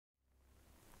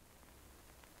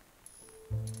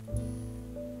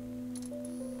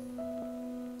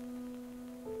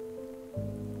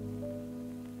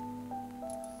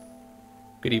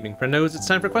Good evening, friendos. It's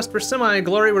time for Quest for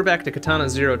Semi-Glory. We're back to Katana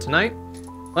 0 tonight.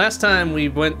 Last time we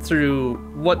went through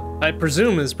what I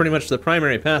presume is pretty much the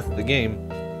primary path of the game.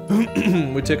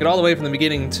 We took it all the way from the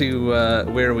beginning to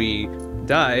where we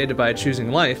died by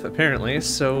choosing life, apparently.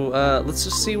 So let's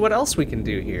just see what else we can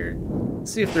do here.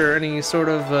 Let's see if there are any sort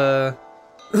of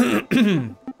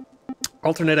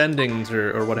alternate endings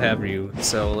or what have you.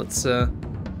 So let's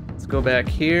go back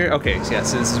here. Okay, so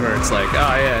yes, this is where it's like,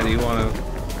 oh yeah, do you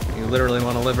literally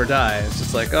want to live or die? It's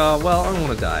just like, oh well, I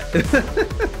want to die.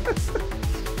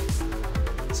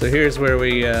 So here's where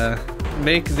we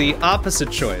make the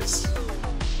opposite choice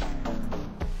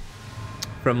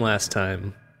from last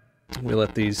time. We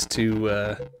let these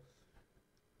two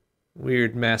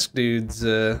weird masked dudes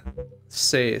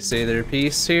say their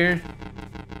piece here,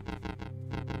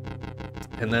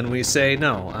 and then we say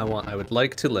no. I would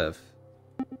like to live.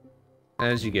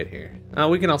 As you get here. Oh,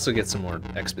 we can also get some more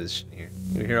exposition here.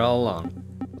 You're here all along.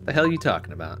 What the hell are you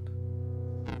talking about?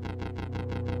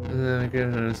 3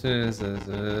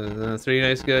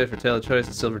 nights ago for Tale of Choice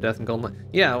of Silver Death and Golden Light.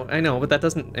 Yeah, I know, but that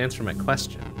doesn't answer my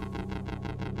question.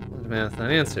 Math not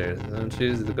answered. Don't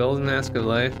choose the golden mask of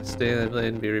life, stay that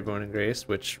blade and be reborn in grace,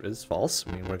 which is false.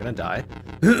 I mean, we're gonna die.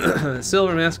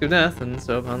 Silver mask of death, and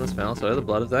so upon this foul soil the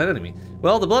blood of thine enemy.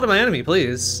 Well, the blood of my enemy,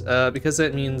 please, because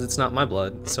that means it's not my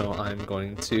blood, so I'm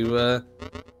going to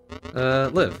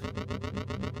live.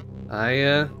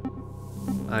 I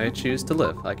choose to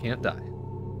live. I can't die.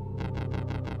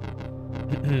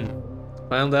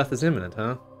 Final death is imminent,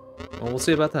 huh? Well, we'll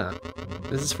see about that.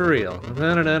 This is for real.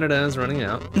 Da-da-da-da-da is running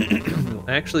out. You'll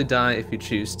actually die if you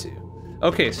choose to.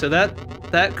 Okay, so that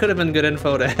could have been good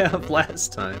info to have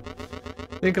last time.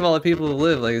 Think of all the people who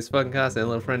live like this fucking Costa, that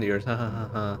little friend of yours. Ha ha ha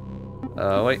ha.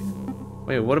 Wait,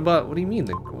 what do you mean?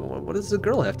 What does the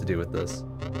girl have to do with this?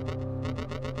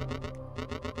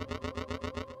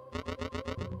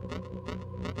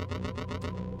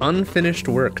 Unfinished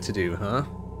work to do, huh?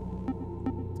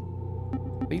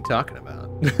 What are you talking about?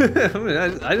 I mean,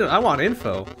 I want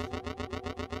info.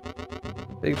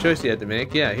 Big choice you had to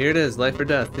make. Yeah, here it is. Life or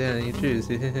death. Yeah, you choose.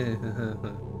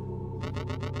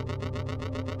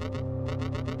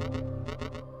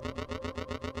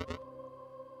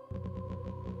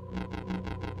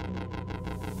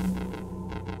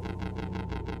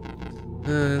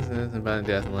 About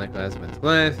death and likewise mental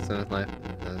life. So life to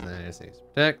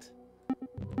protect.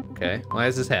 Okay, why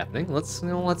is this happening? Let's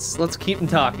keep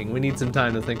talking. We need some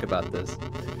time to think about this.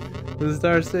 The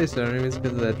stars say so. Maybe it's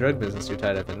because of that drug business you're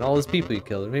tied up in. All those people you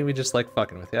killed. Or maybe just like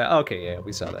fucking with you. Okay, yeah,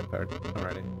 we saw that part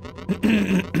already.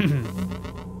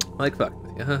 Like fucking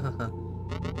with you.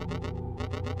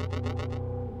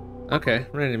 Okay,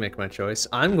 I'm ready to make my choice.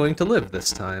 I'm going to live this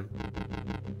time.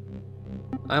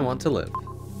 I want to live.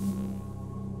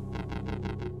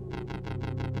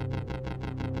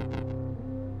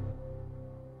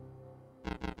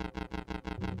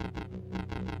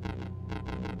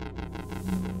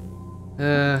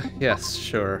 Yes,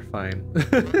 sure, fine.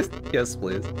 Yes,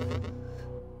 please.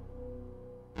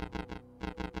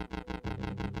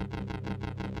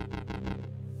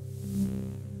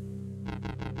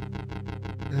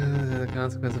 The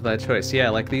consequence of that choice.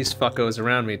 Yeah, like these fuckos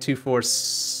around me. 2, 4,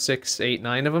 6, 8,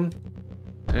 9 of them.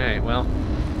 Alright, well.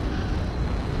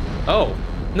 Oh,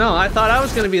 no, I thought I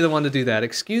was gonna be the one to do that.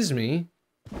 Excuse me.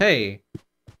 Hey,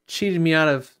 cheated me out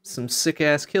of some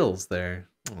sick-ass kills there.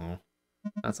 Oh,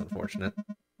 that's unfortunate.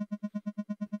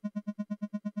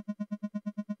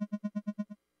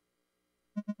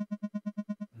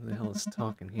 Who the hell is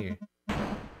talking here?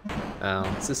 Oh,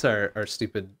 is this our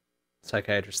stupid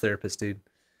psychiatrist therapist dude?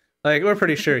 Like, we're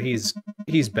pretty sure he's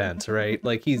bent, right?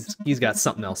 Like, he's got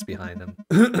something else behind him.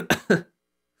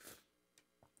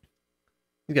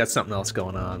 He's got something else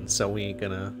going on, so we ain't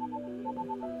gonna...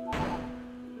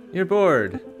 You're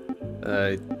bored.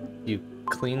 You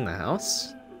clean the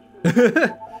house?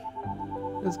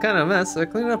 It's kind of a mess. I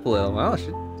cleaned it up a little. Wow,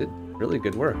 she did really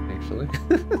good work, actually.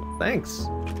 Thanks.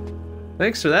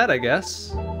 Thanks for that, I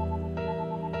guess.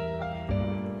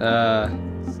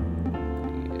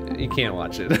 You can't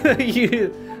watch it.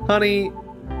 Honey,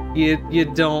 you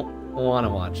don't want to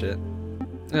watch it.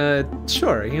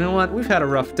 Sure, you know what? We've had a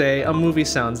rough day. A movie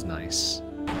sounds nice.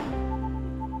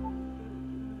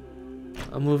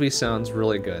 A movie sounds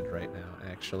really good right now,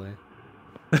 actually.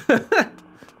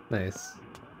 Nice.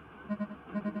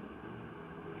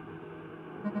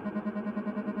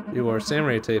 Pre-war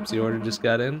samurai tapes the order just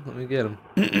got in. Let me get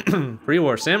them.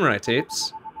 Pre-war samurai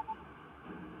tapes.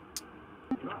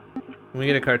 Can we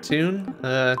get a cartoon?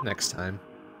 Next time.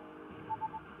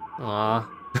 Aw.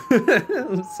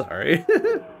 I'm sorry.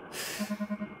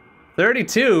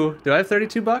 32? Do I have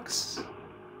 32 bucks?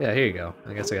 Yeah, here you go.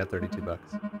 I guess I got 32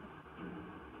 bucks.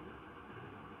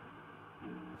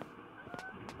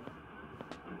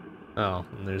 Oh,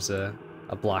 and there's a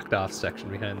blocked off section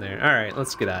behind there. Alright,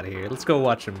 let's get out of here. Let's go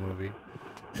watch a movie.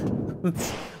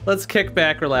 let's kick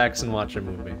back, relax, and watch a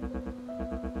movie.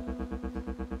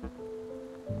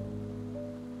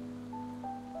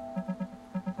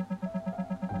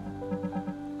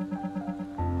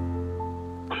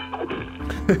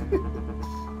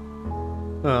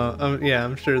 Oh, yeah,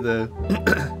 I'm sure the...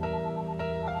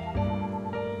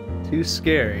 Too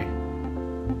scary.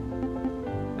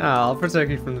 Oh, I'll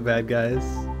protect you from the bad guys.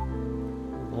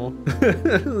 Oh,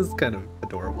 this is kind of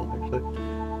adorable, actually.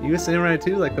 You a samurai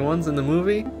too, like the ones in the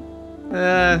movie?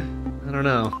 I don't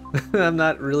know. I'm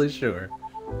not really sure.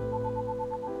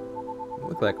 You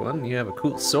look like one. You have a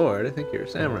cool sword. I think you're a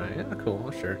samurai. Yeah,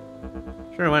 cool. Sure.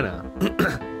 Sure, why not?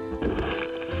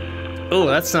 Oh,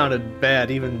 that sounded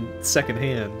bad, even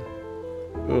secondhand.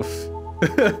 Oof.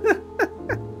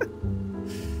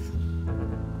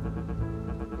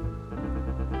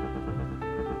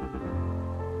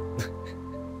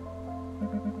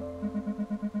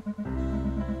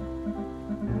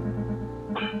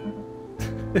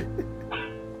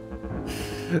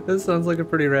 This sounds like a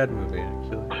pretty rad movie,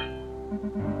 actually.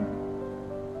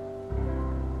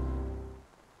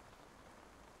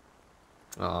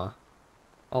 Aw.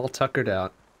 All tuckered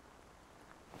out.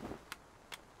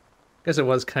 Guess it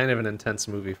was kind of an intense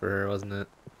movie for her, wasn't it?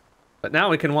 But now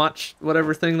we can watch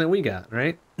whatever thing that we got,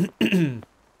 right? The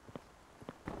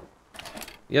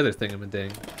other thing I'm a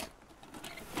ding.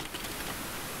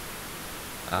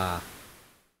 Ah.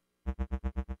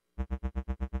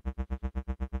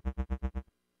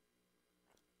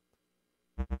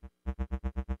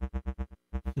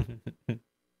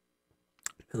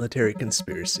 Military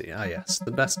conspiracy. Ah, yes, the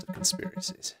best of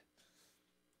conspiracies.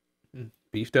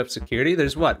 Beefed up security.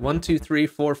 There's what? 1, 2, 3,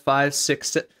 4, 5, 6,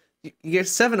 7. You get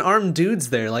 7 armed dudes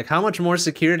there. Like, how much more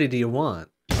security do you want?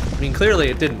 I mean, clearly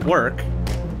it didn't work.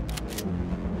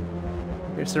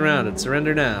 You're surrounded.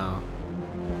 Surrender now.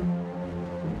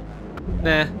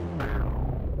 Nah.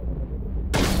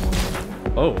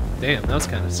 Oh, damn, that was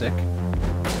kind of sick.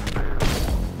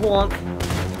 Bonk.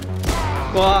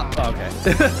 Bonk. Okay.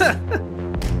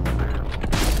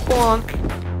 Bonk.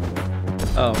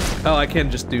 Oh, I can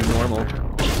just do normal.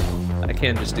 I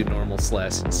can just do normal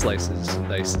slices and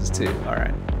dices too. All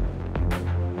right.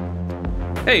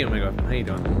 Hey, Omega, how you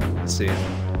doing? Let's see you.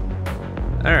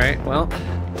 All right. Well.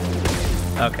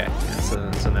 Okay.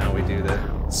 So now we do the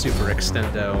super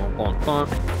extendo bonk bonk.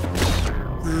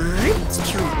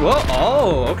 Whoa!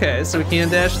 Oh, okay. So we can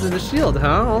dash through the shield,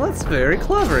 huh? Well, that's very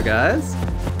clever, guys.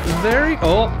 Very.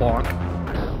 Oh, bonk.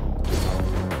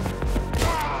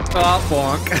 Oh,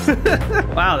 bonk.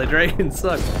 Wow, the dragon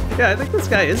sucks. Yeah, I think this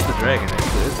guy is the dragon,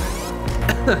 actually,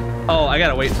 isn't he? Oh, I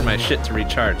gotta wait for my shit to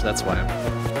recharge. That's why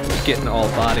I'm getting all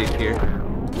bodied here.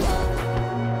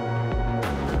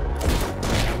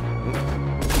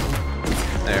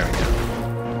 There we go.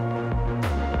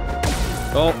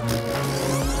 Oh.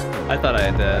 I thought I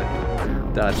had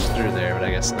dodged through there, but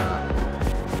I guess not.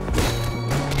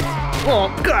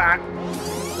 Oh, God!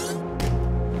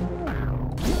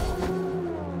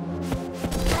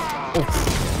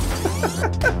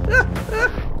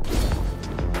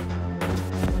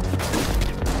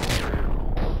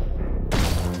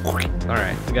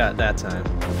 Alright, we got it that time.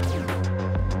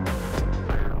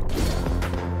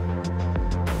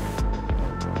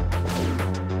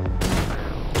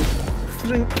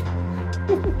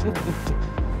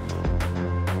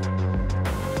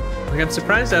 Like, I'm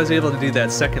surprised I was able to do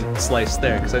that second slice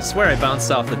there, because I swear I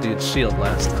bounced off the dude's shield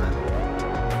last time.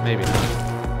 Maybe not.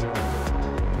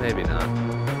 Maybe not.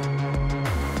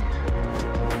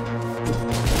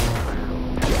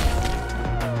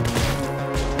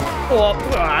 Oh,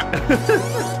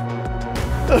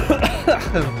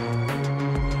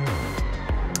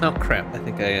 oh crap, I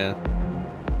think yeah,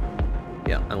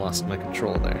 I lost my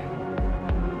control there.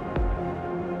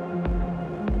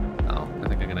 Oh, I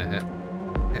think I'm gonna have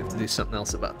to do something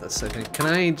else about this, I think. Can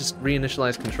I just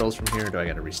reinitialize controls from here, or do I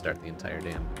gotta restart the entire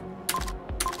damn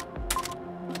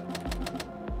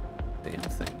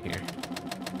thing here?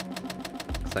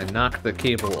 So I knocked the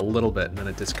cable a little bit, and then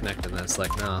it disconnected, and then it's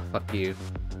like, nah, fuck you.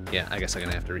 Yeah, I guess I'm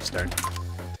gonna have to restart.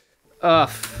 Ugh,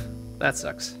 that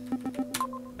sucks.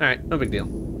 Alright, no big deal.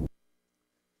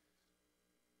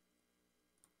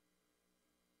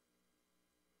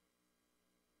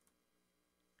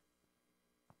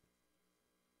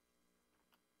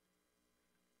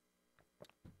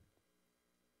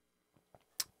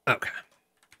 Okay.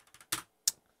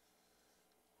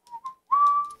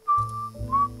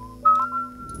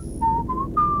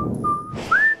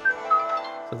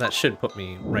 that should put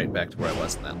me right back to where I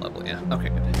was in that level, yeah. Okay,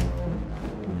 good.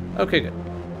 Okay, good.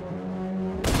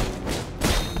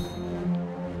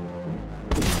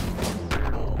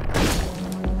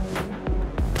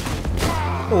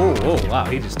 Oh, oh, wow,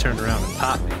 he just turned around and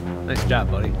popped me. Nice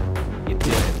job, buddy. You did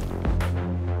it.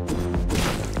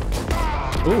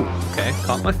 Ooh, okay,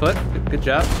 caught my foot. Good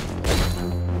job.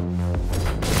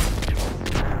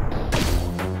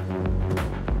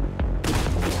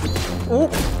 Oh,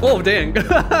 oh, dang.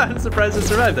 I'm surprised I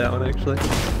survived that one, actually.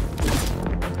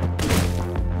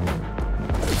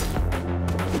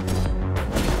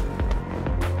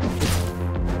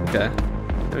 Okay.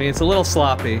 I mean, it's a little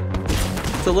sloppy.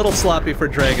 It's a little sloppy for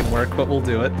dragon work, but we'll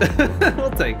do it. We'll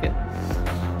take it.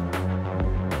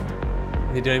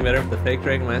 Are you doing better with the fake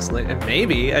dragon last late? And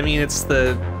maybe. I mean, it's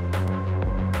the...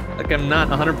 Like, I'm not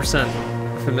 100%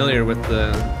 familiar with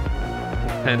the...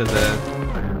 kind of the...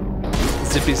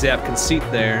 zippy zap conceit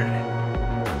there.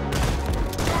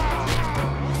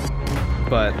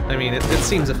 But, I mean, it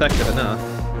seems effective enough.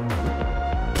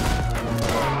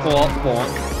 Bonk,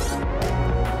 bonk.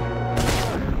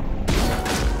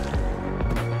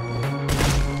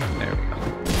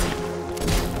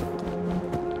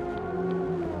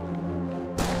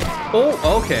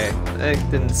 Oh, okay. I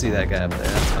didn't see that guy up there.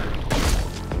 That's fine.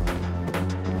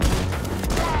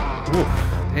 Ooh,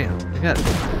 damn.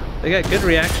 They got good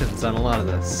reactions on a lot of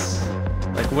this.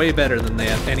 Like, way better than they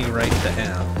have any right to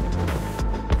have.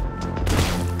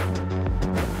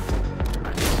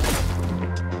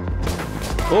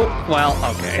 Oh, well,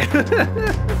 okay.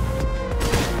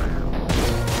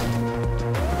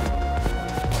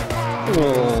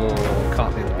 Oh,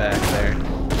 caught me in the back there.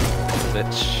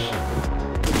 Bitch.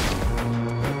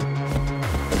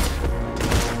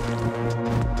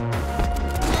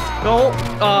 No!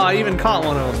 Oh, I even caught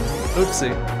one of them.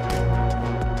 Oopsie.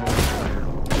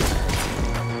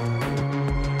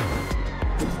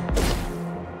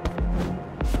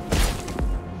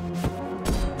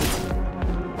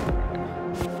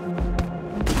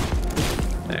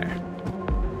 There.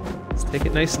 Let's take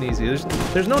it nice and easy.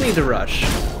 There's no need to rush.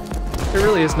 There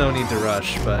really is no need to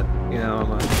rush, but, you know,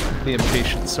 I'm the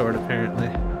impatient sort, apparently.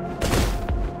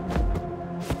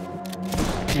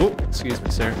 Whoop, excuse me,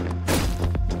 sir.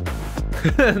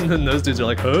 And then those dudes are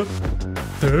like, huh?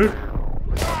 Huh?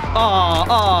 Aw,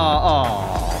 aw,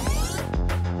 aw.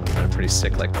 Got a pretty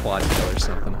sick, like, quad kill or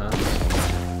something, huh?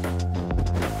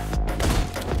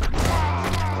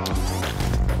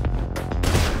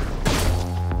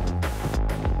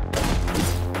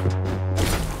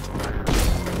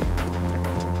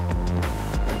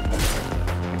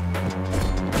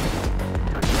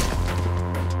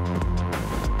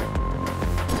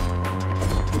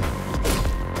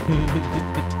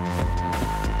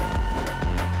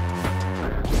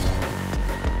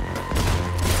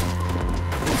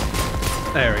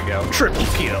 There we go. Triple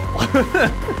kill.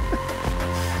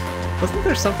 Wasn't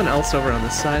there something else over on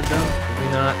this side, though?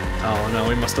 Maybe not? Oh, no,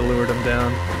 we must have lured him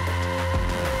down.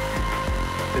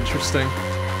 Interesting.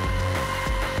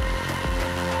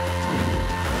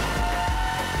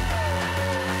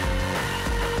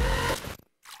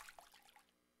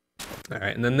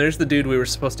 Alright, and then there's the dude we were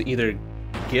supposed to either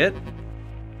get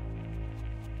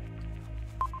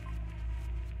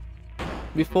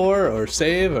before or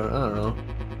save, or I don't know.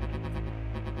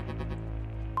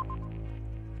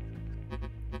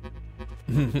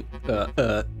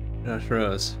 Josh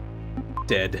Rose.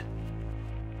 Dead.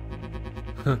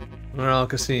 Moral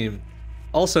Qasim.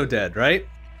 Also dead, right?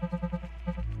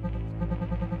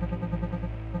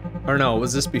 Or no,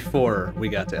 was this before we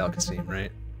got to Al Qasim,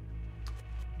 right?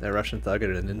 That Russian thug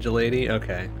and a ninja lady?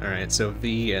 Okay, alright, so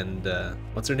V and,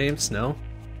 what's her name? Snow?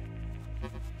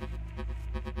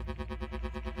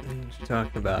 What you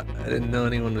talking about? I didn't know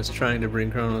anyone was trying to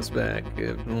bring Kronos back.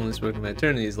 I've only spoken my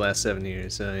turn these last 7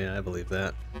 years, so yeah, I believe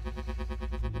that.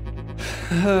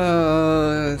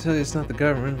 I tell you, it's not the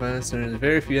government, but there's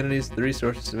very few entities with the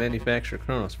resources to manufacture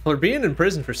Kronos. For being in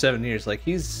prison for 7 years, like,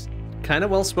 he's kind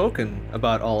of well-spoken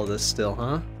about all of this still,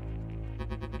 huh?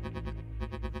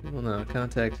 Well, no,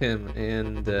 contact him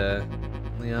and,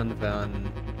 Leon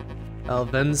van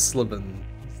Alvensleben.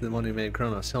 He's the one who made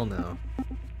Kronos. He'll know.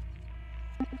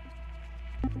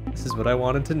 This is what I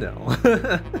wanted to know.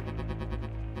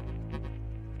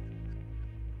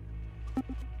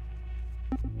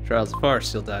 Trial's a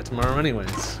farce. He'll die tomorrow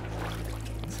anyways.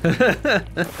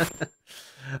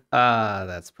 Ah,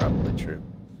 that's probably true.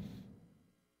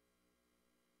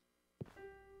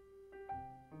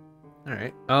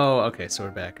 Alright. Oh, okay, so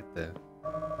we're back at the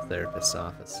therapist's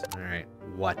office. Alright,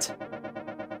 what?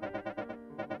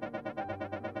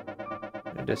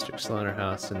 District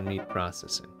slaughterhouse and meat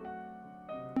processing.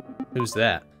 Who's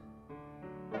that?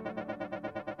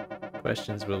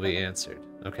 Questions will be answered.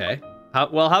 Okay.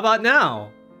 Well, how about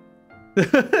now?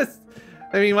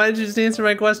 I mean, why did you just answer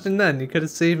my question then? You could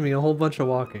have saved me a whole bunch of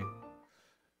walking.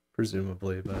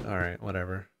 Presumably, but alright,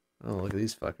 whatever. Oh, look at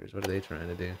these fuckers. What are they trying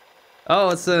to do? Oh,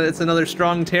 it's another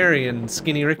Strong Terry and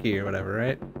Skinny Ricky or whatever,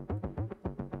 right?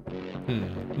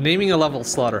 Naming a level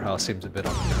Slaughterhouse seems a bit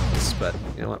on the nose, but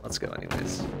you know what? Let's go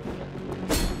anyways.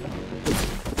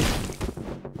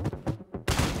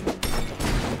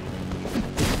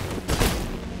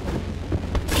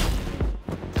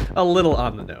 A little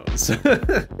on the nose.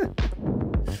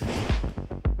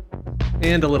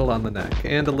 And a little on the neck.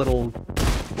 And a little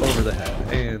over the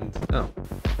head. And... oh,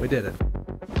 we did it.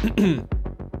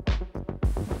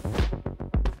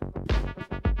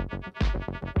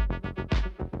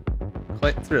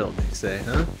 Quite thrilled, they say,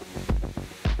 huh?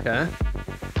 Okay.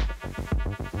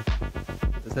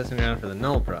 The testing ground for the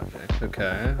Null project.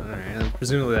 Okay, alright.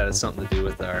 Presumably that has something to do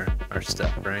with our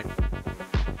stuff, right?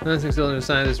 Nothing still new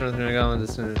scientists run through my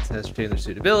just to ascertain their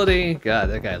suitability. God,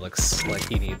 that guy looks like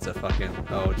he needs a fucking...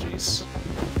 oh, jeez.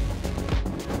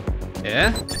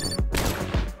 Yeah?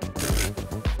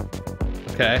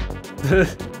 Okay.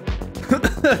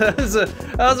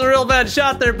 that was a real bad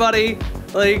shot there, buddy.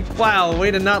 Like, wow, way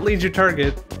to not lead your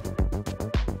target.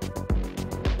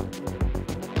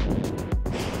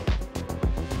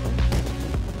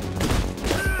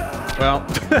 Well,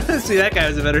 see, that guy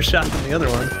was a better shot than the other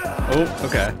one. Oh,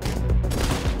 okay.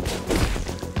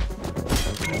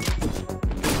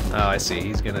 Oh, I see.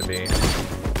 He's gonna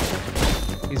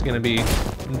be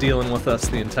dealing with us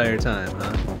the entire time,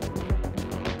 huh?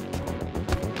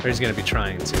 Or he's gonna be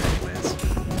trying to, anyways.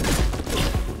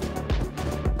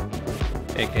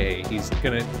 AKA, he's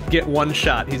gonna get one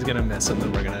shot, he's gonna miss, and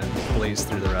then we're gonna blaze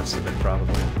through the rest of it,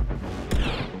 probably.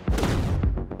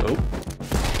 Oh.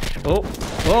 Oh.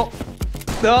 Oh.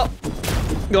 No.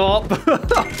 Oh.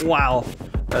 Wow.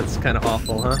 That's kind of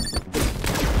awful, huh?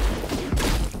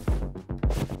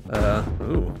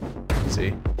 Ooh. Let's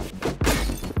see.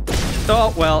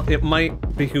 Oh, well, it might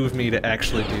behoove me to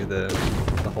actually do the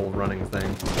whole running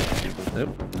thing.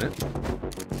 Nope. Nope.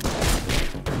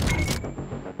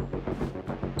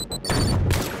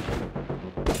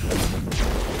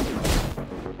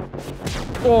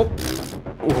 Oh!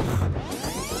 Ooh.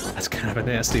 That's kind of a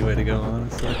nasty way to go,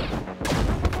 honestly.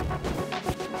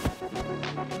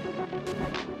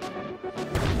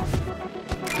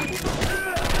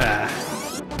 Ah.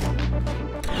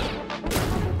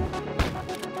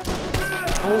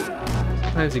 Oh!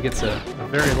 Sometimes he gets a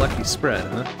very lucky spread,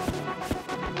 huh?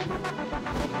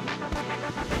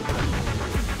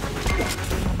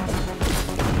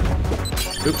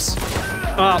 Oops.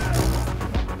 Oh!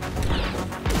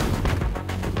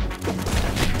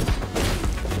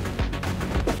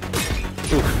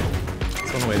 Oof.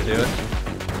 That's one way to do it.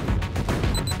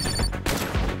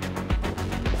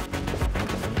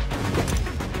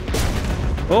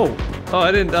 Oh! Oh,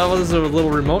 I didn't... that was a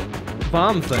little remote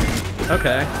bomb thing.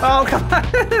 Okay. Oh, come on!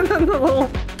 And then the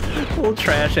little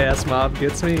trash-ass mob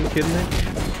gets me. Are you kidding me?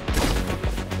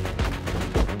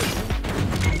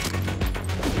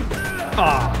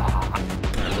 Ah!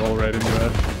 Roll right into a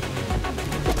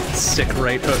sick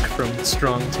right hook from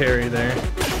Strong Terry there.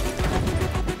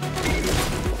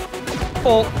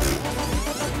 Oh!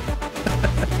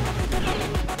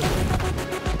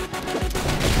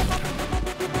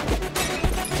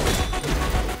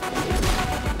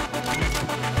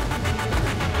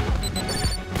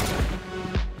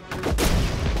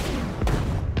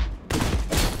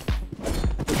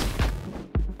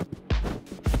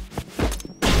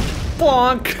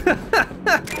 Bonk!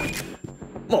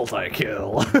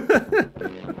 Multi-kill.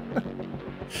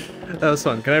 That was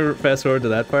fun. Can I fast forward to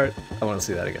that part? I want to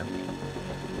see that again.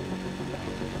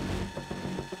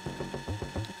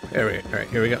 There we go. Alright,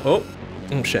 here we go. Oh!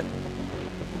 Oh, shit.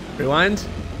 Rewind.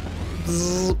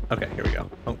 Bzzz. Okay, here we go.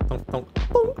 Bonk, bonk, bonk.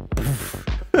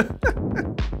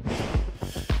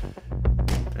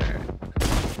 Alright.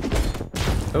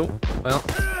 Oh, well.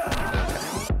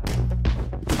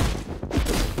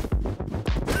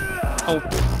 Oh.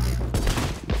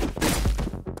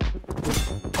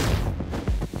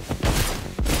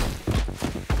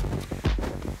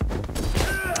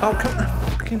 Oh, come on.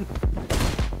 Fucking.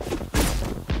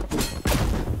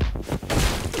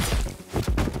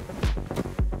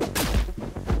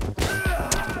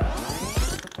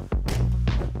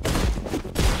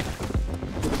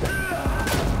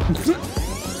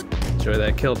 Enjoy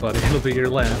that kill, buddy. It'll be your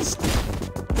last.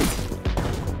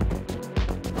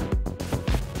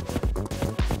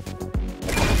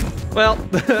 Well,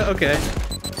 okay.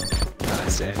 I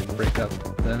see, I didn't break up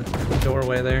the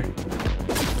doorway there.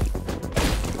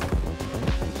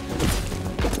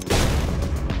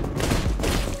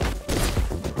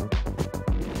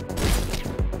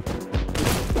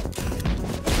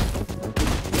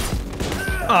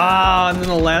 Ah, and then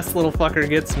the last little fucker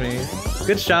gets me.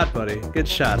 Good shot, buddy. Good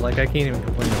shot. Like, I can't even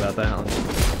complain about that one.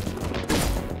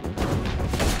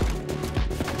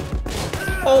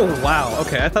 Oh, wow.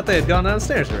 Okay, I thought they had gone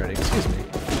downstairs already. Excuse me.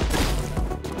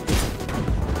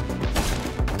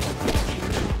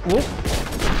 Whoop.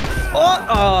 Oh,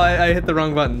 oh, I hit the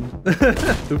wrong button.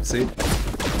 Oopsie.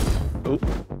 Oop.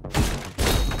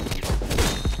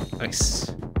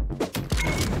 Nice.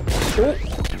 Oh,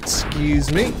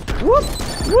 excuse me. Whoop,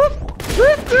 whoop,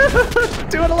 whoop.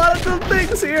 Doing a lot of good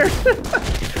things here.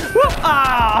 Whoop,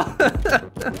 ah.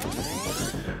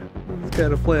 Just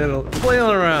kind of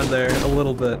flailing around there a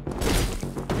little bit.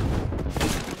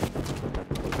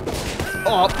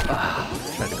 Oh,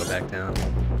 tried to go back down.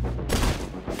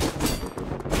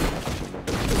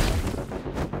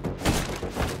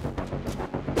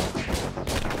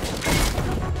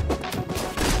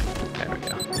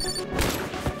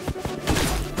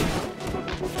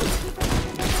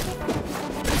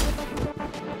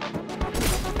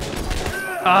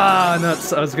 Ah,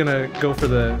 nuts. I was gonna go for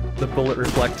the bullet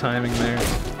reflect timing there.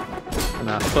 And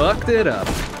I fucked it up.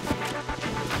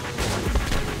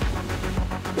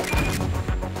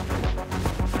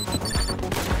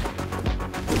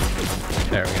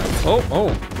 There we go. Oh,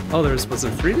 oh. Oh, was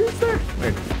there 3 dudes there?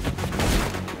 Weird.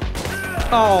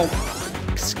 Oh,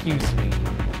 excuse me.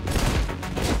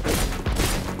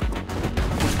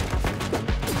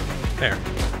 There.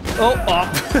 Oh, oh.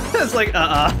 It's like,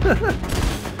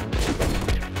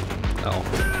 Oh,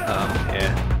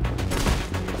 yeah.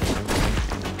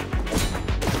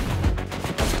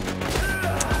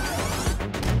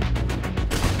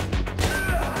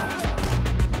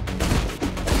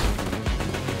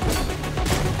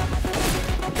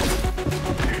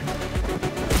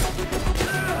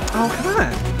 Oh, come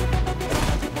on!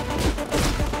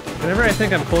 Whenever I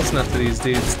think I'm close enough to these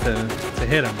dudes to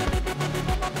hit them.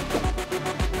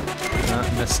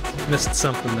 Missed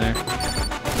something there.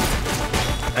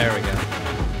 There we go.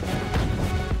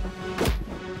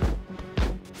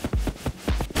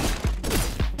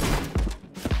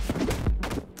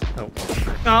 Oh.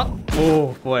 Oh!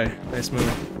 Oh, boy. Nice move.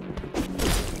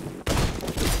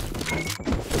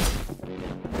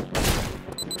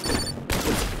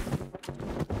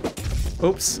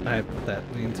 Oops. I put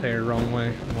that the entire wrong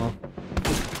way. Well.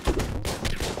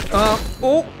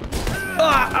 Oh!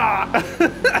 Ah! Ah!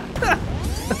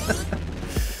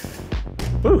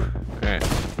 Woo! Alright.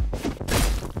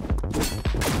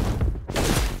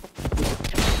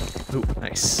 Ooh,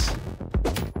 nice.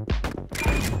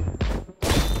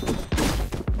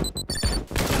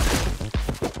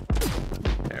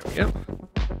 There we go.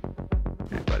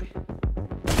 Alright, buddy.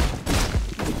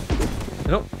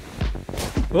 Nope.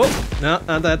 Oh, no,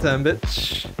 not that time,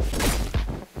 bitch.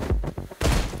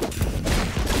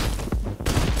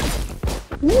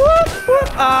 Whoop, whoop.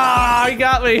 Ah, he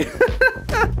got me.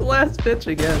 Last bitch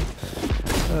again.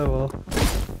 Oh well.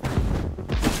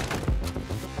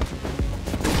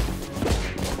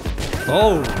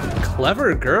 Oh,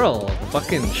 clever girl.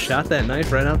 Fucking shot that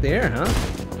knife right out the air, huh?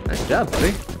 Nice job,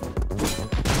 buddy.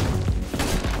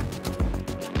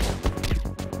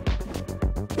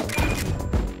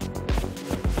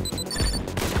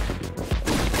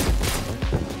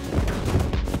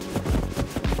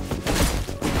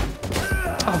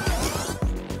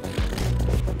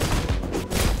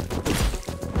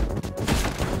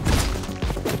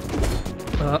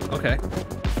 Okay.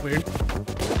 Weird.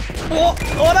 Oh,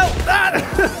 oh no! Ah!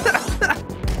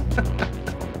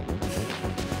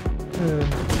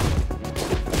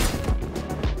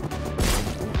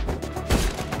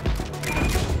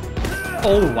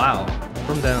 Oh wow!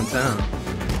 From downtown.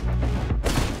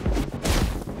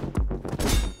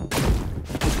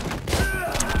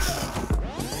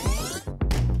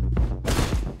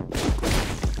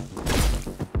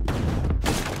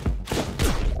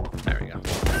 There we go.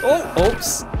 Oh!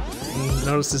 Oops!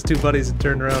 Noticed his 2 buddies had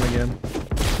turned around again.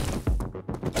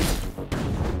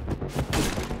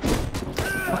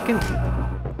 Fucking...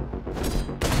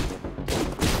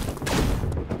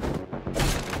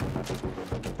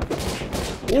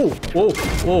 Whoa, whoa,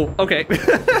 whoa, okay.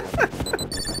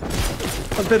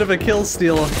 A bit of a kill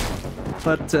steal,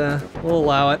 but we'll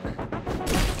allow it.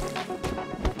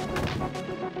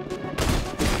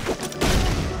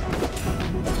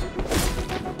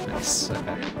 Nice,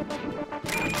 okay.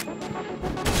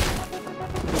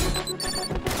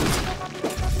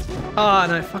 Ah,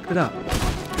 and I fucked it up.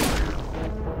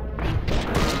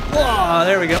 Oh,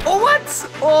 there we go. Oh, what?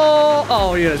 Oh,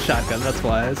 oh, you had a shotgun, that's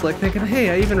why. I was like thinking, hey,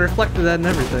 I even reflected that and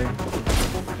everything.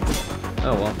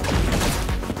 Oh, well.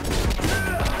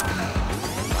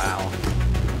 Wow.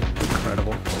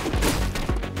 Incredible.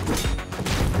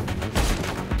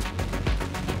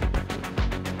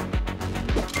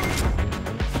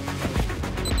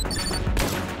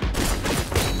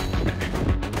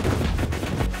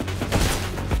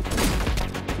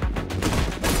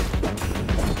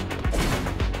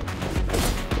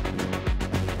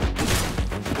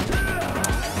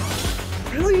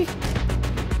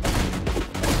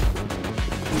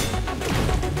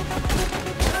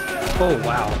 Oh,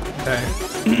 wow. Okay.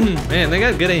 Man, they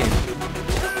got good aim.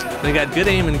 They got good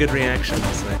aim and good reactions.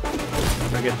 I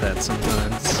forget that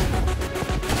sometimes.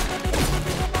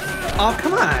 Oh,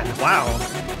 come on! Wow.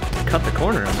 Cut the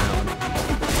corner on that one.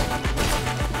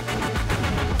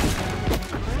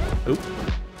 Oop.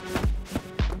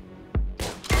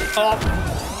 Oh!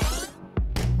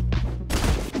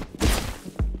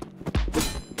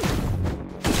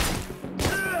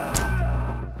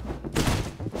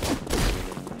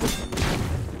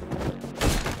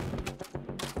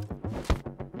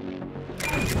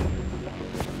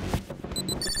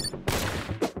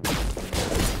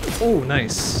 Oh,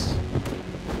 nice.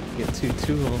 Get 2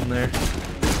 of them there.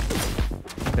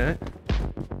 Okay.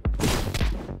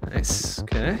 Nice.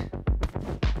 Okay.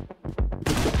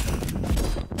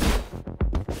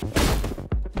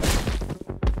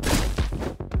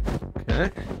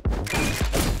 Okay.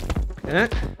 Okay.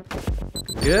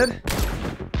 Good.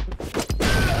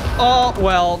 Oh,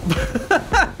 well.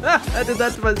 I did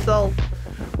that to myself.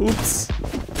 Oops.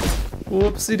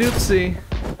 Whoopsie doopsie.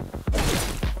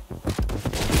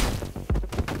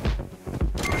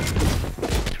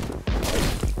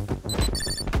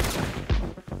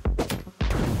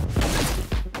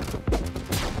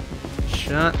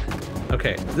 Shot.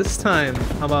 Okay, this time,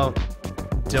 how about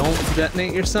don't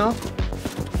detonate yourself?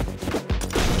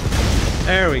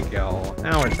 There we go.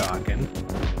 Now we're talking.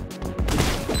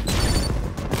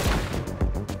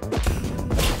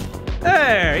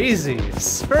 There, easy.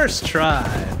 First try.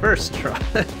 First try.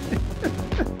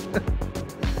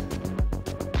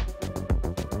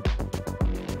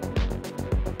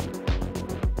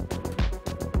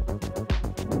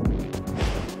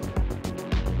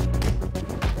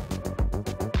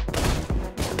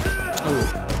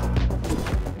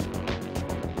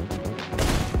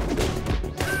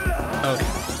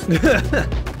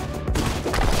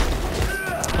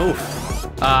 Oof.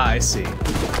 Ah, I see.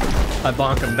 I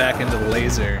bonk him back into the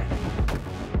laser.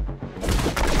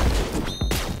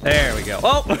 There we go.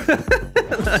 Oh!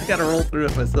 I gotta roll through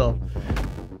it myself.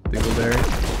 Dingleberry.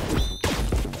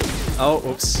 Oh,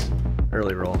 whoops.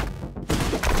 Early roll.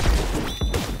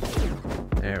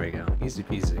 There we go. Easy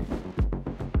peasy.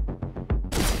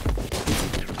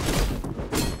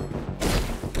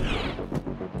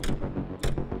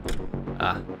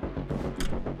 Ah.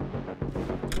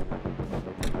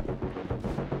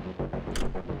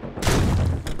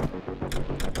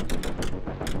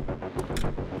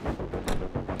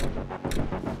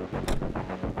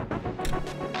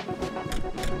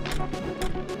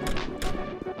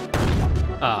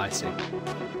 Ah, I see.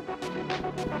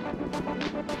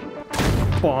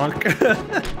 Bonk.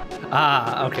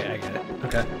 Ah, okay, I get it.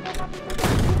 Okay.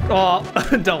 Oh,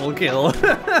 double kill.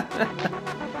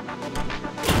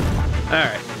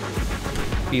 Alright.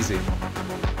 Easy.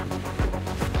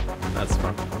 That's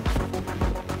fun.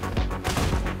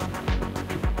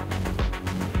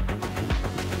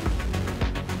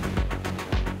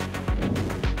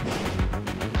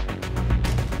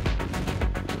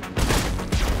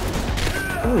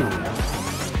 Ooh.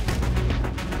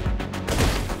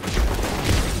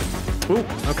 Ooh,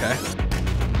 okay.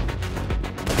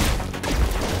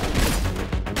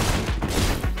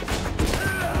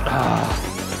 Ah,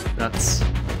 nuts.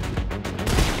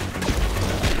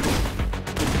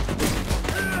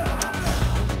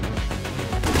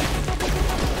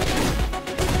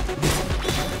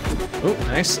 Oh,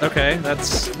 nice. Okay,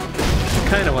 that's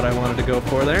kind of what I wanted to go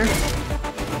for there.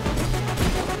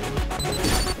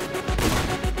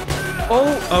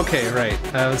 Oh, okay, right.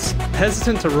 I was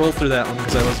hesitant to roll through that one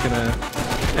because I was gonna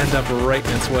end up right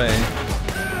in its way.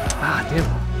 Ah, damn it.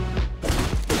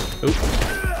 Oop.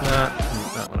 Not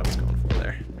what I was going for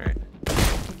there. Alright.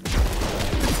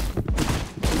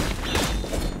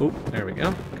 Oop, there we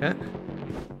go. Okay.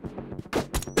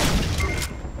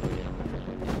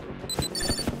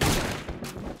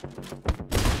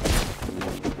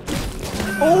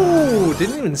 Oh,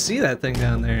 didn't even see that thing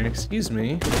down there. Excuse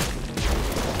me.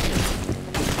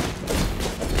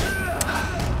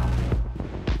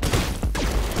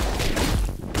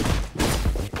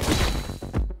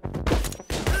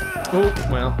 Oh,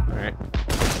 well, alright.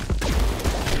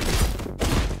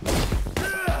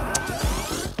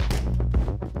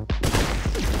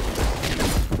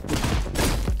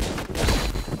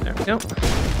 There we go.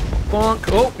 Bonk.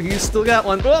 Oh, he's still got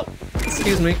one. Oh,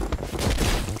 excuse me.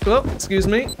 Oh, excuse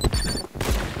me.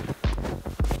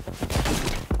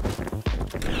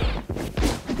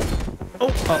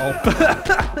 Oh, uh-oh.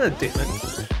 Damn it.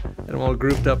 Had them all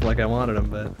grouped up like I wanted them,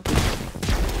 but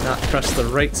not press the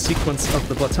right sequence of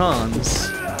the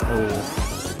buttons. Oh.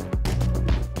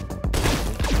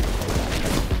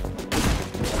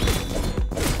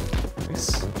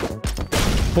 Nice.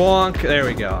 Bonk! There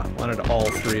we go. Wanted all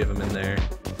three of them in there.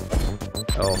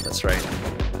 Oh, that's right.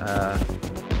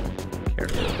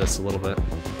 Careful with this a little bit.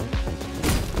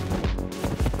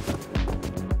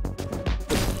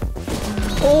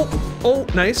 Oh! Oh,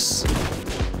 nice.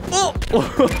 Oh!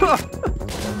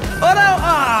 Oh no!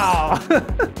 Oh!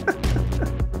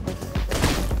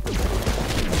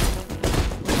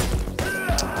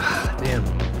 Damn.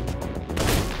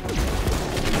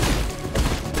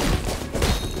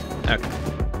 Okay.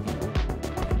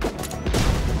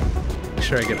 Make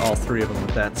sure I get all three of them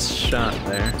with that shot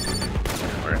there.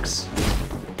 That works.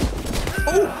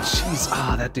 Oh, jeez.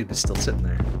 Ah, that dude is still sitting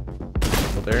there.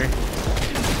 Berry.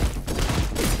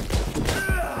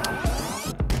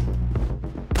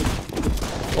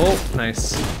 Oh,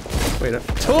 nice. Wait up.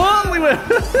 Totally whiffed!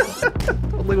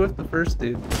 Totally whiffed the first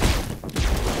dude.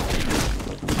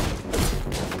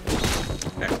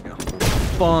 There we go.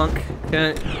 Bonk.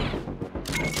 Okay.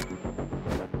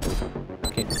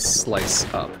 Can't slice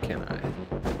up, can I?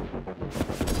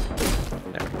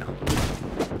 There we go.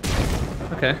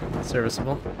 Okay,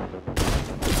 serviceable.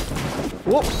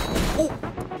 Whoa! Oh!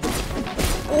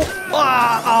 Oh!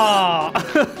 Ah!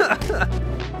 Ah!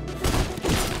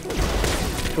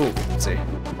 Oh, let's see.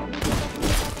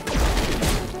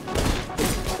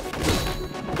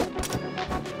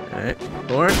 Alright,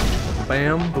 forward.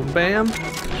 Bam, boom, bam.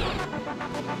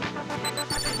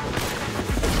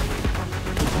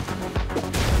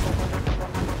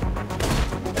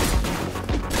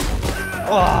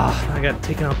 Oh, I got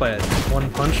taken out by a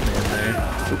one-punch man there.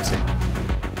 Oopsie.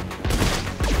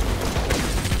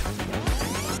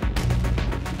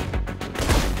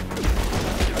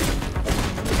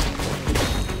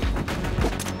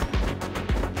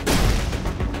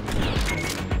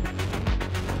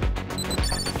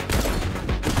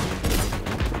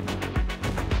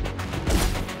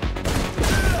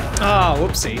 Ah, oh,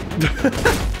 whoopsie.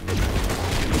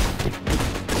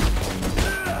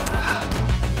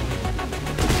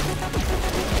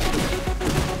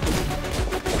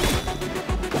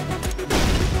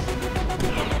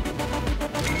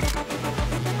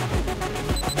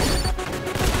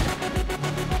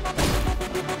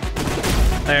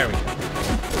 There we go.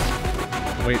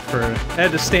 Wait for... I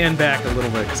had to stand back a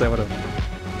little bit because I would have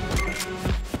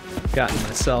gotten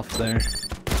myself there.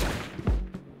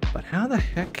 But how the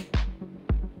heck...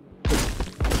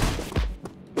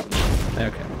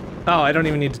 Okay. Oh, I don't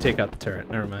even need to take out the turret.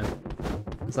 Never mind.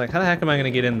 It's like, how the heck am I going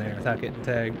to get in there without getting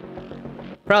tagged?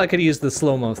 Probably could have used the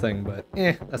slow-mo thing, but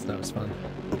that's not as fun.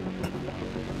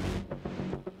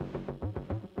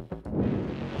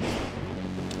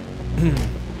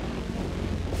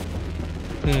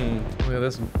 Look at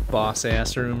this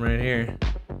boss-ass room right here.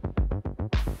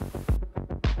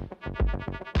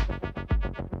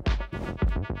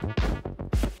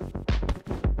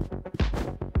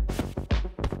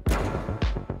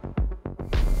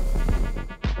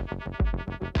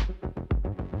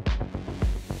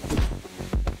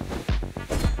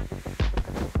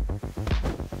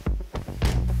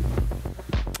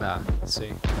 Ah, let's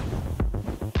see.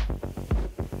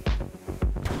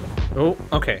 Oh,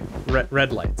 okay.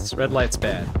 Red lights. Red light's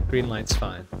bad. Green light's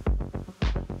fine.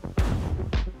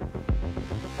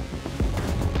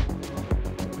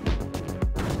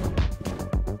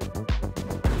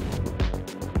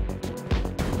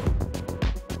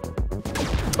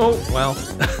 Oh, well.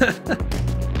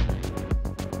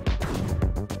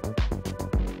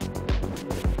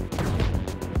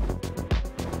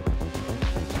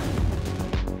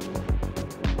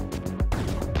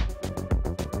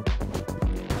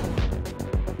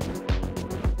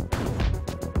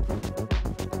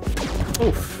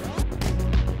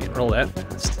 Oof. Can't roll that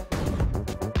fast.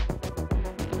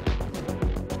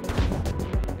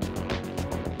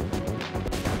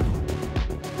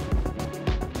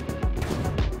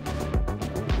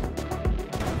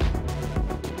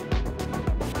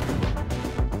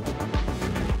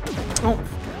 Oh,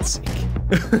 for God's sake.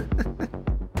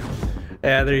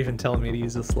 Yeah, they're even telling me to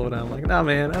use the slowdown. I'm like, nah,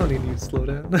 man, I don't need to use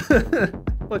slowdown.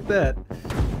 Fuck that.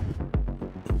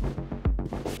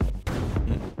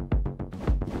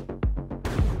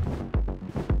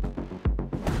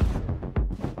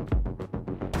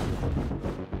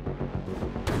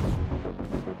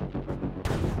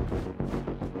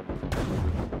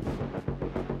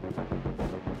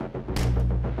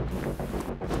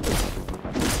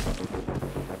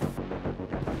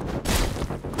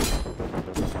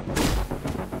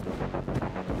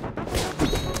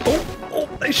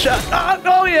 Nice shot.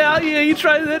 Oh yeah, you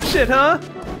tried that shit, huh?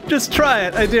 Just try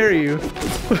it, I dare you.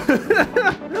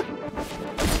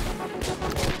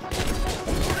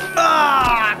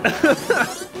 Ah!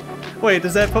 Wait,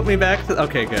 does that put me back to...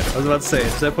 Okay, good. I was about to say,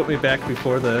 does that put me back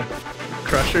before the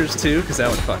crushers too? Because that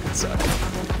would fucking suck.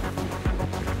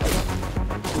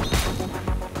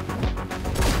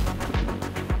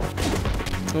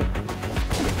 Oh,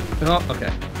 oh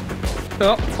okay.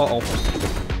 Oh, uh-oh.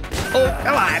 Oh,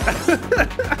 come on!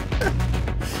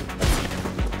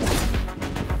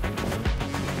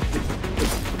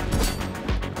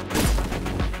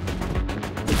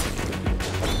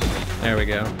 There we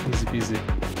go. Easy peasy.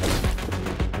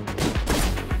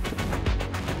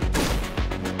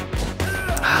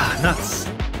 Ah, nuts.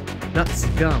 Nuts,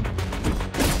 gum.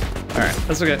 Alright,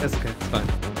 that's okay, that's okay, it's fine.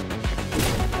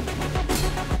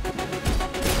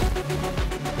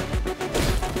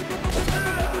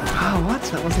 Oh, what?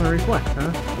 That wasn't a reflect,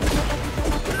 huh?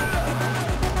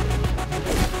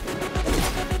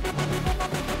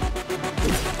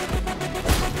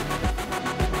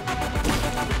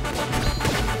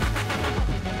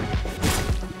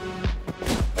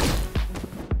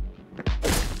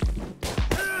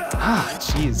 Ah,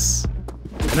 jeez.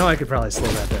 I know I could probably slow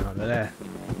that down, but eh.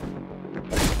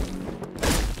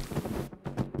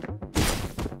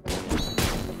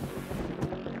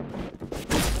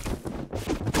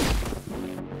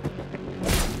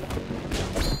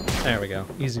 There we go.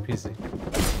 Easy peasy.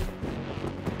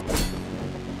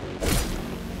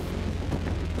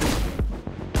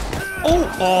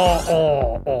 Oh! Oh!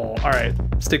 Oh! Oh! Alright.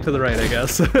 Stick to the right, I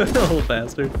guess. Little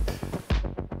bastard.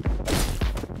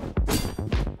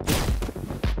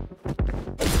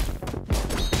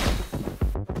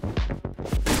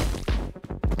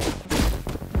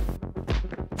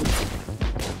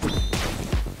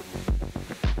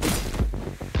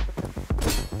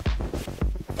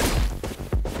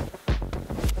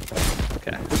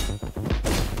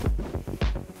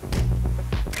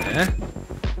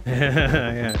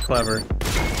 Yeah, clever.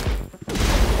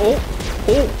 Oh!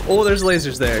 Oh! Oh, there's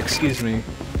lasers there, excuse me.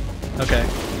 Okay.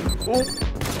 Oh!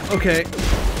 Okay.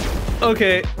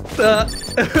 Okay.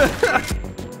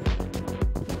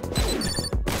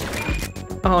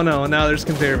 Oh no, now there's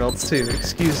conveyor belts too,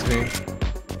 excuse me.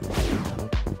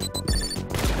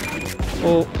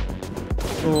 Oh.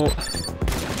 Oh.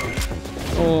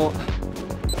 Oh.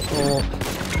 Oh.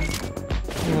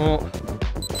 Oh.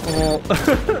 Oh.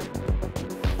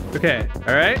 Okay,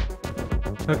 alright?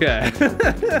 Okay.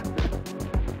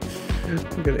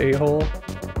 Good a-hole.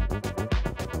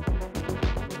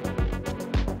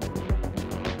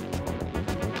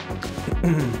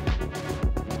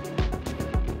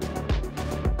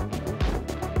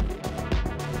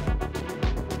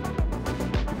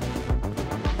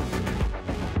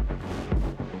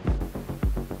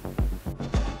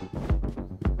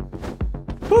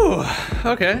 Whew,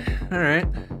 okay, alright.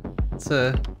 It's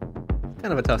a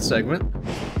kind of a tough segment.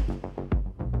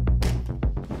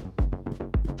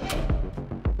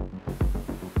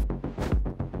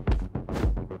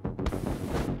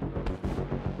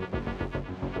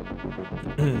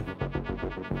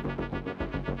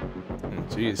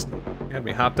 Jeez, you had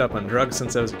me hopped up on drugs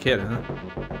since I was a kid, huh?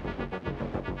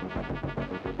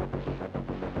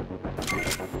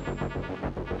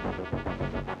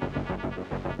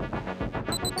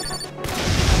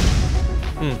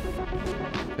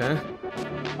 Okay.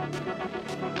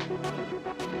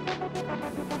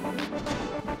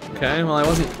 Okay, well I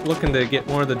wasn't looking to get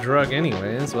more of the drug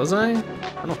anyways, was I?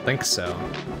 I don't think so.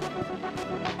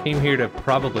 Came here to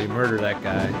probably murder that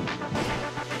guy.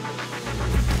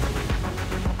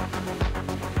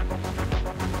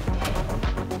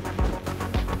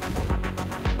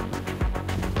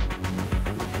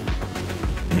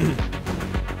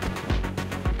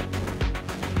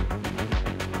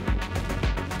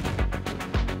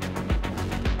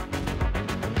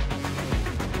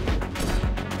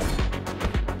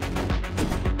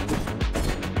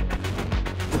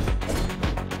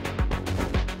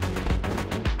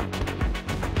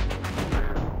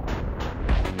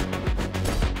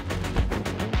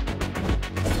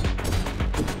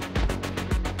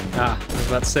 Ah, I was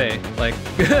about to say, like,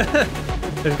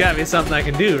 there's gotta be something I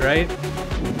can do, right?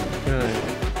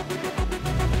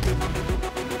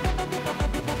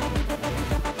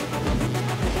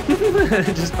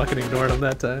 Just fucking ignored him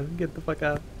that time. Get the fuck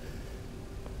out.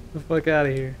 Get the fuck out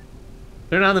of here.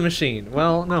 Turn on the machine.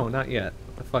 Well, no, not yet.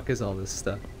 What the fuck is all this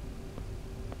stuff?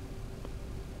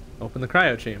 Open the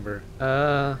cryo chamber.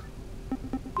 Yeah,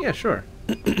 sure.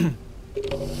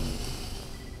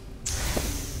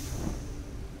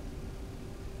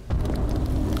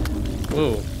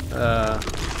 Whoa,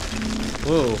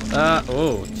 whoa,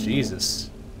 oh, Jesus.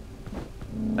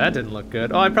 That didn't look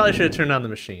good. Oh, I probably should have turned on the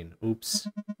machine. Oops.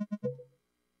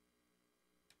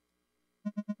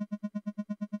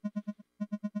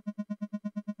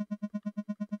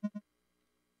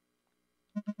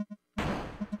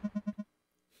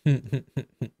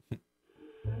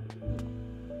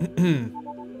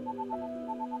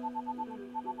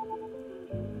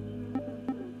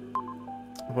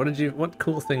 What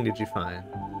cool thing did you find?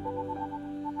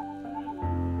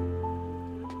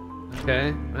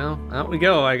 Okay, well, out we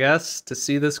go, I guess, to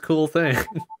see this cool thing.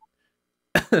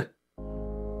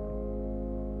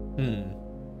 Hmm.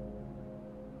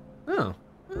 Oh,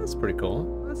 that's pretty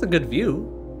cool. That's a good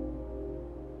view.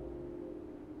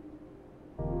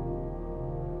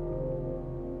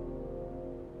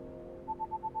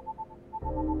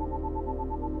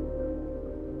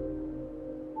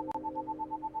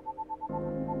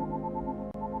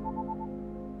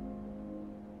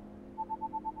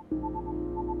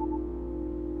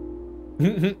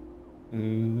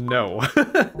 No.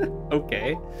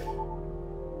 Okay.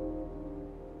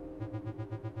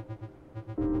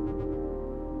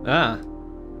 Ah.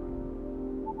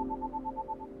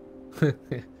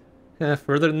 Yeah,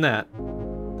 further than that.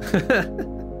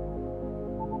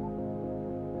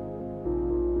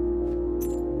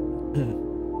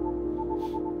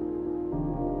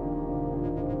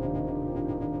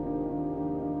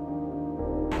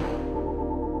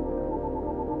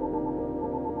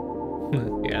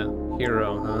 Yeah,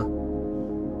 hero, huh?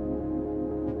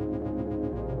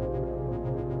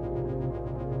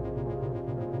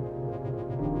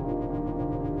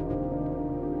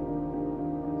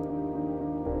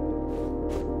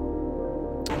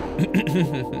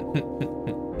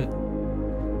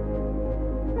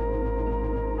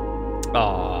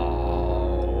 Oh,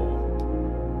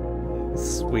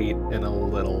 sweet and a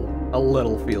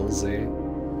little feelsy.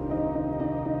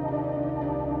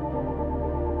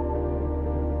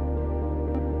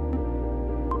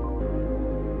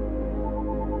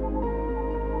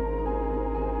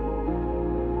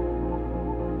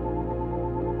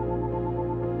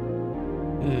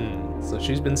 So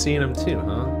she's been seeing him too,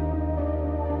 huh?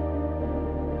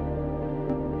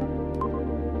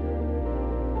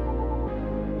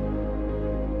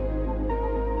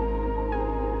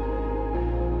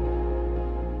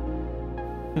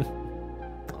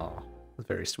 Oh, a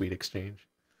very sweet exchange.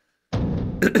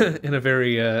 In a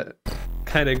very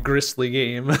kind of grisly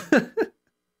game.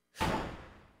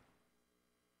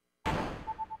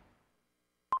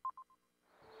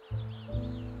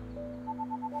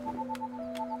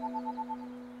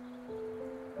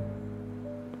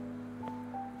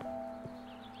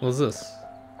 What's this?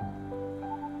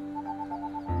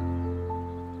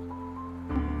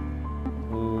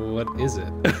 What is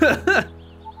it?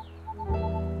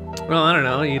 Well, I don't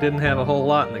know. You didn't have a whole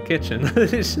lot in the kitchen.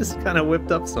 It's just kind of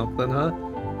whipped up something, huh?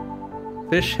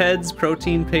 Fish heads,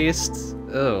 protein pastes.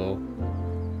 Oh.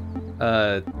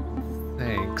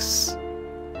 Thanks.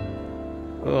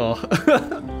 Oh.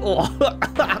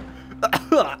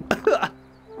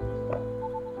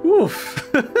 Oof.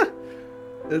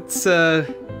 It's,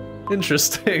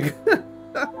 interesting.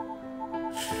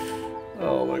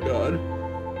 Oh my god.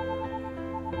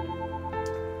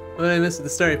 When I missed at the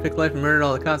start, I picked life and murdered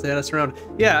all the cops they had us around.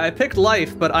 Yeah, I picked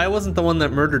life, but I wasn't the one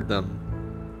that murdered them.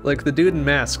 Like, the dude in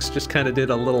masks just kind of did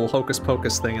a little hocus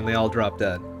pocus thing and they all dropped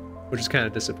dead, which is kind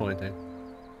of disappointing.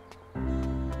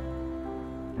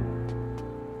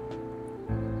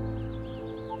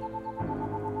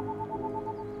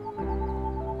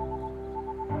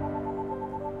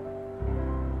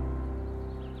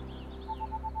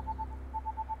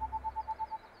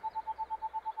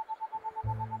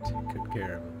 Take good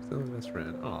care of him. Still his best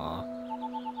friend. Aww.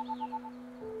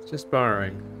 It's just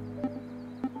borrowing.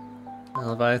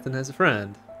 Leviathan has a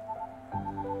friend.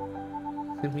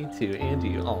 Me too, and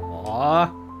you.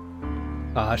 Aww.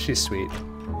 Aw, she's sweet.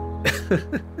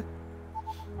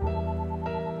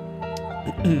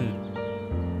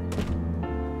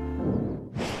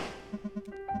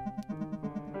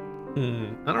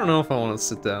 I don't know if I want to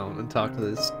sit down and talk to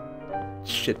this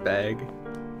shitbag.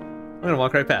 I'm gonna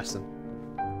walk right past him.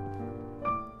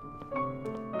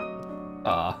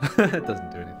 Aw, it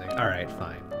doesn't do anything. Alright,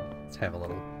 fine. Let's have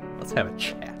a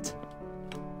chat.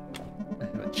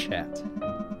 Have a chat.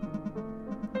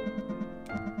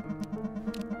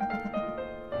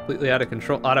 Completely out of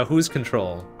control. Out of whose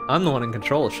control? I'm the one in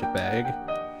control, shitbag.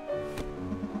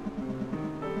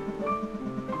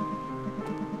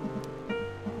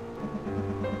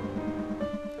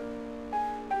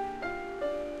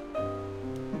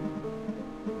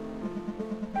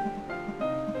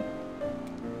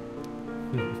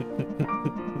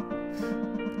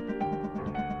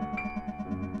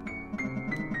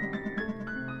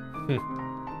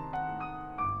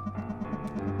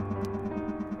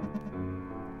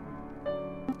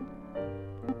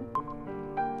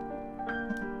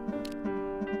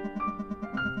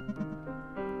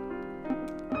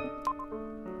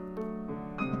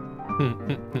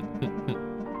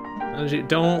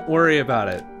 Don't worry about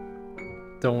it.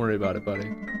 Don't worry about it,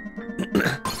 buddy.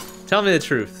 Tell me the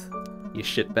truth, you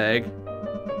shitbag.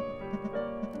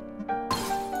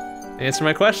 Answer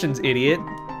my questions, idiot.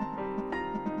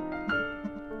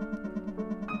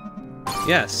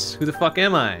 Yes, who the fuck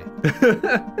am I?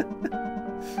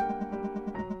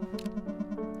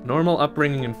 Normal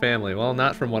upbringing and family. Well,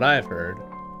 not from what I've heard.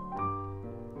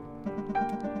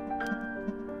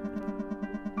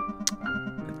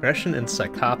 Aggression and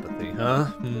psychopathy, huh?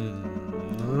 I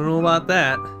don't know about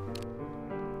that.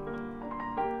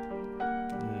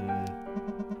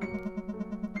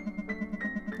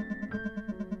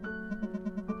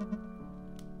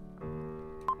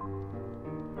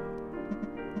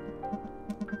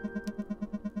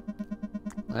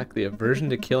 Lack the aversion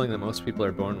to killing that most people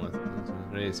are born with.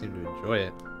 They seem to enjoy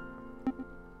it.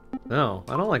 No,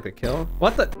 I don't like to kill.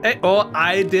 What the? Hey, oh,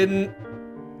 I didn't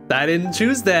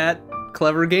choose that.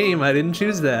 Clever game, I didn't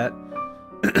choose that.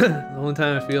 The only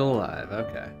time I feel alive,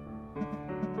 okay.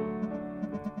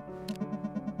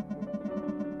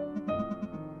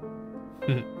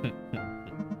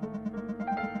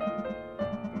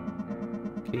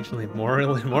 Occasionally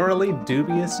morally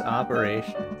dubious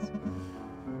operations.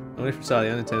 Nobody foresaw the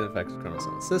unintended effects of Kronos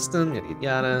on the system, yada yada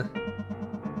yada.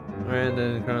 Miranda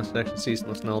and Kronos protection ceased,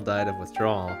 most null died of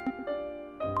withdrawal.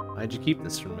 Why'd you keep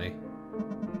this from me?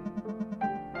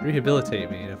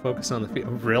 Rehabilitate me to focus on the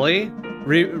field. Really?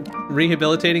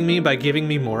 Rehabilitating me by giving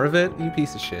me more of it? You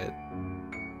piece of shit.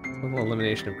 Total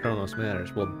elimination of Kronos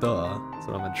matters. Well, duh. That's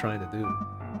what I've been trying to do.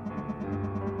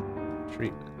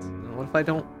 Treatment. What if I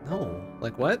don't? No.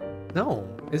 Like what? No.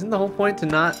 Isn't the whole point to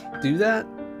not do that?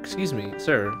 Excuse me,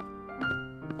 sir.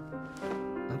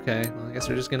 Okay, well, I guess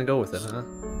we're just gonna go with it, huh?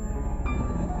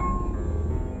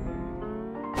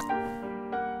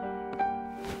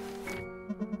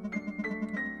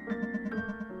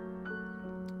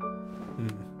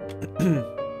 I don't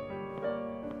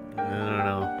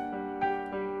know.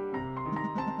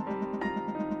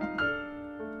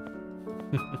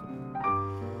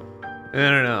 I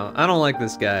don't know. I don't like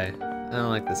this guy. I don't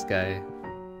like this guy.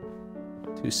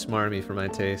 Too smarmy for my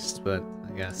taste, but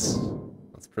I guess.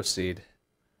 Let's proceed.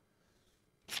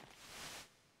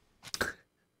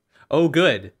 Oh,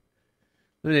 good.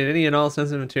 Eliminate any and all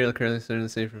sensitive material currently stored in the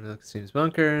safe from Alcasteam's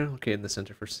bunker. Located in the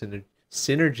Center for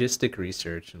Synergistic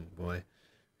Research. Oh boy.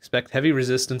 Expect heavy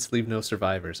resistance, leave no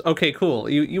survivors. Okay, cool.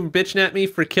 You were bitching at me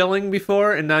for killing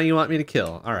before, and now you want me to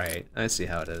kill. Alright, I see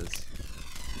how it is.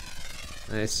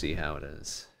 I see how it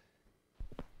is.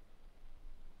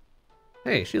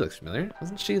 Hey, she looks familiar.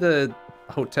 Wasn't she the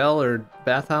hotel or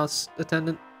bathhouse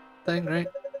attendant thing, right?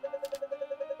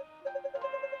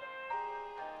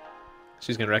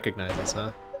 She's gonna recognize us,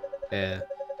 huh? Yeah.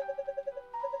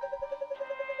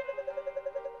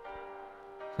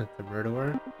 The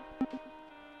murderer?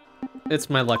 It's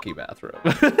my lucky bathrobe.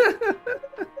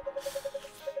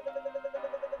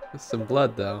 With some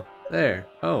blood, though. There.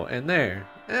 Oh, and there.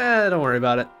 Don't worry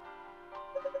about it.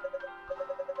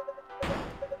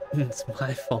 It's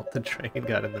my fault the train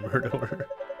got in the murderer.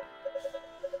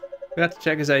 Forgot to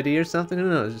check his ID or something? Who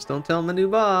knows? Just don't tell my new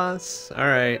boss.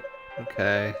 Alright.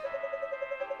 Okay.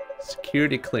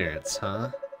 Security clearance, huh?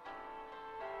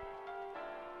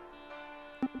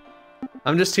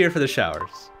 I'm just here for the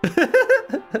showers.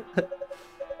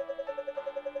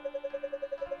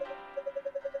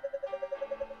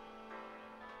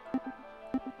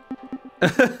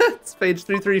 It's page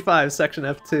 335, section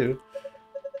F2.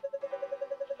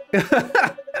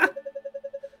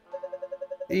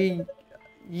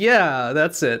 Yeah,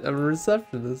 that's it. I'm a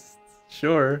receptionist.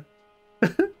 Sure.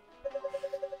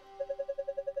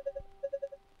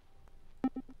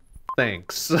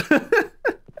 Thanks.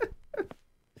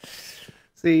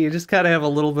 See, you just gotta have a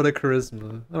little bit of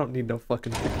charisma. I don't need no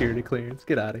fucking security clearance.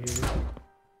 Get out of here.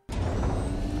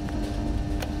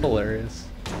 Hilarious.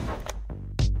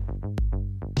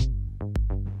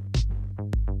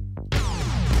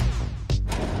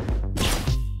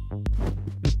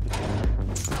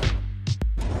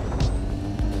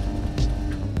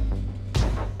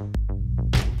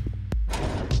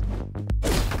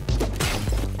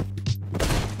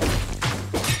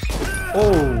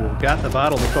 Oh, got the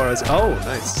bottle before I was. Oh,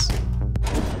 nice.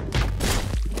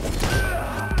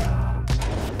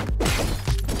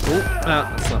 Oh,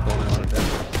 that's not the one I wanted to.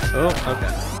 Oh,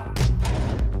 okay.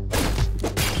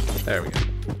 There we go.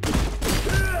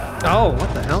 Oh,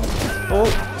 what the hell? Oh,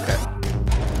 okay.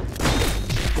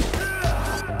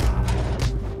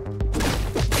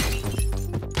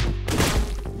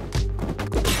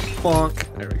 Bonk.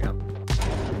 There we go.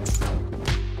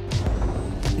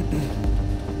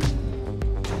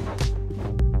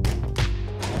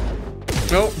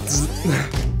 Nope.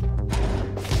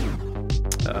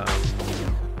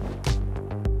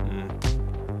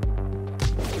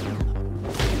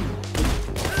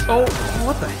 Oh,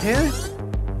 what the heck?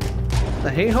 The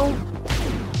hey-ho?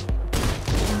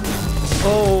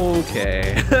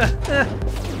 Okay.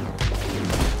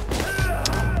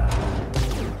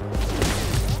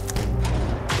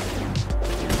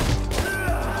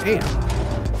 Damn.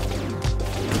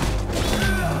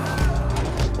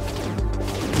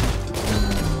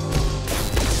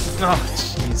 Oh,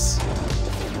 jeez.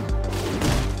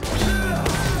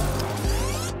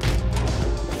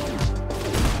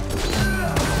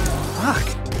 Fuck.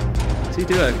 Does he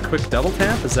do a quick double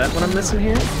tap? Is that what I'm missing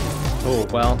here? Oh,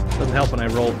 well, doesn't help when I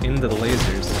roll into the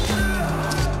lasers.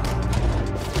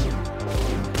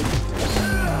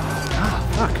 Ah,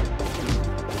 fuck.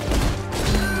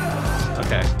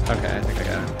 Okay, okay, I think I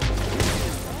got it.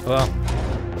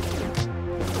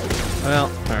 Well,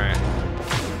 alright.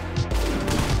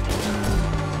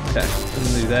 Okay,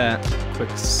 let's do that.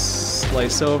 Quick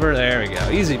slice over. There we go.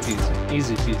 Easy peasy.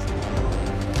 Easy peasy.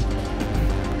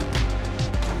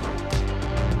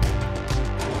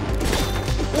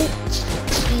 Oh,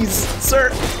 jeez,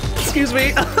 sir. Excuse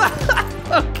me.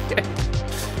 Okay.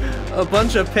 A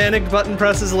bunch of panic button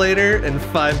presses later, and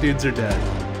 5 dudes are dead.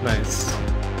 Nice.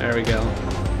 There we go.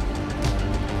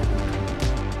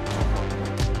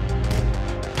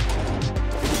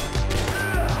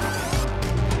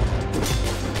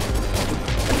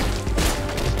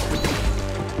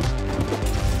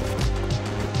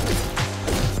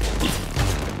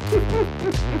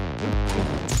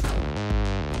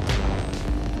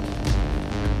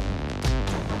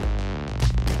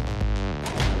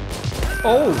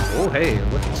 Oh, hey,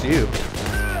 look at you.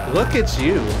 Look at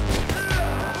you.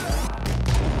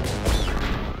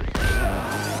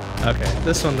 Okay,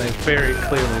 this one they very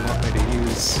clearly want me to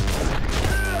use.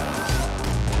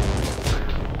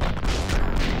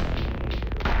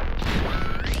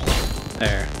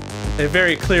 There. They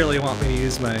very clearly want me to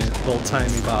use my little timey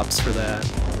bops for that.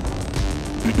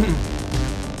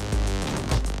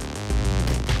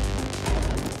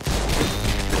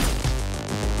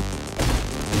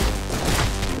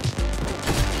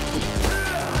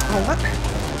 Oh, what?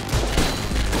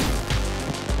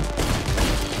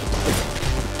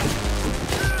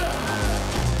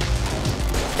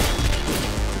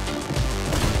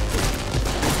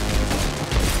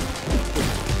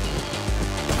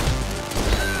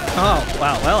 Oh,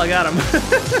 wow, well, I got him.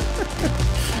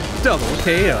 Double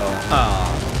KO.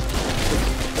 Aw.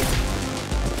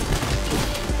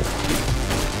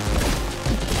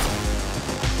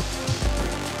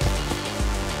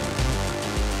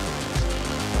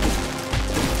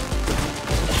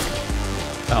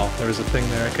 Oh, there was a thing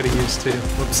there I could have used too.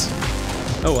 Whoops.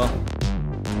 Oh well.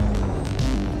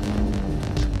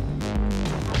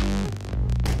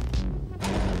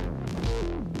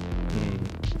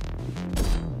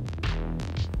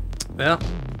 Well,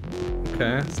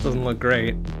 okay, this doesn't look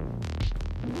great.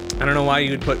 I don't know why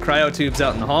you would put cryo tubes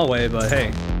out in the hallway, but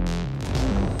hey.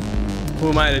 Who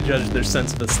am I to judge their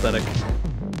sense of aesthetic?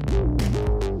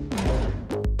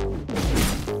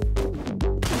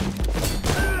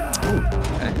 Ooh,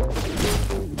 okay.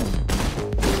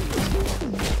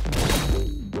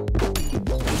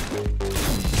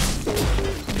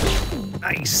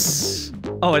 Nice!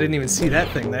 Oh, I didn't even see that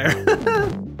thing there.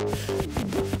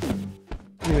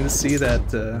 Didn't even see that,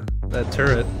 that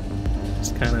turret.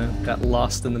 Just kinda got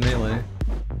lost in the melee.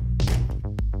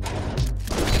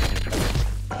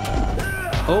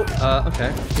 Oh,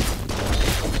 okay.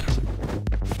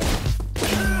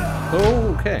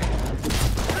 Okay.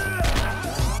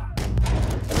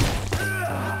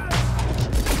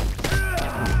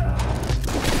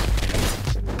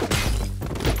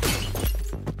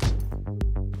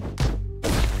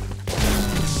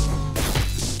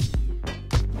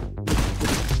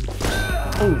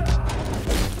 Oh.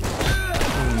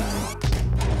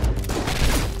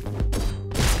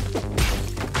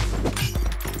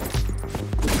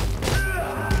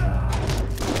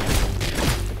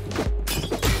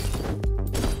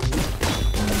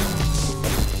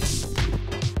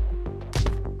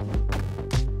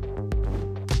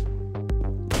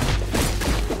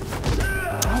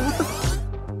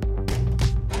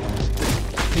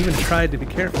 Even tried to be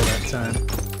careful that time.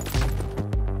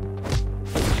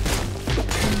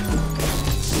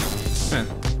 Huh.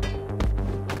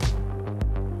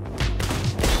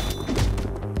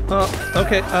 Oh,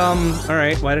 okay,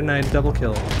 alright, why didn't I double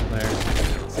kill there?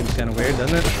 Seems kinda weird,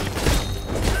 doesn't it?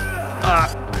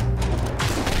 Ah!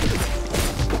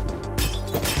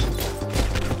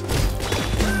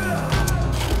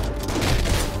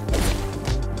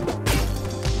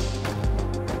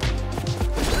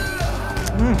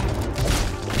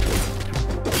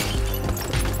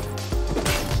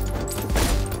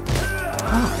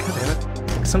 Oh, god damn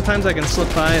it. Sometimes I can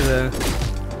slip by the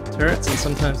turrets and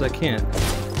sometimes I can't.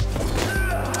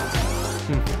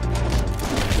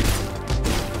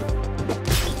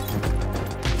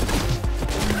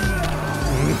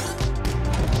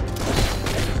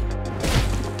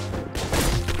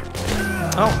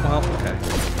 Oh, well, okay.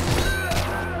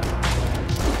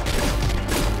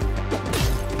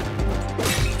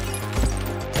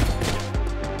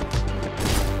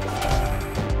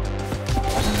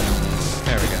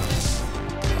 There we go.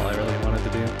 All I really wanted to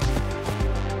do.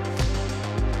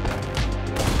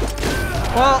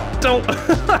 Well, don't.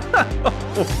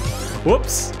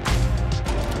 Whoops.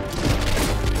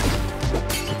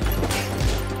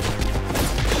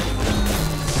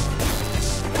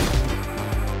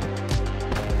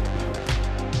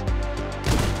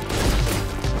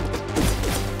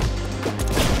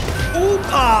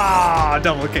 Ah,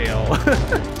 double KO.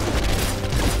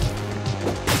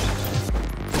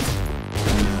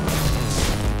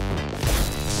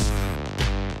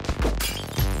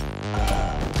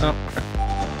 Oh, crap.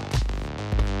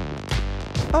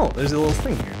 Oh, there's a little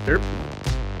thing here. Derp.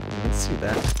 Let's see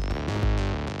that.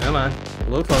 Come on, a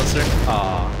little closer.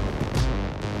 Ah.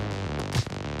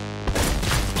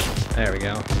 There we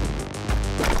go.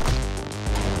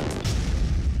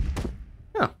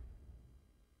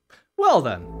 Well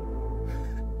then.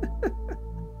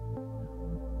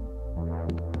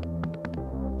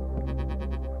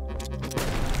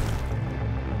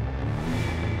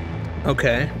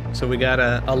 Okay, so we got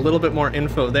a little bit more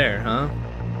info there, huh?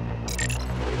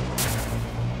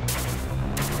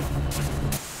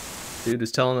 Dude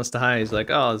is telling us to hide. He's like,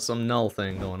 oh, there's some null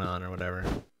thing going on or whatever.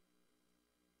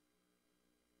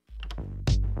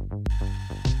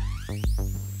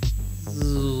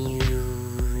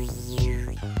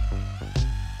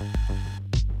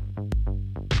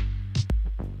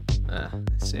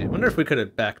 Let's see. I wonder if we could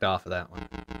have backed off of that one.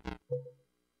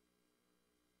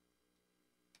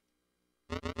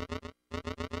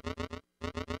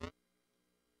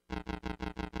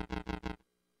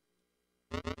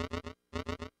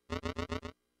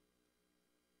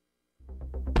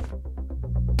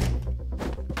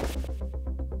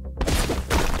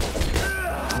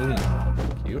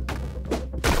 Cute.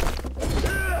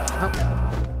 Oh.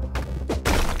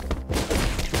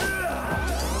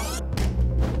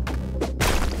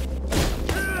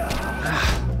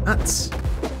 Nuts.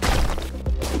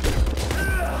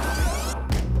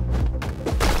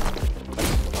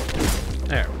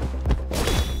 There.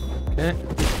 Okay.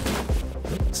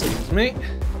 Excuse me.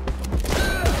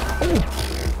 Ooh.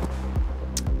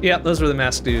 Yeah, those were the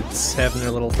masked dudes having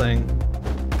their little thing.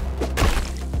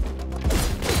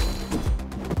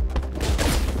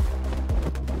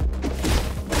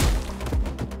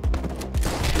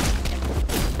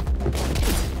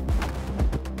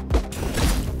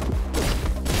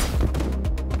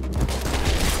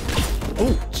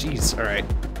 Jeez, alright.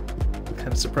 Kind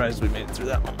of surprised we made it through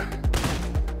that one.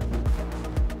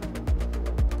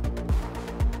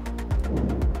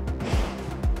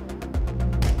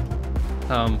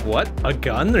 What? A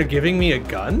gun? They're giving me a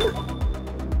gun?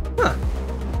 Huh.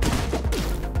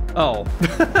 Oh.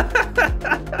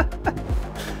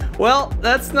 Well,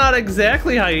 that's not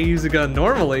exactly how you use a gun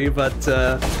normally, but,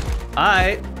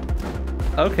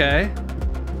 okay.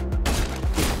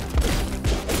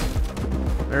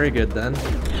 Very good, then.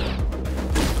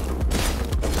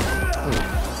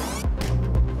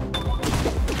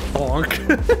 Bonk.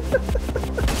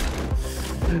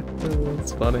 Oh,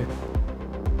 that's funny.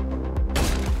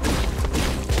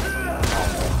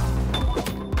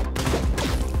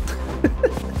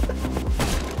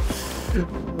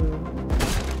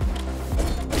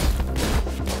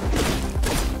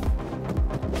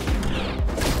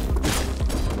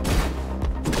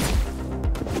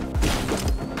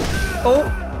 Oh,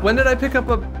 when did I pick up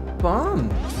a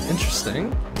bomb?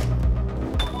 Interesting.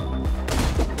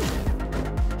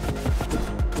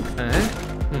 Okay.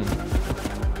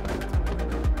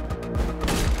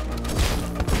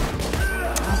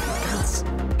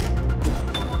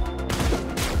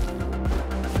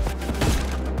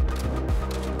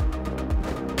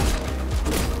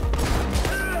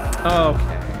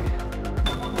 Okay.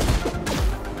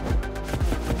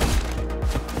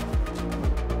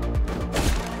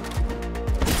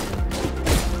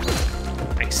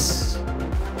 Nice.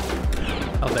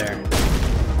 Oh, there.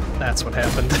 That's what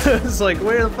happened. It's like,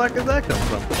 where the fuck did that come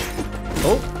from?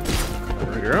 Oh,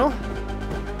 there, girl.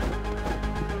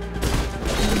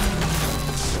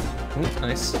 Oh,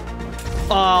 nice.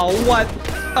 Oh, what?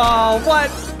 Oh, what?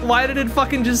 Why did it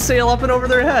fucking just sail up and over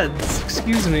their heads?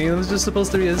 Excuse me, it was just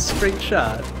supposed to be a straight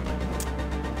shot.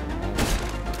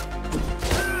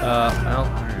 Well,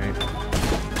 alright.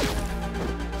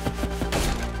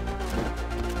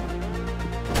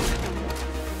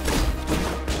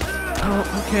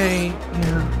 Okay,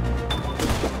 yeah.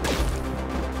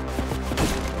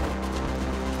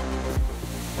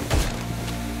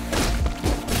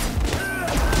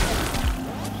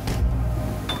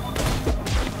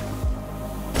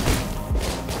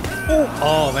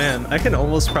 Oh man, I can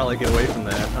almost probably get away from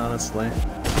that, honestly.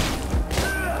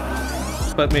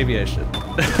 But maybe I should. So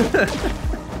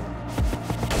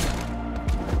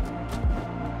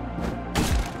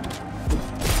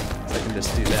I can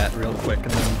just do that real quick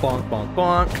and then bonk, bonk,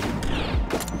 bonk.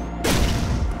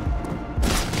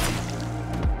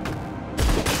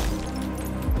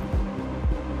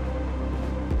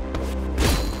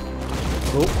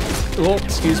 Oh,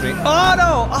 excuse me. Oh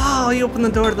no! Oh, he opened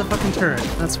the door to the fucking turret.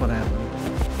 That's what happened.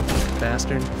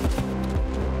 Bastard.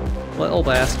 Little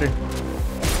bastard.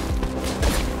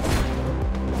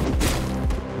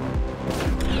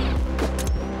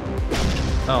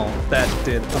 Oh, that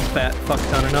did a fat fuck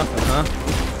ton of nothing, huh?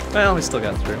 Well, we still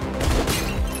got through.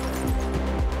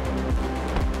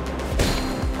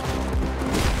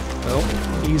 Oh,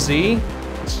 easy.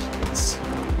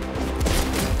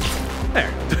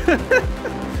 There.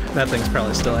 That thing's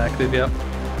probably still active, yep.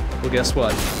 Well, guess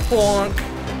what? Bonk!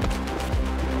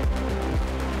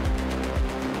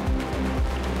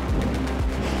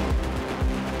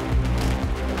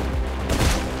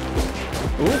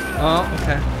 Ooh, oh,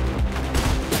 okay.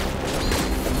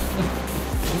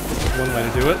 One way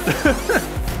to do it.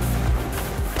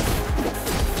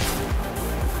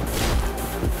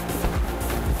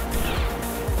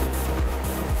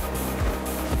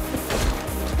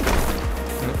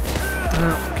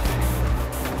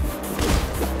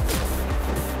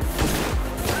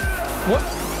 What?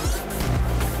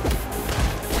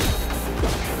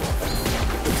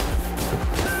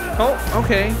 Oh,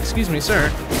 okay. Excuse me,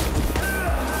 sir.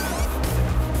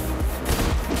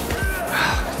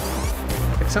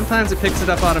 Sometimes it picks it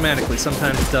up automatically,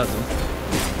 sometimes it doesn't.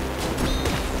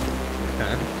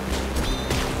 Okay.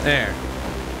 There.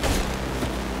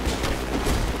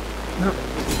 No.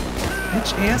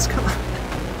 Bitch ass, come on.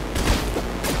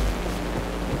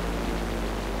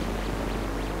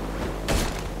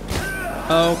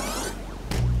 Oh.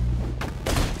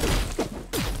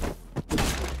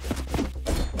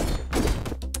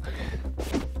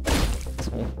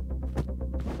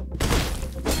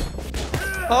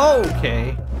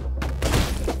 Okay.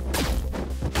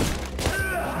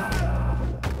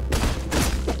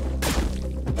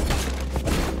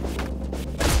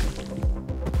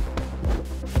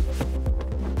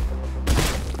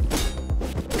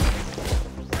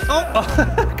 Oh,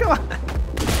 come on.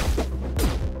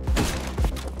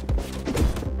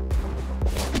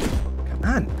 Come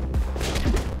on.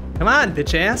 Come on,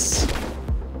 bitch ass.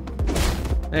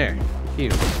 There.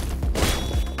 Cute.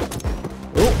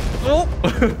 Oh. Oh!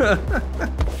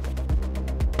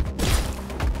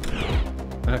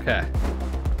 Okay.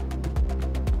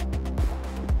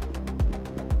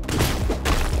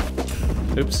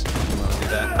 Oops. I don't want to do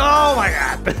that. Oh my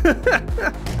god!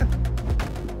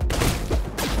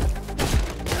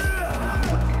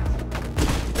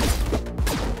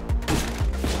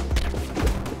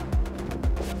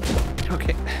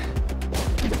 Okay.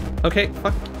 Okay,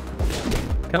 fuck.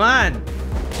 Come on!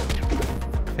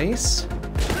 Face?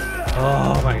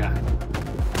 Oh my god.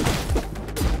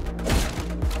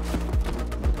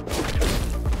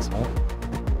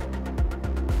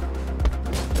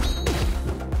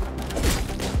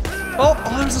 Oh,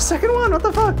 there's a second one, what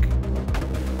the fuck?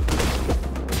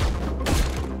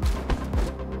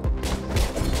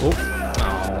 Oh.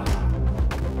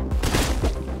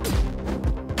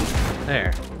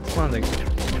 There. Come on, thing.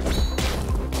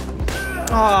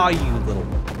 Oh, you little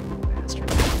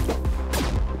bastard.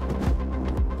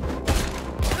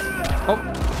 Oh.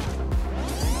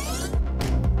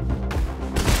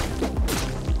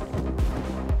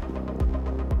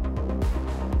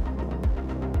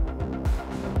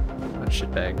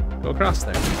 Shitbag. Go across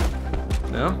there.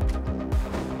 No?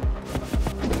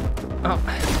 Oh.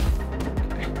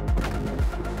 Okay.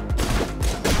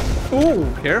 Ooh,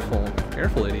 careful.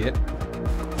 Careful, idiot.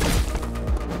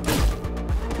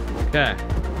 Okay.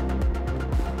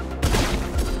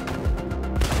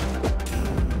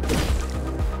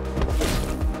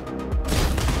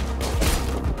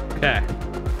 Okay.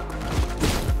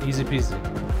 Easy peasy.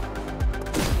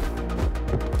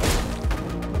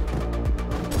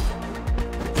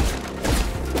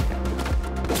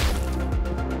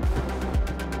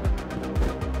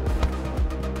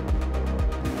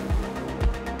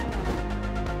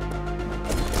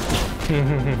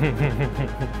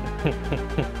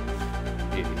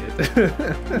 Idiot.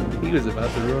 He was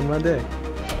about to ruin my day.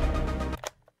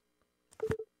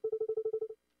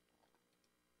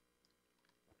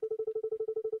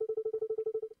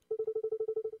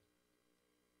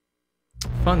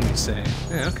 Fun, you say?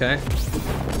 Yeah, okay.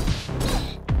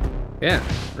 Yeah,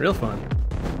 real fun.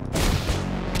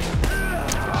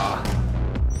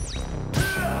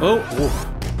 Oh, woof.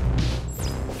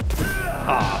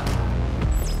 Ah.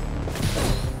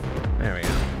 There we go.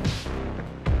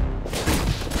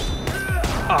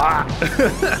 Ah!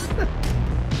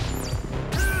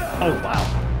 Oh, wow.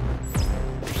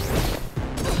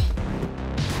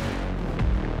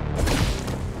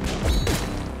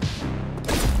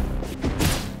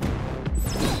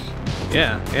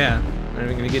 Yeah, yeah. Are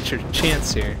we gonna get your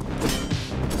chance here?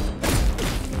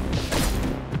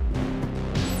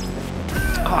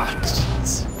 Ah, oh,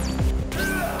 jeez.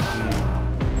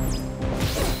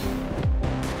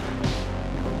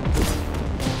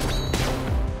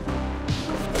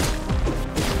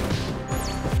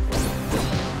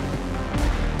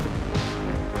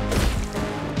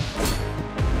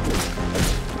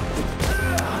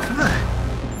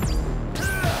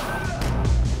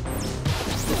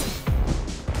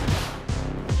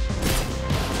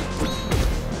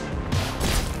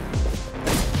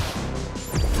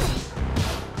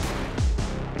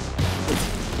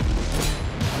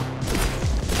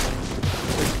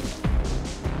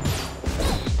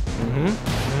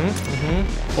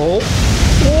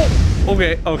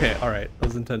 Okay, okay, alright. That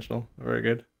was intentional. Very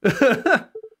good. I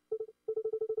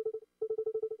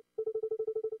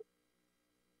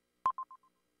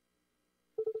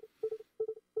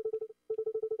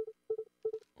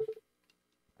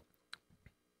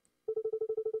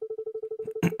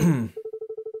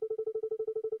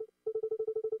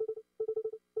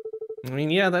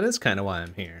mean, yeah, that is kind of why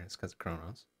I'm here. It's because of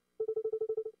Chronos.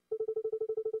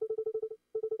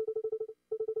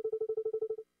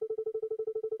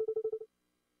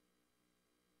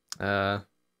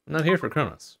 I'm not here for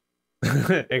Chronos.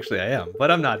 Actually, I am, but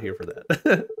I'm not here for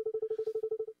that.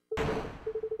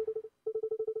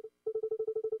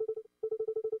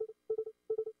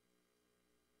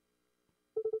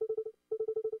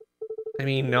 I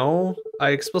mean, no.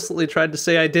 I explicitly tried to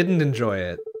say I didn't enjoy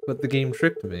it, but the game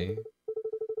tricked me.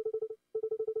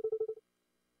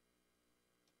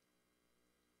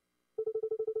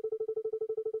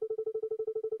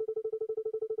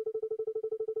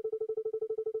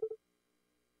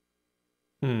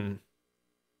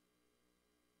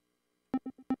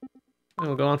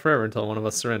 It'll go on forever until one of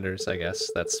us surrenders, I guess.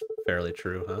 That's fairly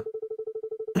true, huh?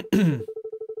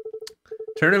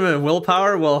 Tournament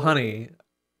willpower? Well, honey,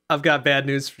 I've got bad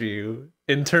news for you.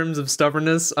 In terms of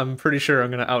stubbornness, I'm pretty sure I'm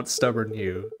gonna out-stubborn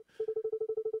you.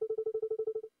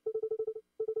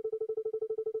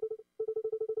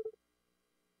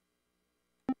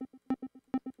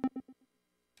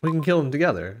 We can kill them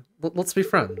together. Let's be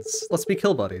friends. Let's be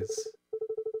kill buddies.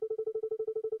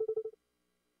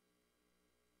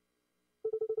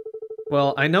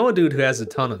 Well, I know a dude who has a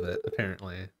ton of it,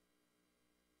 apparently.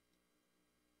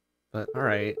 But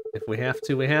alright, if we have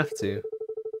to, we have to.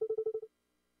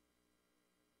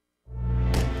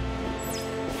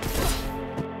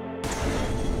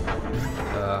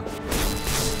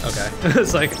 Okay.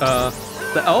 It's like, oh,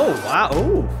 wow,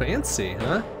 oh, fancy,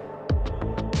 huh?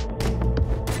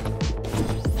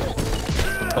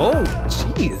 Oh,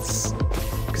 jeez.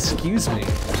 Excuse me.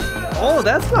 Oh,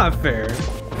 that's not fair.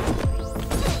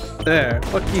 There,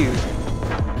 fuck you.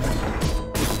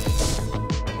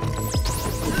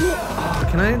 Oh,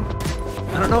 can I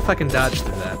don't know if I can dodge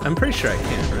through that. I'm pretty sure I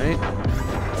can, right?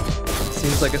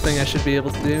 Seems like a thing I should be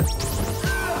able to do.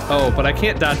 Oh, but I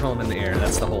can't dodge while I'm in the air.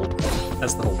 That's the whole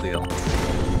deal.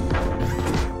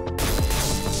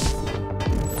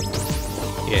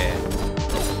 Yeah.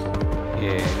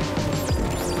 Yeah.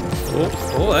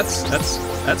 Oh,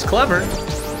 that's clever.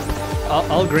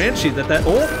 I'll grant you that.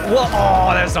 Oh, well,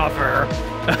 oh, that's not fair.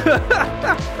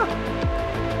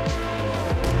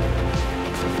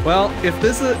 Well, if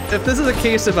this is a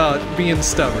case about being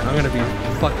stubborn, I'm gonna be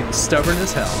fucking stubborn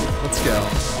as hell. Let's go.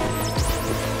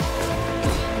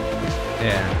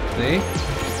 Yeah, see?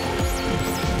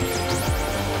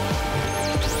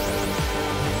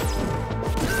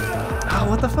 Oh,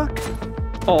 what the fuck?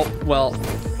 Oh, well,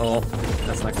 oh,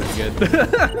 that's not gonna be good.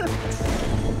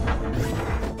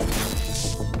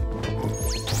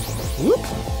 Whoop.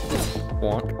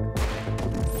 Walk.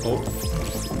 Oh.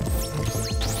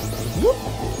 Whoop.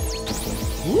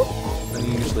 Whoop. Then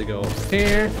you usually go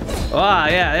here. Ah,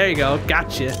 yeah, there you go.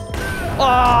 Gotcha.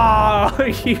 Oh,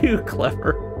 you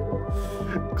clever.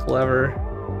 Clever.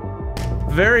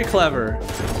 Very clever.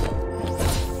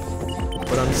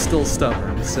 But I'm still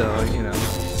stubborn, so, you know.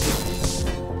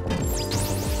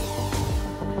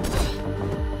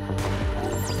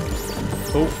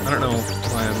 Oh, I don't know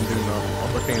why I'm doing all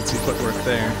the fancy footwork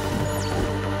there.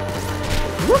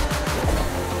 Whoop.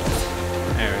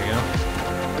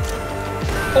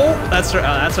 Oh, that's right.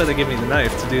 That's why they give me the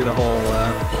knife, to do the whole,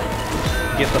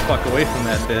 get the fuck away from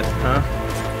that bit, huh?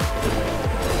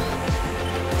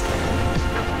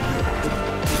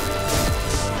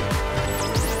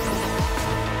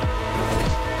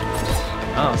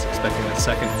 Oh, I was expecting a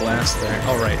second blast there.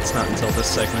 Oh, right, it's not until this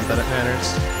segment that it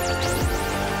matters.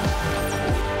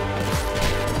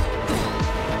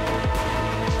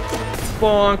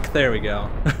 Bonk! There we go.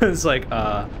 It's like,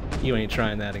 you ain't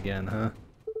trying that again, huh?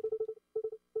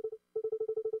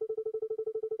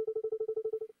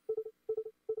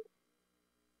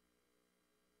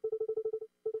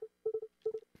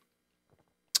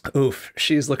 Oof,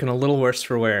 she's looking a little worse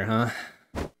for wear, huh?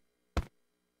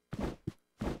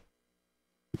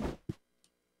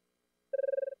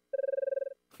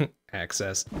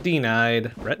 Access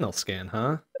denied. Retinal scan,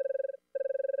 huh?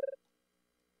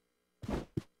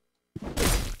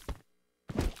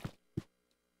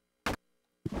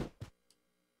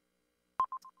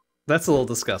 That's a little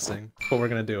disgusting, but we're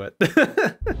gonna do it.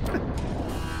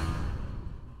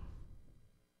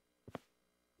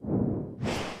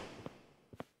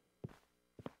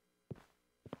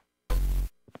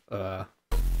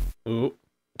 Ooh.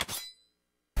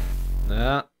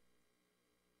 Nah.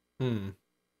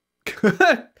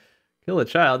 Kill a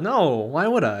child? No, why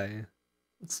would I?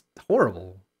 It's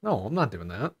horrible. No, I'm not doing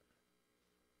that.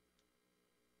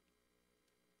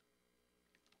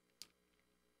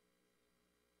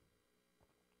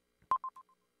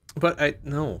 But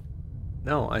no.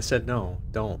 No, I said no.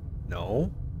 Don't.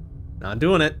 No. Not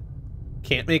doing it.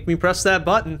 Can't make me press that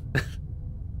button.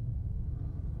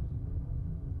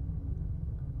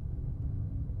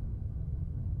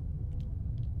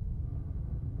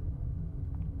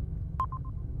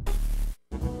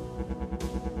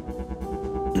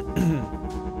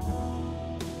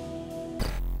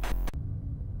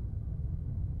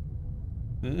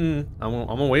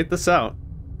 I'm gonna wait this out.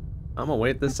 I'm gonna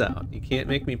wait this out. You can't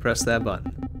make me press that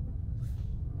button.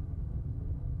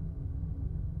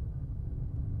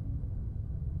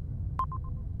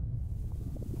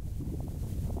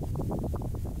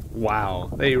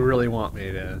 Wow, they really want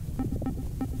me to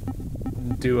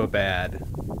do a bad.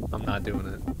 I'm not doing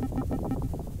it.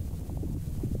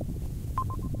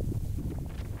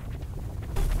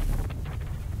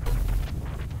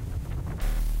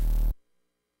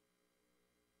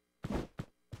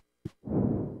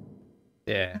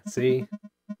 Yeah, see?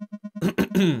 What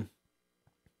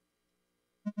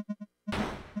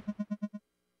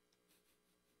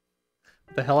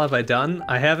the hell have I done?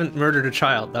 I haven't murdered a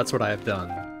child, that's what I have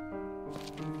done.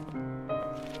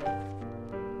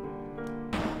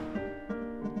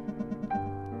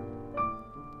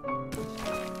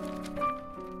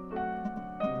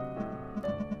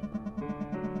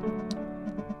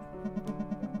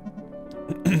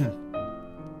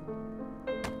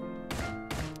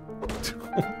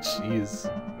 Jeez.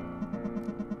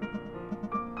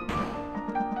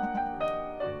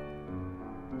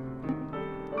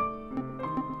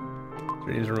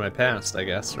 Dreams were my past, I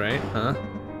guess, right? Huh?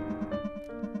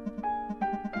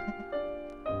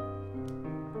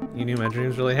 You knew my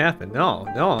dreams really happened. No,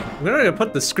 no. I'm gonna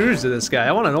put the screws to this guy.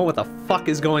 I wanna know what the fuck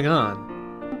is going on.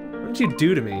 What did you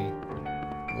do to me?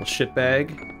 Little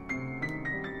shitbag.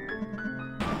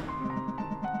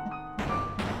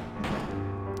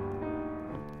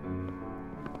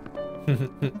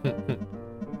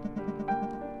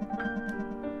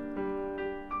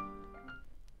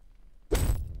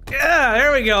 Yeah,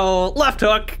 there we go. Left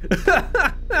hook.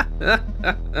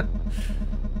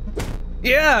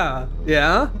 Yeah.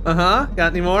 Yeah. Uh-huh.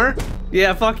 Got any more?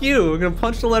 Yeah, fuck you. I'm gonna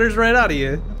punch the letters right out of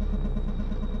you.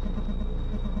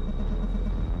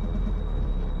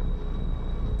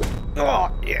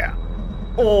 Oh, yeah.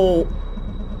 Oh.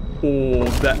 Oh,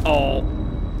 that. Oh.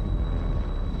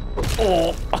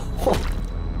 Oh.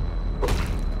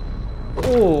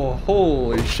 Oh,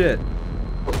 holy shit.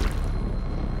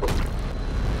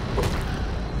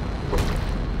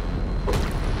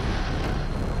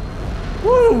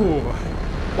 Woo!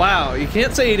 Wow, you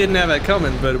can't say he didn't have that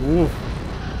coming, but woo.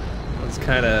 That's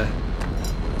kinda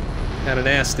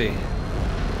nasty.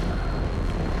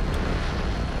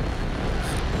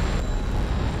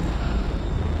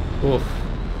 Oof.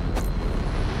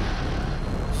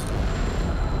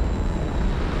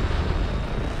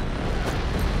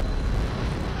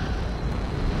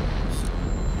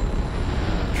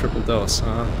 Triple dose,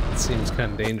 huh? It seems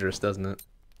kind of dangerous, doesn't it?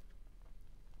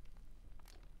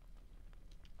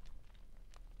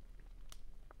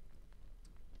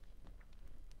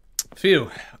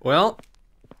 Phew. Well,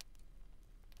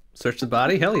 search the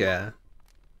body? Hell yeah.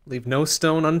 Leave no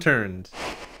stone unturned.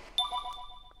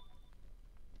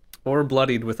 Or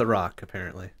bloodied with a rock,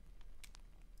 apparently.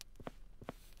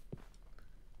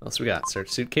 What else we got? Search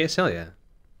suitcase? Hell yeah.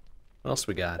 What else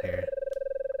we got here?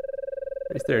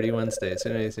 3:30 Wednesday,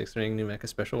 City 86 Ring, New Mecha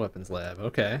Special Weapons Lab.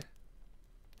 Okay.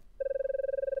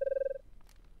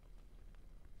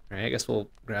 Alright, I guess we'll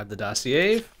grab the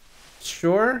dossier.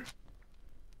 Sure.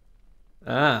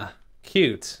 Ah,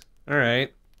 cute.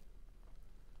 Alright.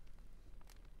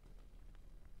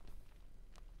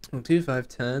 2, 5,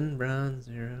 10, brown,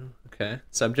 0. Okay.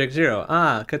 Subject 0.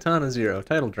 Ah, Katana 0.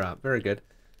 Title drop. Very good.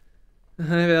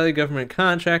 High value government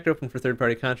contract open for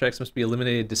third-party contracts must be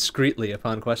eliminated discreetly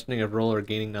upon questioning of role or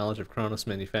gaining knowledge of Kronos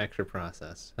manufacture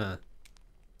process. Huh.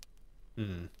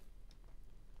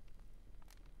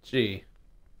 Gee.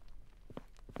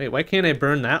 Wait, why can't I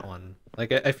burn that one?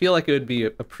 Like, I feel like it would be a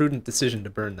prudent decision to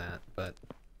burn that, but...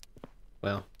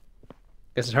 Well.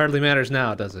 Guess it hardly matters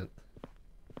now, does it?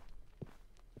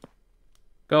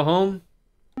 Go home?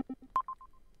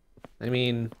 I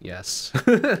mean, yes.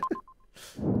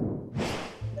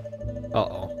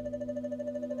 Uh-oh.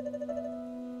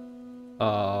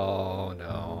 Oh,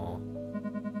 no.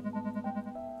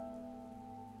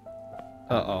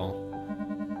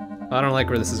 Uh-oh. I don't like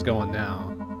where this is going now.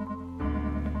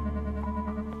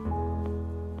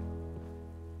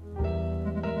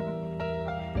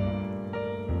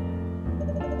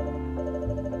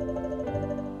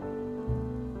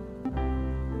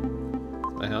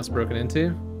 Is my house broken into?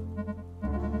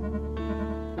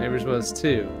 Neighbors was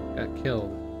too. Got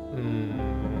killed.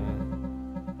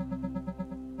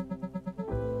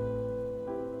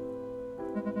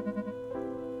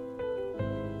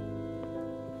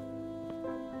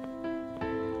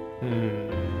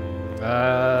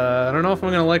 I don't know if I'm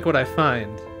gonna like what I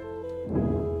find.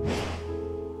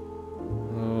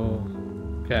 Oh,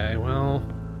 okay, well...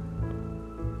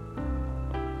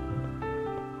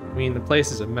 I mean, the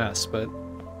place is a mess, but...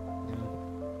 You know,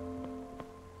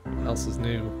 what else is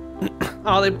new?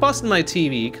 Oh, they busted my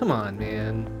TV. Come on,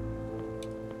 man.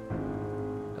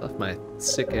 I left my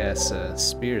sick-ass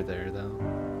spear there, though.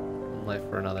 One life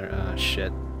for another. Ah,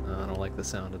 shit. Oh, I don't like the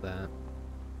sound of that.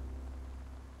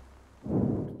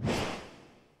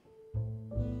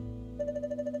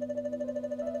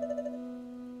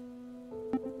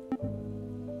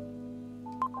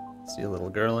 See a little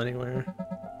girl anywhere?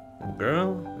 Little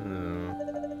girl? Oh.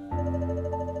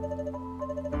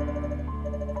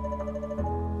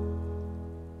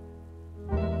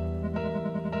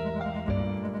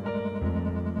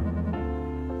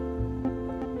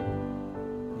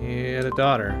 He had a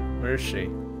daughter. Where is she?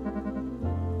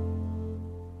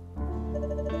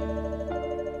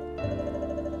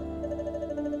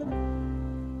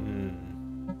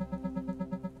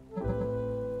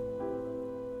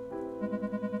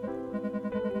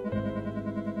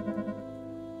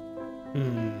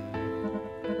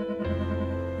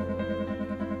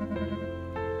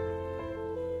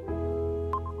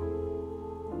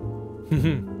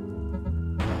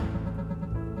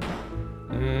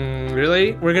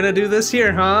 Really? We're gonna do this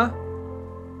here, huh?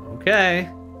 Okay.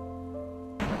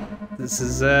 This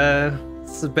is a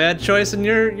bad choice in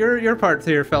your part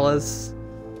here, fellas.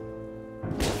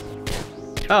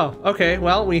 Oh, okay.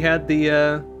 Well, we had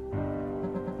the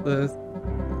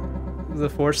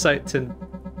foresight to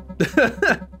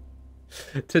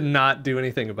to not do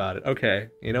anything about it. Okay.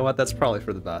 You know what? That's probably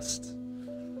for the best.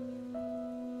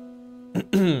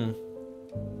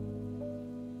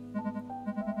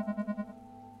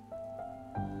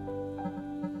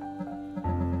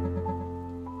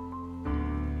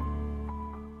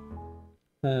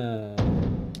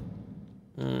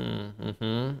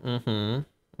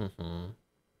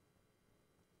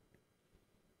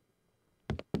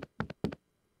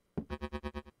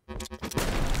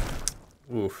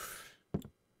 Oof.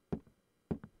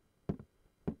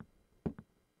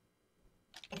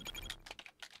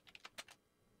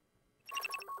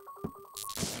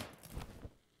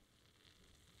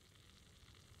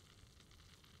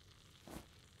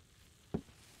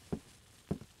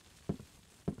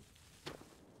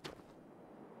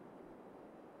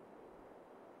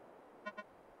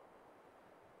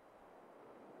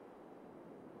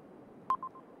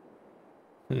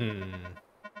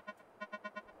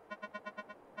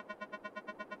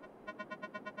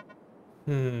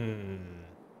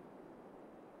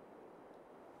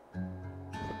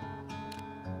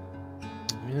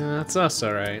 Yeah, that's us,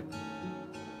 alright.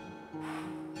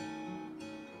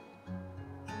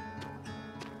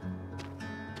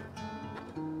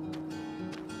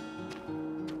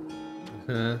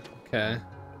 Okay.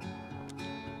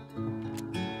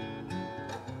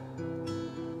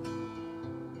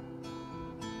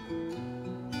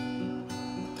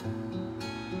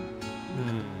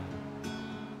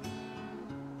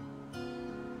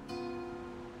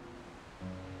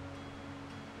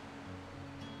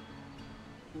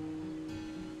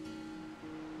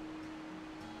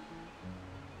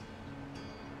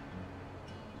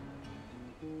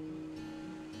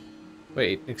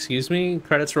 Wait, excuse me?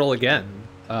 Credits roll again.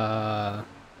 Hmm.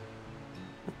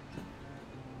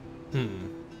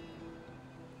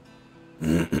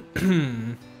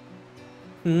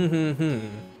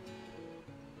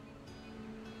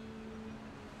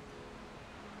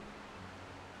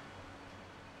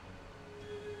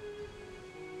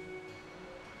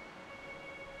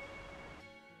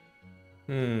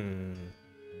 Hmm.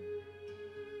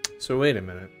 So wait a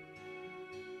minute.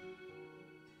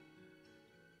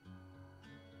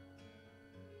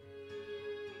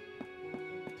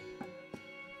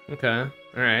 Okay.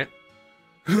 All right.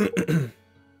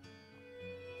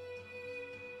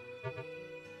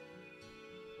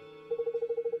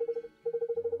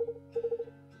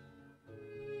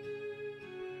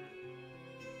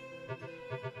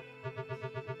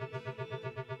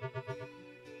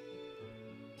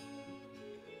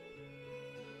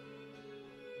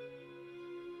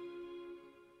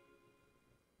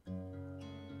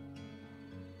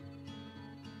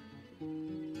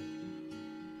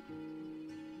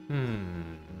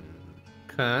 Hmm.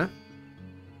 Okay.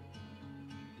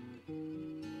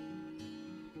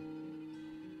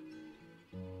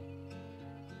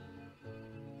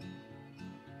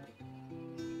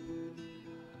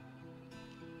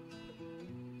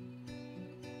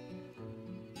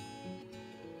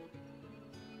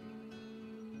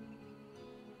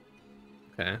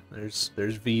 Okay.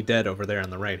 There's V dead over there on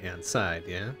the right hand side,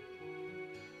 yeah?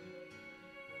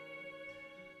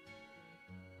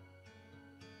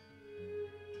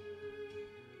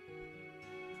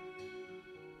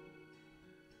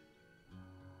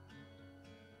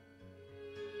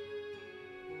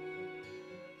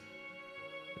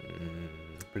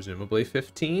 Presumably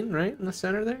 15, right? In the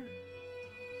center there?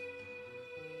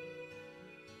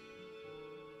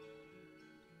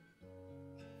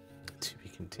 To be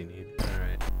continued.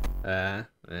 Alright.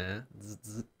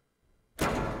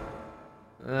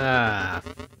 Ah,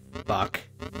 fuck.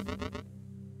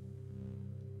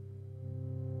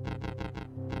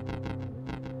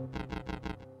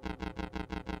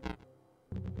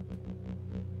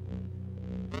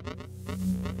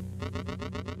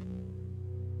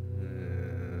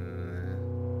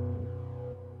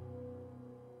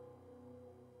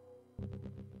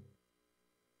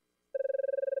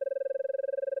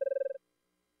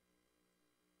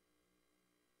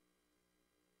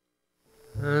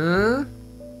 Huh?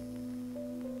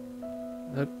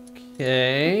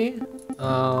 Okay.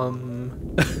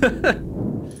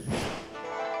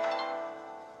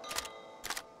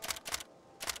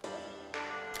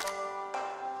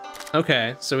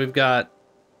 Okay, so we've got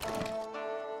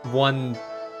one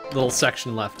little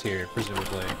section left here,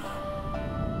 presumably.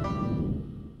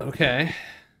 Okay.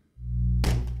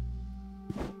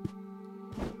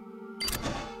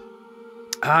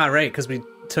 Ah, right, because we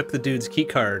took the dude's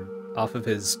keycard off of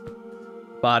his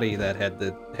body that had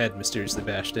the head mysteriously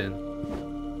bashed in.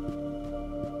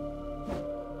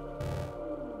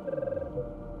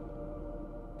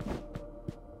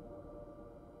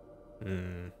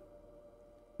 Hmm.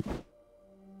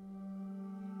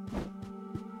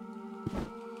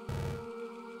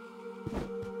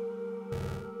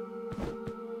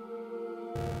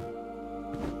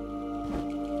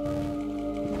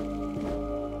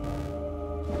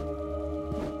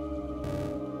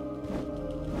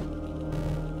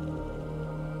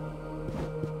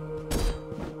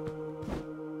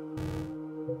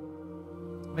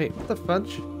 Wait, what the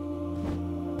fudge?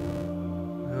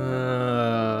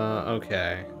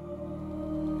 Okay.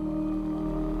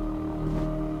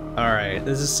 Alright,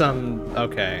 this is some...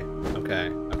 Okay.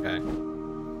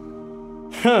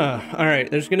 Huh, alright,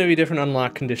 there's gonna be different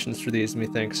unlock conditions for these,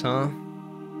 methinks, huh?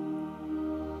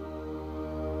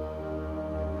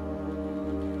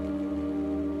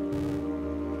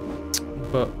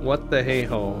 But what the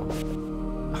hey-ho?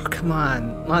 Oh, come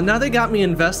on. Well, now they got me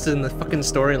invested in the fucking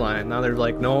storyline. Now they're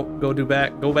like, no, go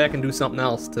back and do something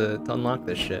else to unlock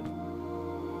this shit.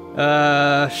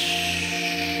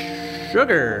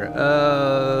 Sugar.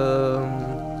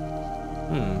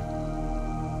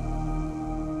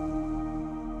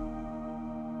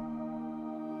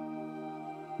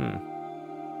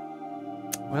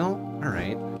 Well,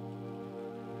 alright.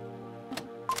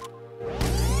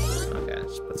 Okay,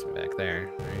 just puts me back there,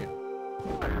 right?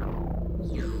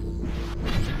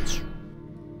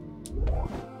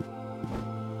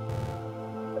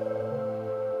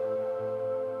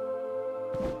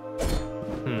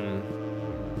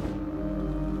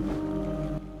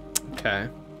 Okay.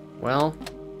 Well.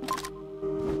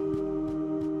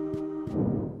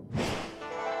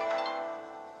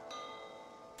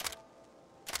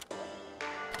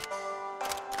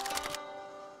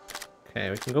 Okay,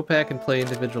 we can go back and play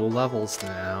individual levels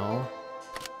now.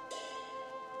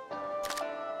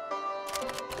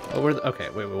 What were okay,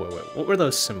 wait. What were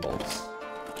those symbols?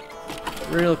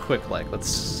 Real quick, like,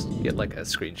 let's get like a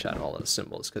screenshot of all those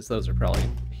symbols, because those are probably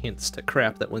hints to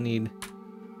crap that we'll need.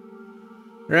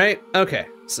 Right? Okay,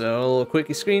 so a little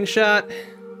quickie screenshot.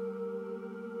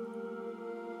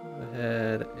 Go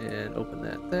ahead and open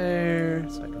that there,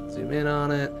 so I can zoom in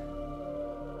on it.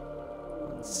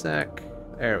 One sec.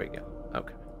 There we go.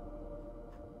 Okay.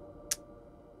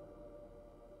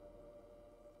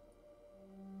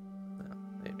 Oh,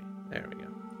 maybe. There we go.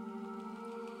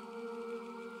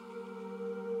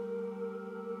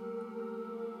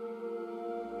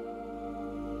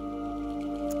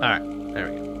 Alright,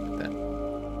 there we go.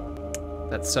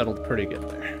 That settled pretty good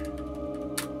there.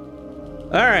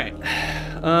 Alright.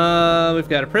 We've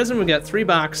got a prison, we've got 3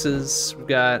 boxes, we've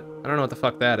got, I don't know what the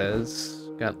fuck that is.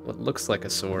 Got what looks like a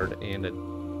sword and a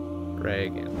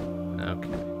dragon. Okay.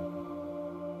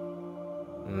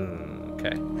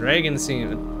 Okay. Dragon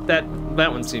seems, that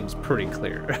one seems pretty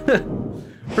clear.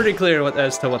 Pretty clear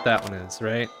as to what that one is,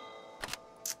 right?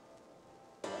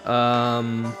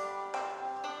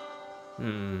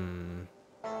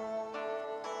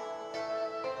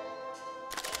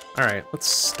 Alright, let's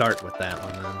start with that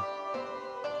one then.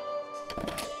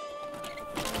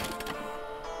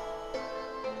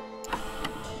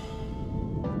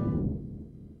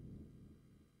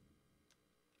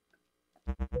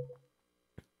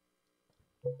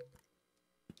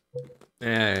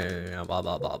 Yeah, blah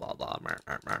blah blah blah blah.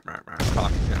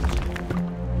 Talking.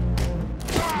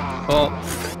 Oh,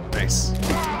 nice.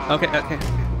 Okay.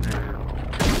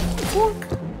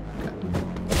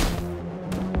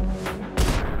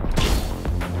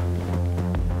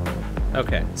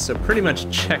 Okay, so pretty much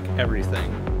check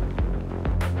everything.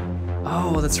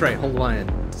 Oh, that's right, hold Y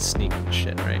and sneak and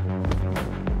shit, right?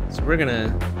 So we're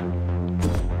gonna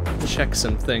check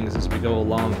some things as we go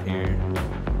along here.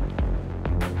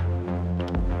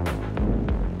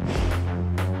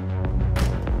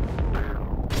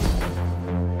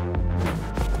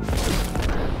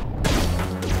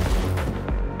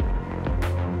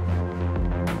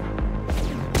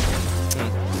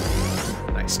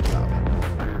 Nice job.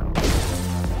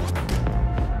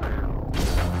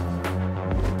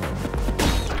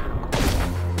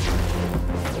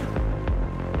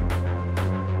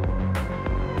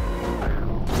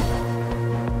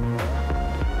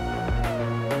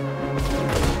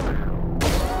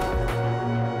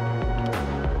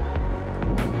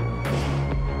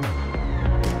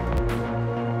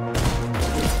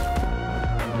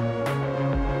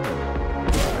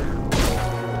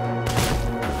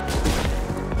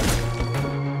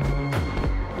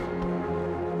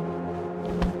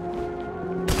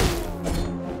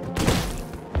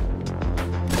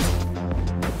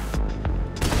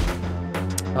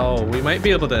 Oh, we might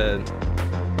be able to,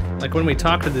 like when we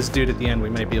talk to this dude at the end, we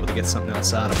might be able to get something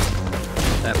else out of him.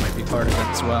 That might be part of it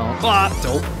as well. Ah,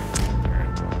 dope.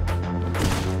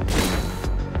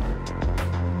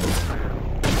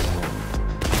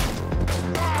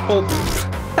 Oh.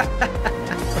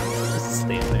 Just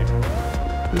stand there.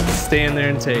 Just stand there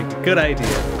and take. Good idea.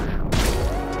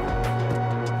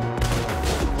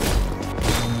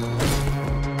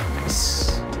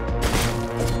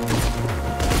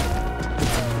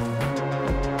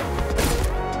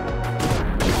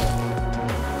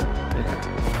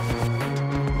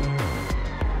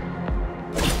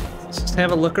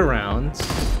 Have a look around.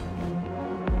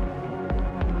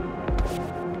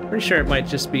 Pretty sure it might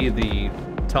just be the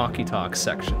talky talk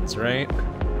sections, right?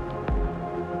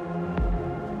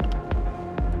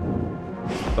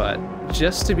 But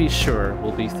just to be sure,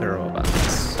 we'll be thorough about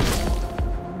this.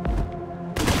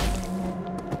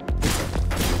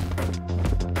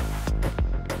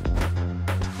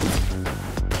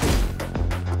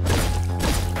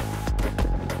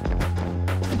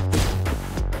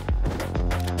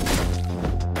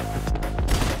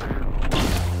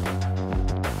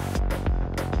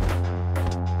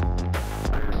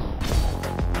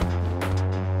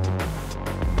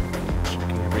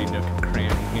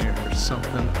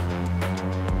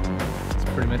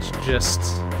 Just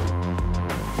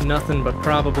nothing but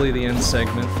probably the end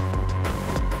segment.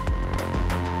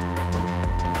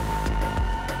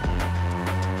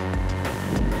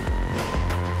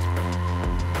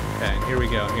 Okay, here we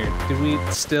go. Here, do we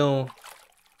still?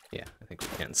 Yeah, I think we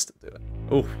can still do it.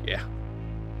 Oh, yeah.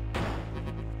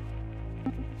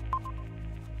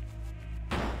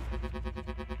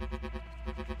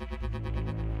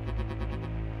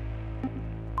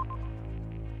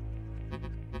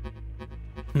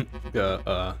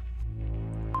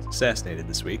 Assassinated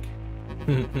this week.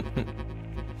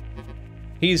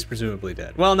 He's presumably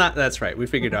dead. Well, that's right. We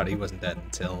figured out he wasn't dead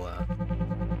until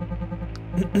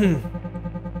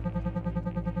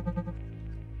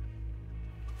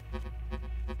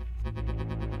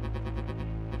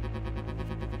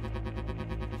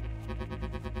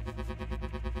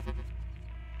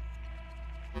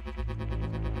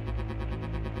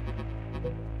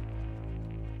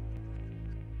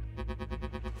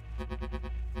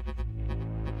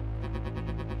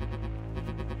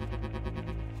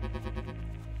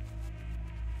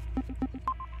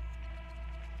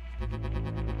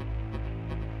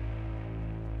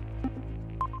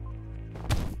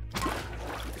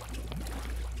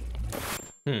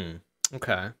Hmm.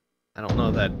 Okay. I don't know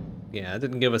that... Yeah, it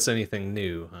didn't give us anything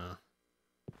new, huh?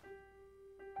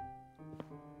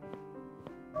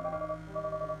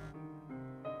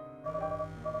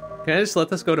 Can I just let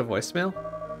this go to voicemail?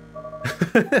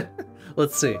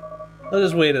 Let's see. Let's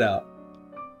just wait it out.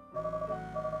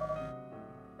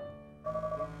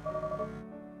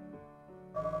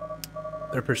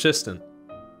 They're persistent.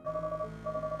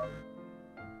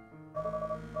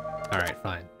 Alright,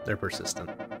 fine. They're persistent.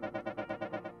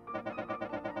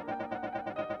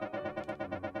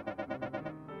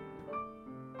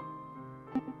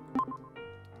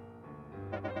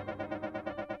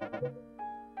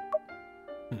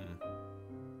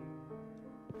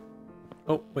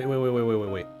 Oh,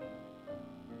 wait.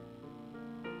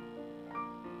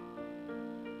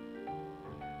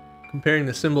 Comparing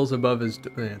the symbols above is...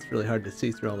 it's really hard to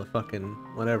see through all the fucking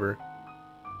whatever.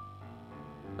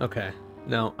 Okay.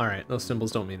 No, alright. Those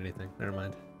symbols don't mean anything. Never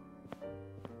mind.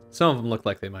 Some of them look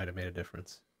like they might have made a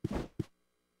difference.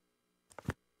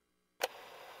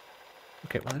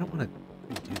 Okay, well, I don't want to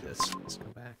redo this. Let's go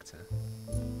back to...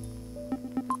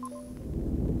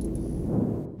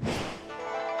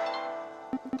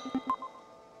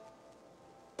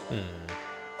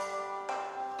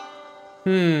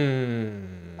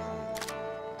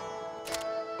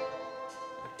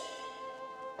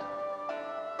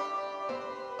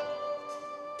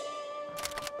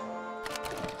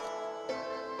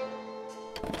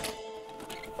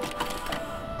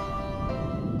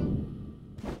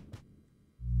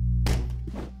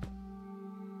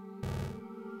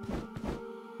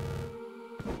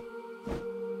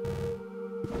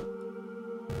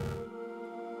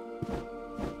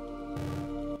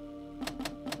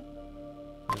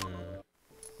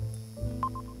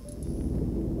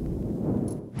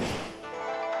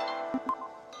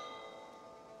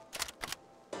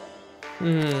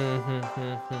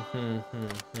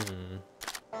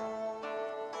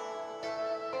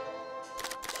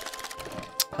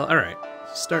 Well, alright.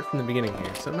 Start from the beginning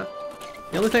here. So not...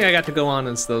 The only thing I got to go on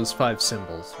is those 5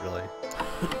 symbols, really.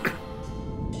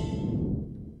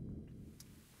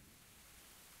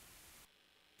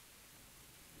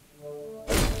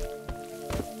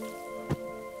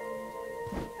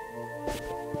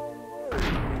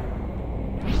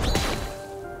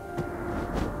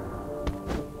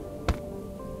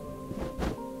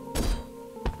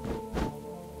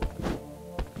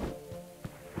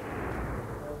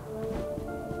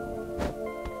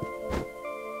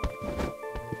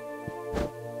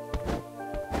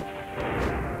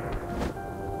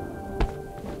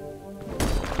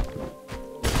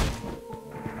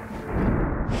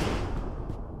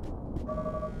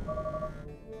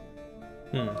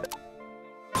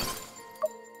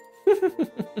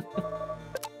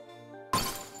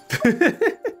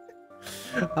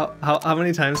 How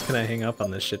many times can I hang up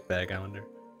on this shitbag, I wonder?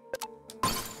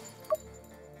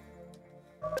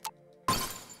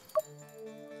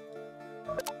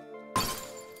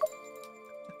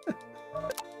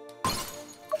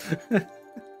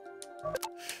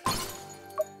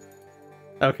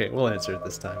 Okay, we'll answer it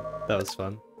this time. That was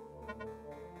fun.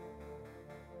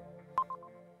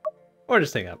 Or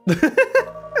just hang up.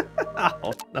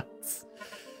 Oh, nuts.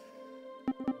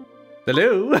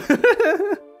 Hello?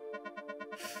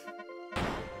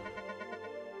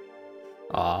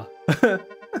 Aw.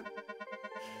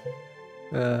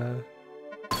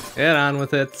 Get on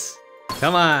with it.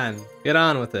 Come on, get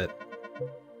on with it.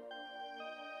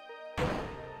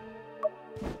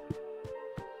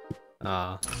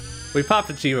 Aw. We popped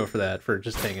a Chivo for that, for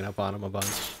just hanging up on him a bunch.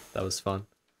 That was fun.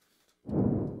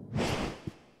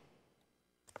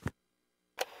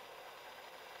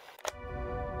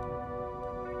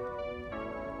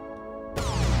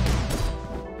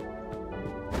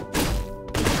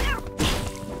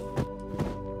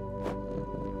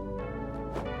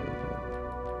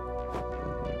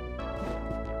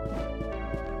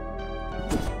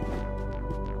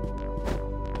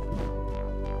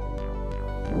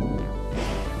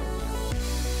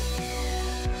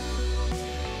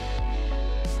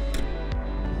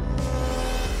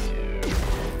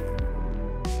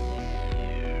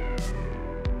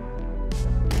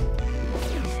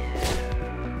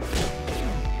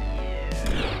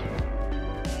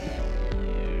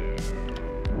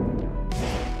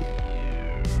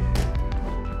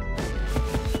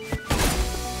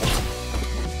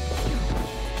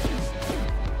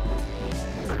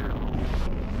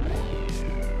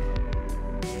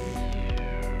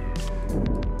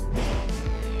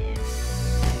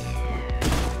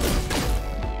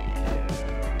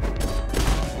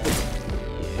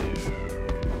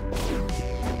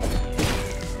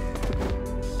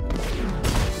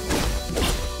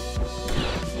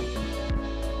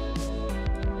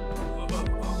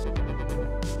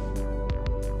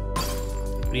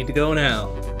 to go now.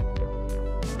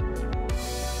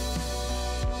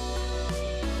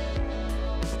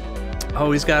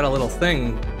 Oh, he's got a little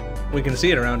thing. We can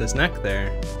see it around his neck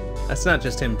there. That's not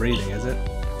just him breathing, is it?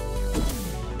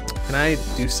 Can I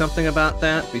do something about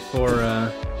that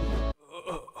before,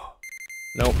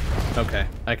 Nope. Okay.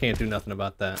 I can't do nothing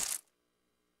about that.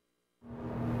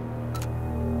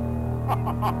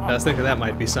 I was thinking that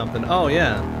might be something. Oh,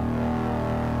 yeah.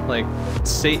 Like,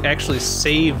 actually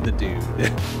save the dude.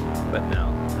 But no,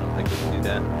 I don't think we can do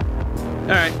that.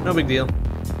 Alright, no big deal.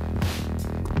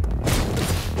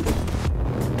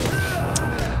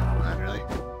 Not really.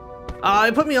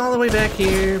 It put me all the way back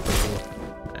here.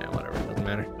 Whatever, it doesn't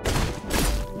matter.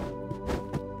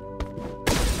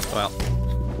 Well.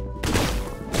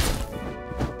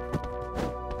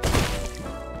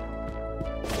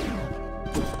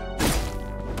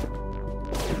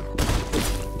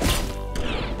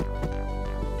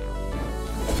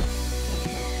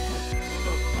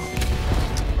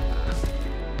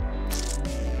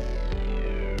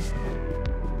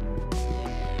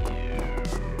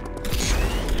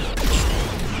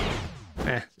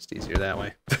 Just easier that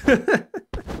way.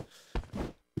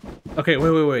 Okay,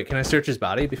 wait. Can I search his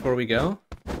body before we go?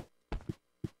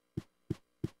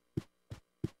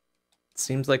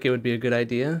 Seems like it would be a good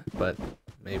idea, but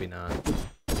maybe not.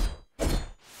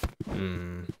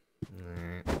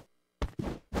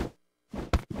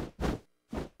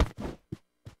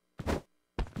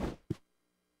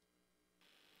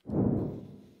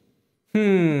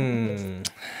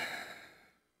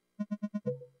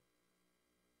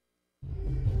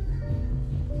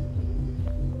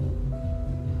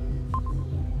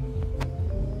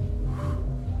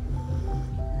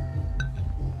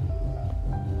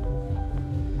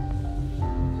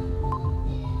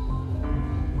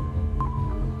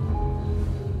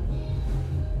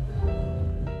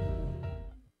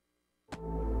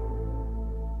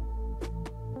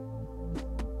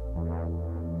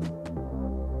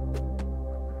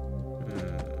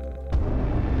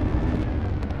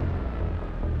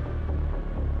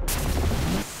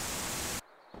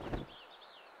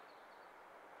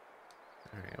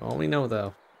 Well, we know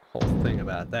the whole thing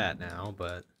about that now,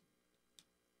 but...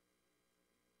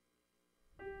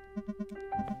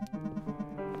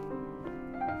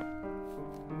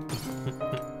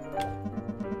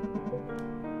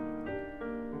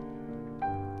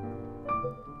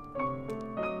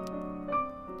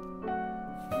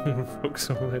 Focus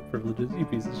on my privileges, you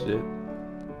piece of shit.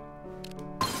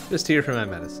 Just here for my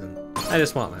medicine. I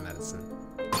just want my medicine.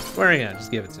 Wearing out,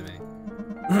 just give it to me.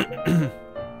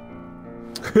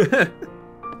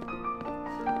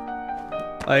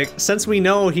 Like, since we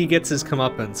know he gets his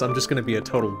comeuppance, I'm just gonna be a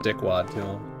total dickwad to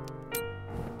him.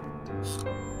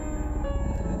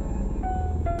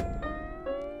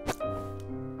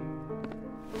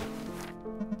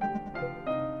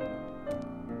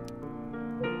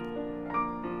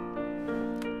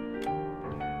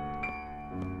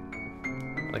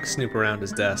 Like, snoop around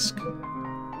his desk.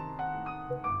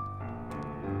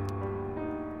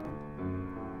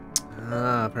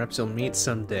 Ah, perhaps you'll meet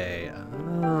someday.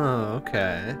 Oh,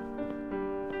 okay.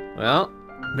 Well,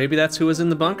 maybe that's who was in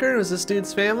the bunker, was this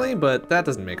dude's family, but that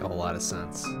doesn't make a whole lot of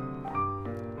sense.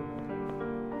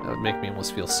 That would make me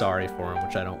almost feel sorry for him,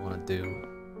 which I don't want to do.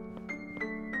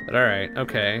 But alright,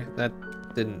 okay. That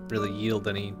didn't really yield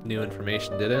any new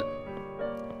information, did it?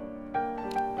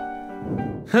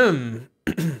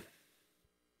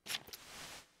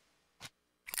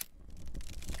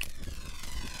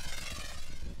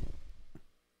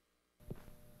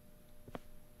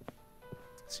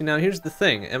 See, now here's the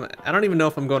thing. I don't even know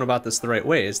if I'm going about this the right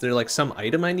way. Is there like some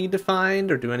item I need to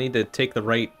find, or do I need to take the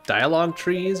right dialogue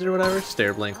trees or whatever?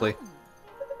 Stare blankly.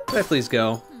 Could I please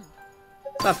go?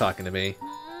 Stop talking to me.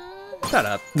 Shut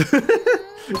up.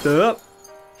 Shut up.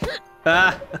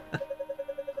 Ah.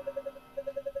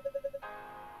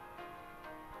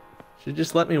 Should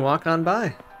just let me walk on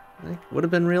by. Like, would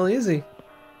have been real easy.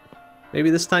 Maybe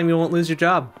this time you won't lose your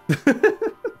job.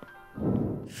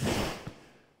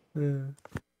 Yeah,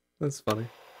 that's funny.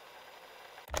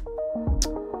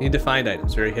 Need to find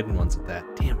items, very hidden ones at that.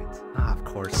 Damn it. Ah, of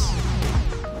course.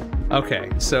 Okay,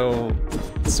 so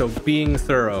being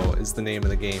thorough is the name of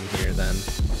the game here then.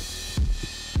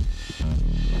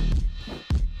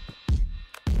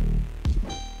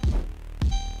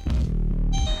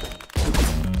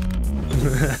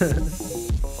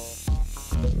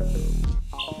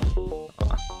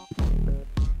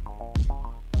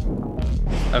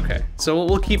 Okay, so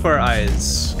we'll keep our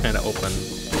eyes kind of open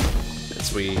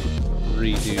as we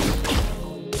redo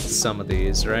some of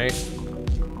these, right?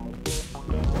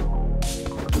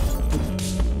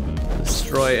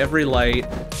 Destroy every light.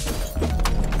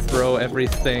 throw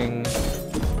everything.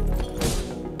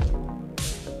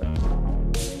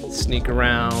 Sneak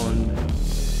around,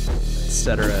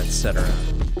 etc., etc.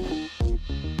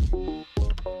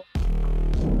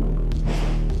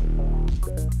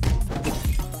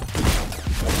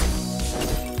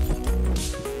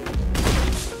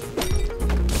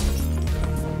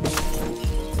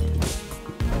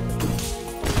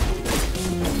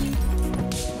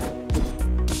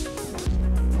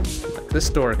 This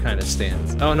door kind of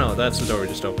stands. Oh no, that's the door we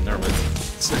just opened. Never mind.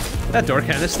 That door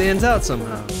kind of stands out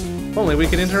somehow. If only we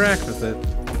could interact with it.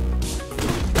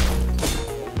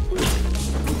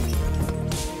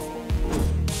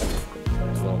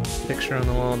 There's a little picture on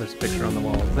the wall. There's a picture on the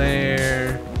wall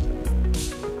there.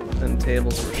 And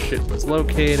tables where shit was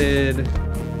located.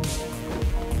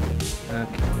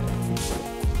 Okay.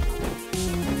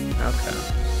 Okay.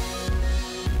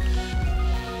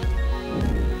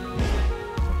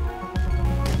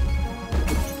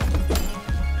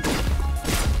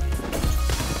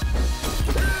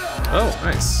 Oh,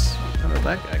 nice. How did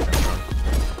that guy come from?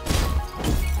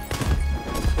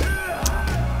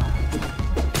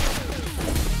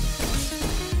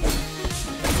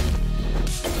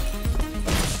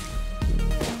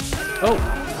 Oh,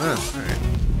 wow, alright.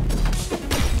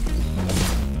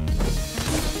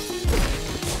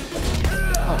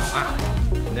 Oh, wow.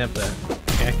 Didn't have the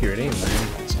accurate aim there.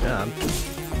 Nice job.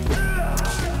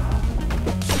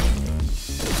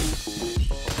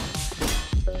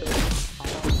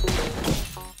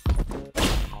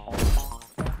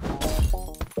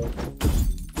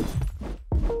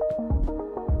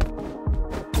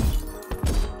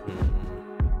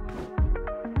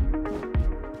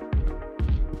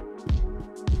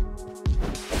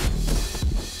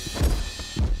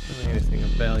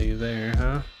 Value there,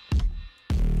 huh?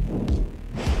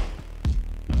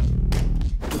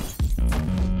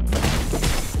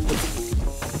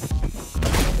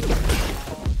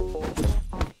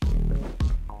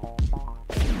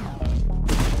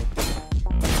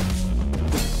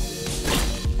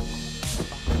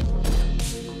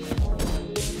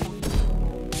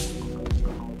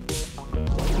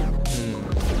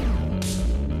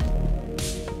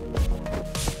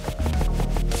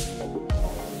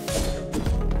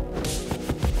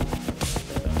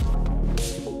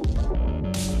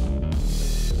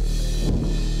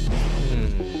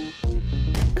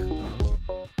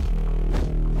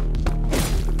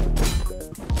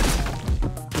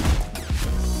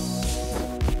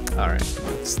 Alright,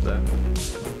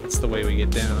 that's the way we get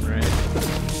down, right?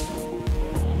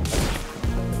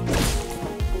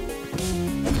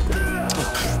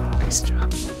 Nice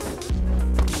job.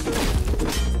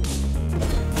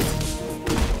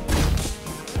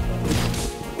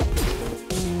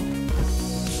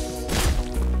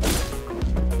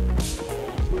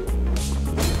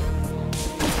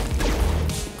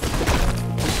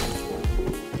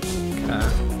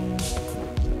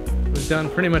 Done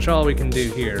pretty much all we can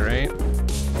do here, right?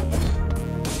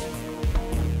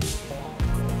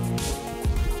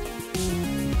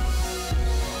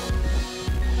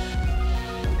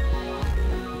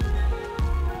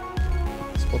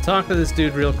 So we'll talk to this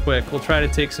dude real quick. We'll try to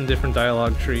take some different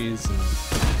dialogue trees and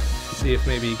see if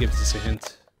maybe he gives us a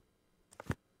hint.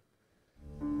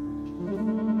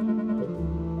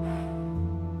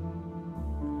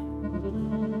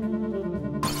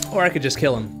 Or I could just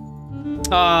kill him.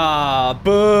 Ah,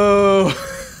 boo!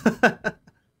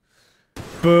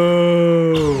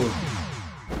 Boo!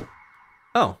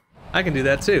 Oh, I can do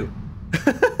that too.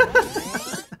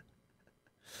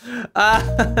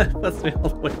 Let's be all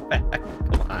the way back.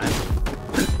 Come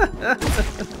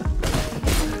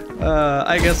on.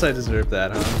 I guess I deserve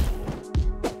that, huh?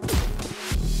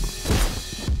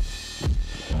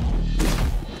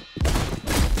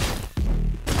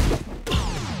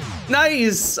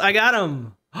 Nice! I got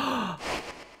him!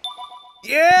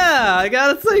 Yeah, I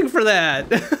got a thing for that.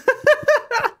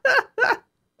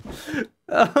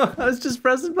 Oh, I was just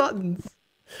pressing buttons.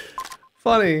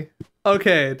 Funny.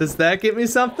 Okay, does that get me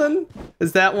something?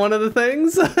 Is that one of the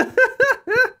things?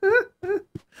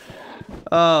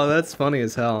 Oh, that's funny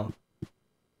as hell.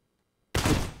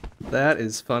 That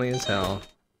is funny as hell.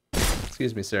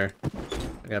 Excuse me, sir.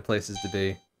 I got places to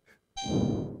be.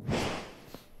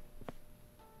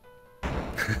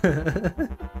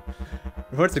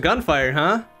 Reports a gunfire,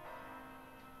 huh?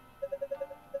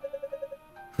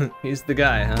 He's the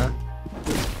guy, huh?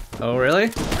 Oh,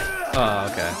 really?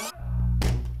 Oh, okay.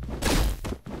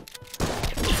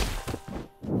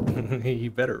 You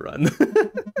better run.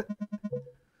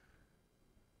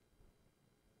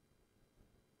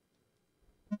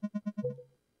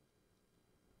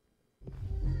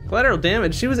 Collateral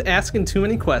damage? She was asking too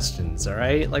many questions,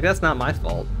 alright? Like, that's not my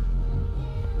fault.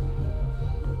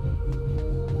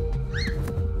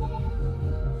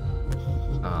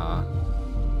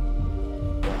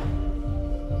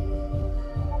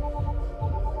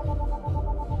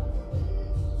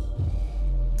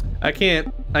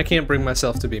 I can't bring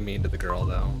myself to be mean to the girl,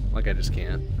 though. Like, I just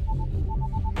can't.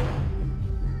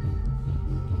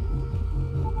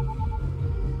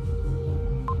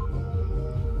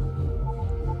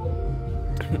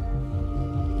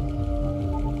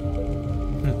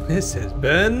 This has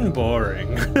been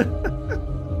boring.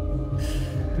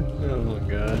 Oh my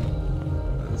god.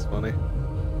 That's funny.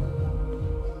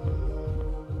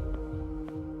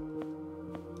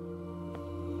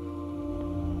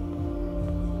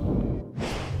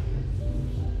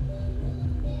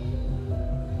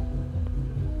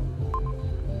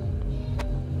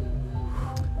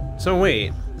 So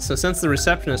wait, so since the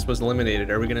receptionist was eliminated,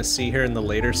 are we gonna see her in the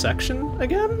later section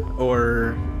again?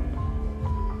 Or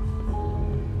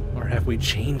have we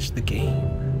changed the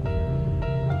game?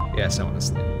 Yes, I want to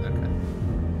sleep. Okay.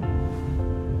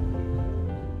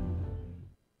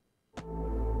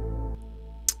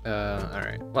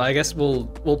 Alright. Well, I guess we'll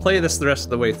play this the rest of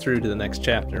the way through to the next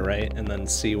chapter, right? And then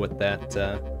see what that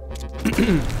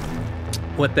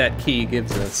what that key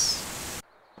gives us.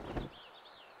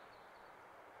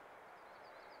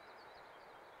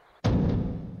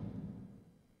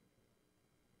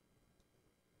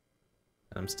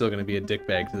 I'm still gonna be a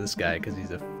dickbag to this guy because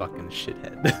he's a fucking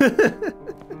shithead.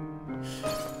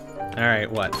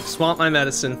 Alright, what? Swamp my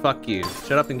medicine, fuck you.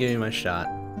 Shut up and give me my shot.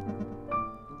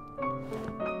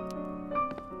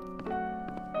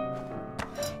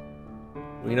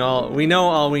 We know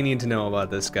all we need to know about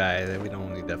this guy, that we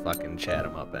don't need to fucking chat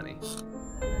him up any.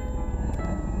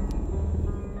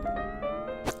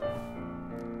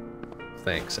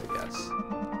 Thanks, I guess.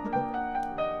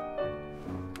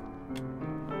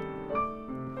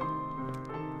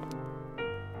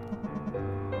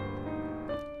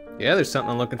 Yeah, there's something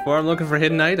I'm looking for. I'm looking for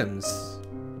hidden items.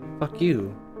 Fuck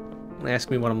you. Don't ask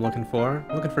me what I'm looking for.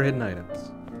 I'm looking for hidden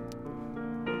items.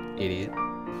 Idiot.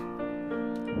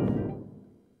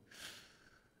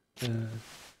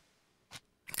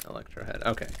 Electro head.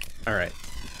 Okay. Alright.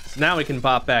 So now we can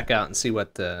pop back out and see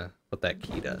what that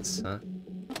key does, huh?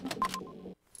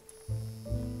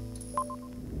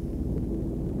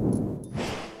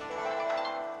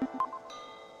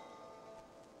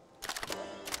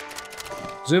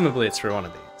 Presumably it's for one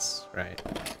of these, right?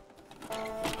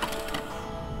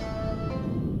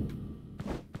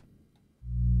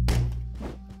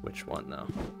 Which one, though?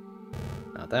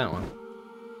 Not that one.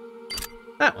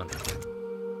 That one.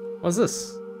 What's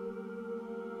this?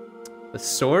 The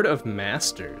Sword of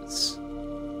Masters.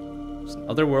 It's an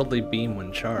otherworldly beam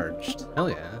when charged. Hell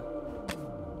yeah.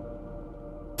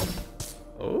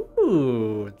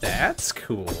 Oh, that's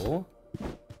cool.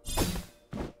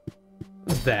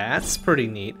 That's pretty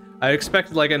neat. I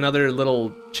expected like another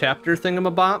little chapter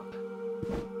thingamabop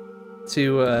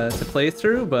to play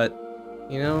through, but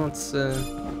you know, it's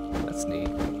that's neat.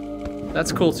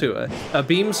 That's cool too. A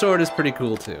beam sword is pretty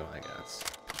cool too, I guess.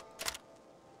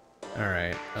 All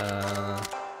right.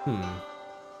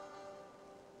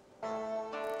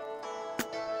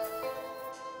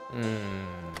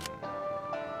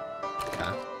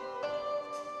 Okay.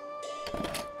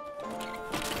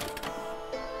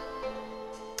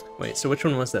 Wait, so which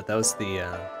one was that? That was the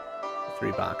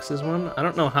 3 boxes one? I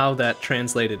don't know how that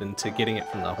translated into getting it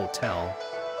from the hotel.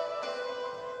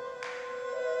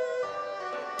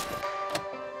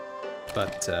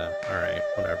 But, alright,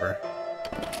 whatever.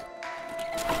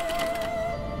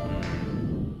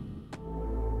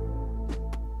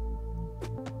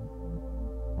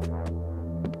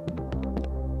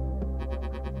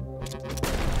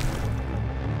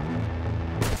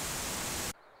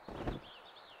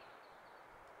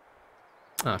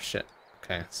 Oh shit.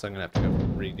 Okay, so I'm gonna have to go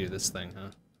redo this thing, huh?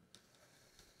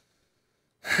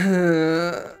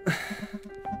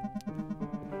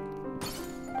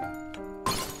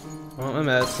 I want my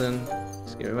medicine.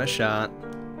 Just give me my shot.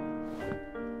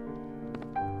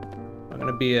 I'm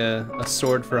gonna be a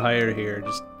sword for hire here.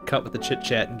 Just cut with the chit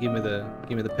chat and give me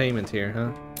the payment here,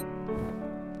 huh?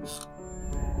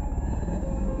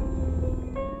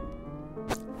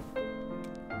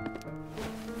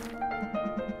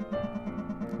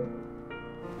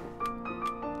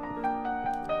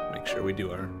 Make sure we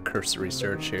do our cursory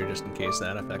search here just in case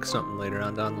that affects something later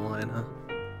on down the line, huh?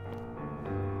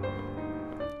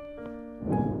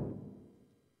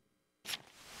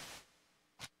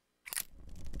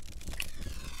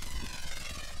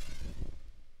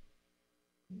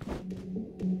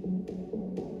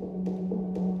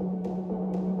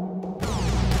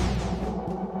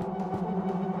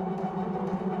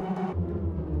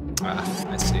 Ah,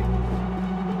 I see.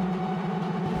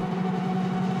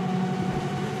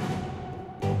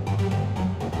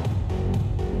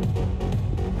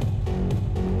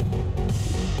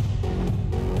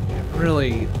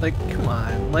 Really, like, come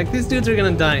on. Like, these dudes are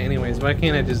gonna die anyways. Why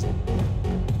can't I just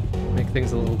make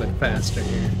things a little bit faster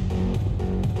here?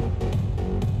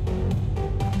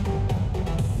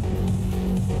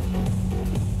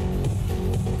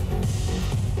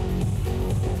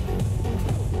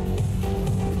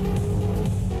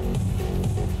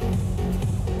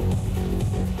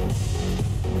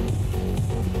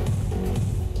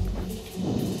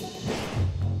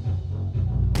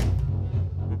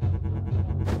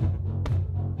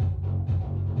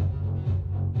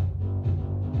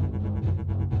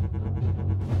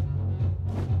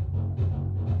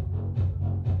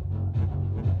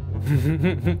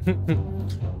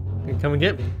 Come and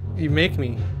get me. You make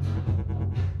me.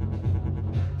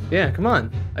 Yeah, come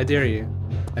on. I dare you.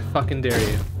 I fucking dare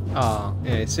you. Aw,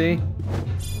 yeah, you see?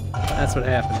 That's what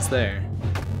happens there.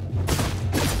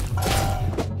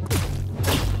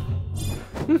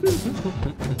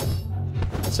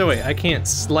 So wait, I can't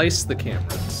slice the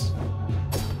cameras.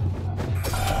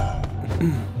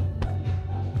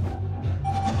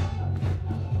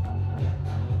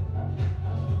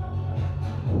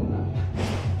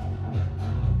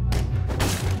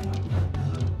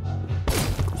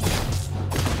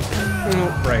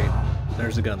 Right,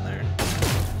 there's a gun there.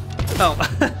 Oh,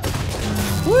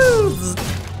 woo!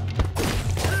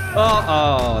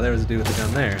 Oh, there was a dude with a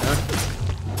gun there, huh?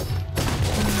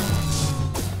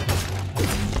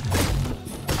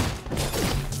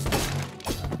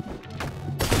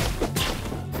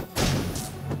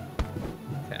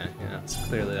 Okay, yeah, so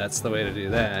clearly that's the way to do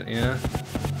that, yeah.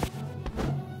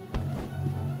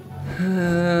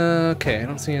 Okay, I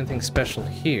don't see anything special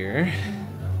here.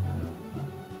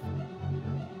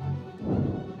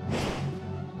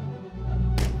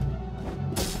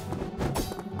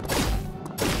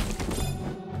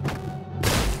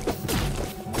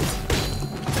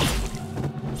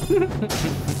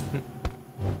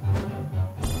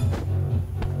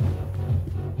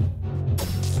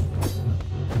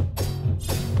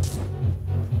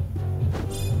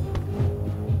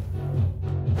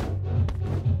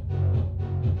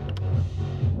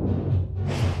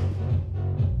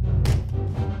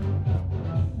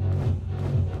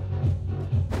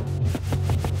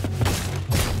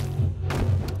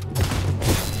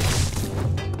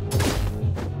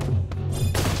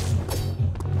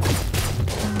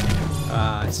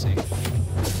 I see.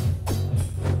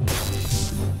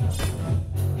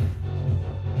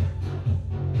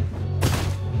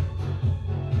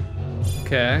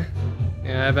 Okay.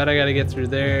 Yeah, I bet I gotta get through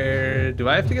there. Do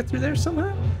I have to get through there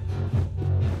somehow?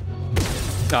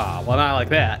 Aw, well, not like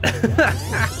that.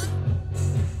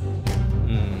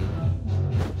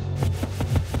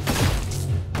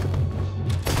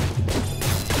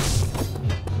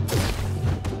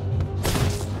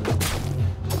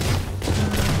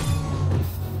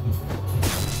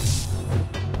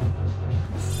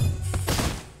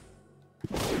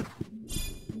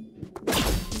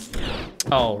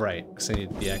 Oh, right, because I need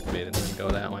to deactivate it and then go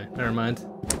that way. Never mind.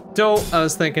 Dope, I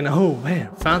was thinking, oh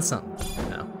man, found something.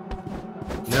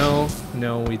 No.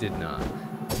 No, we did not.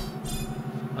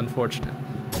 Unfortunate.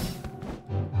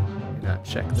 Did not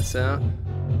check this out?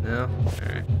 No?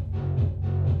 Alright.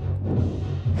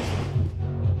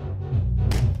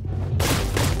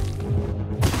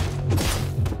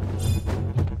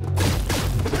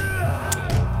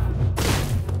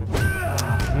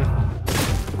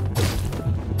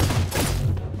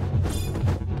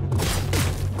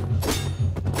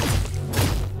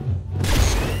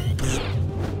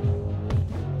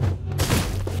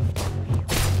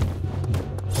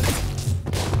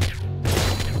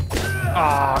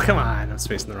 Oh, come on. I'm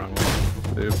facing the wrong way.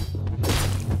 Boop.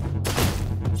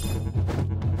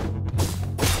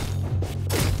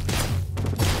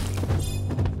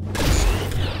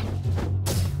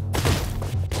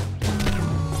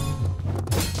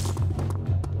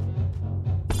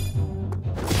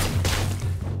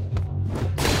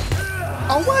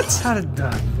 Oh, what? How did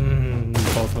that?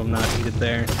 Both of them not needed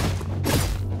there.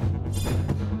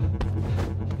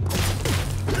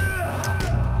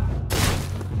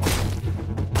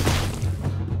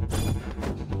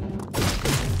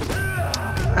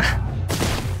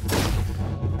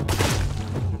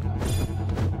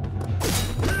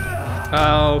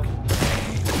 Oh.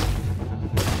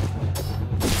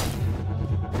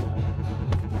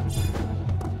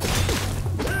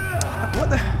 What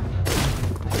the?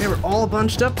 They were all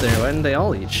bunched up there. Why didn't they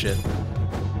all eat shit?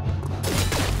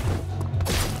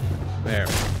 There.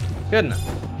 Good enough.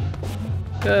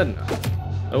 Good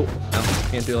enough. Oh, no,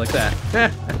 can't do it like that. There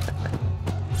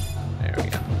we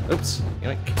go. Oops.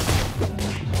 Yoink.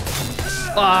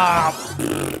 Ah!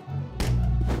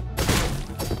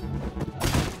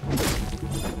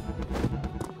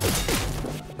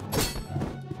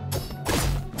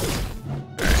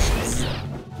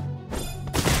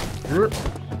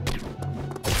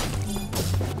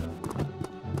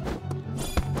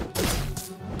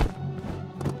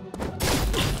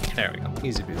 There we go.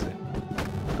 Easy peasy.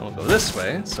 And we'll go this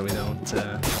way so we don't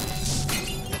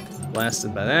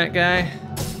blasted by that guy.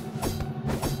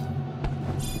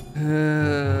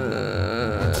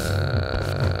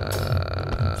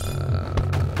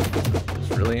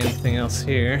 There's really anything else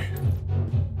here?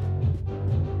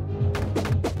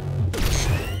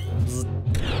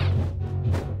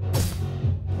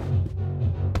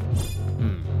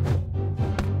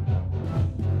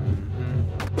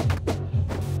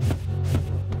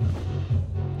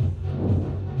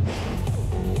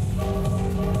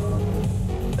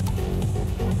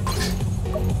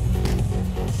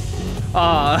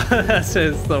 Aw, that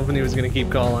says hoping he was gonna keep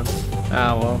calling.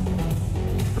 Ah, well.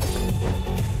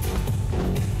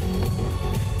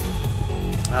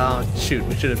 Oh, shoot,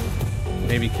 we should have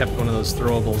maybe kept one of those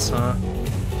throwables, huh?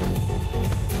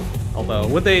 Although,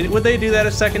 would they do that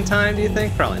a second time, do you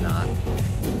think? Probably not.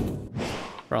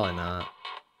 Probably not.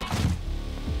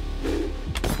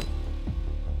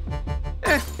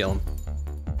 Kill him.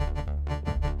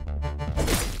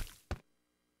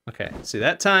 Okay, see,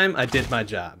 that time I did my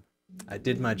job. I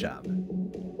did my job.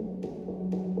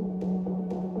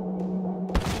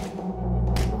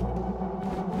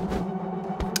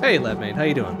 Hey, Labmate, how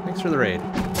you doing? Thanks for the raid.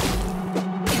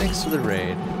 Thanks for the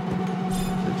raid.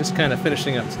 We're just kind of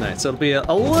finishing up tonight, so it'll be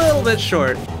a little bit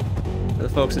short for the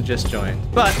folks that just joined.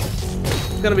 But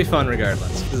it's gonna be fun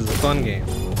regardless. This is a fun game.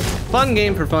 Fun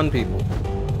game for fun people.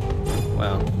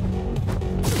 Well,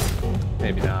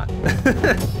 maybe not.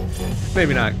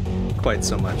 Maybe not quite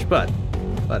so much, but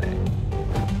hey.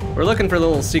 We're looking for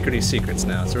little secrety secrets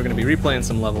now, so we're gonna be replaying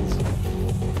some levels,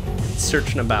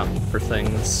 searching about for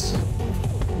things,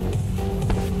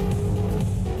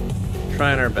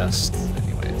 trying our best,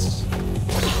 anyways.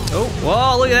 Oh,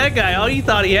 whoa, look at that guy! Oh, you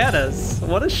thought he had us.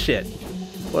 What a shit.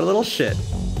 What a little shit.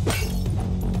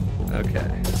 Okay,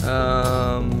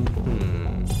 I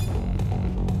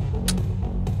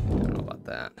don't know about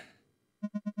that.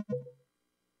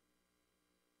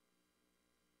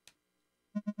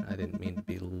 I didn't mean to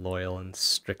be loyal and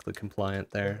strictly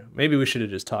compliant there. Maybe we should have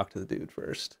just talked to the dude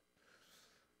first.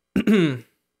 Should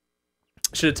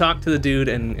have talked to the dude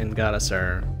and got us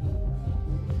our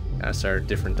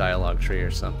different dialogue tree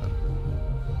or something.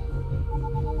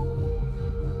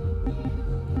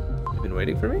 You been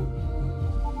waiting for me?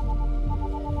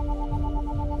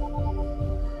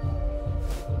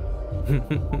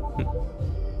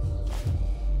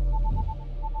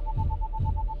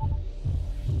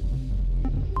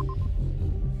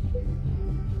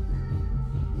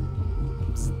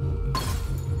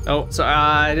 Oh, so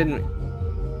I didn't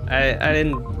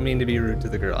mean to be rude to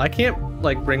the girl. I can't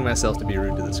like bring myself to be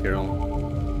rude to this girl.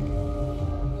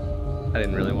 I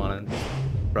didn't really want to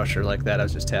brush her like that. I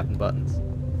was just tapping buttons.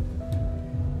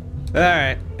 All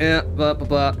right, yeah, blah blah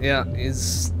blah. Yeah,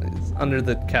 he's under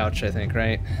the couch, I think,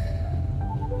 right?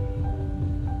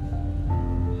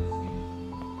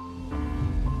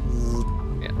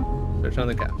 Yeah, search on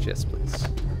the couch. Yes, please.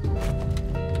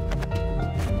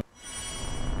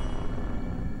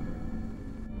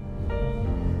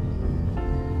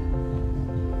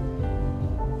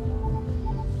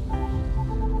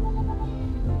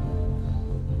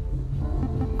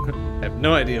 I have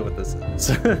no idea what this is.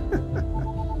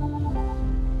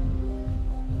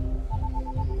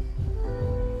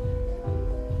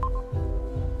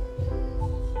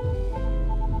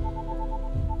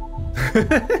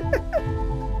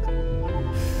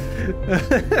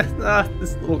 Ah,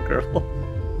 this little girl.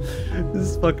 This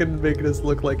is fucking making us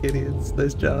look like idiots.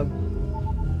 Nice job.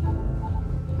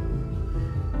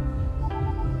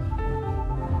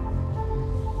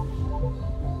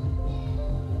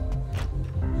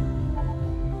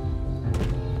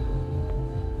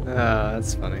 Ah,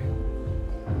 that's funny.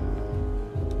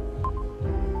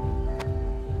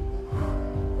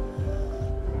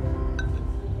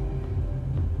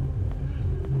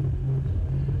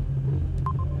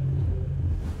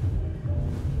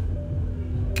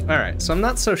 Alright, so I'm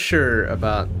not so sure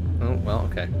about... Oh, well,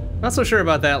 okay. Not so sure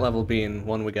about that level being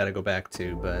one we gotta go back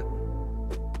to, but...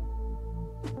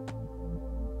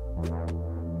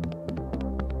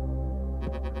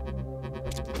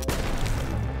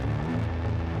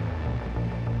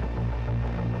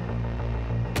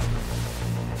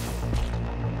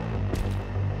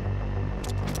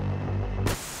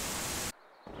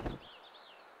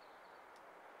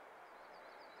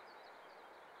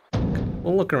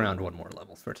 we'll look around one more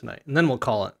level for tonight, and then we'll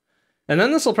call it. And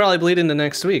then this will probably bleed into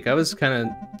next week. I was kind of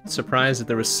surprised that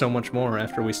there was so much more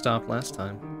after we stopped last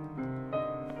time.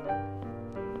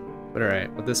 But alright,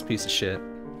 with this piece of shit,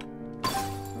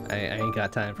 I ain't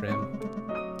got time for him.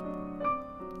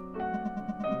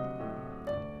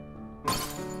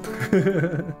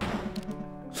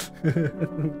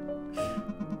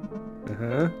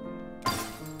 Uh-huh.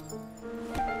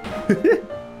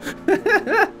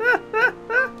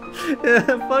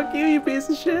 Yeah, fuck you, you piece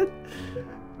of shit.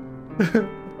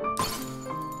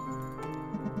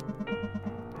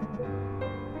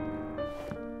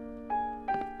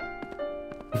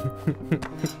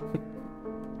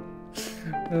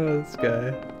 Oh, this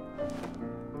guy.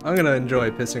 I'm gonna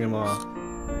enjoy pissing him off.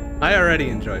 I already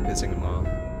enjoy pissing him off,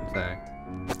 in fact.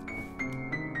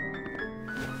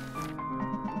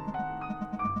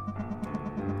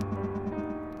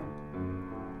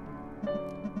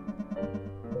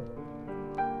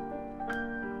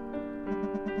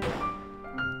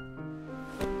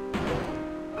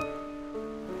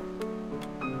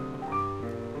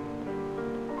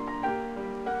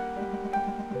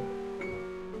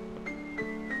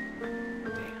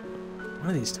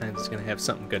 These times it's gonna have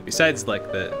something good besides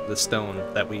like the stone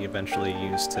that we eventually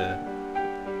use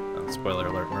to spoiler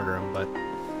alert, murder him. But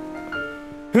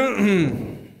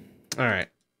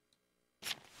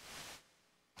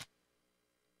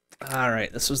all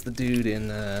right, this was the dude in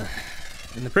the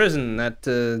prison that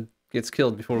gets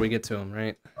killed before we get to him,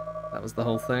 right? That was the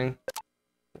whole thing.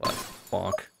 What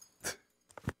fuck?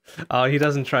 Oh, he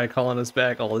doesn't try calling us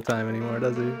back all the time anymore,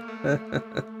 does he?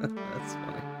 That's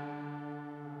funny.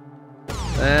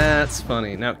 That's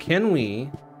funny. Now, can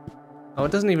we... Oh,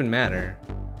 it doesn't even matter.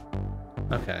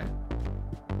 Okay. I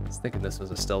was thinking this was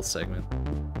a stealth segment.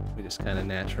 We just kind of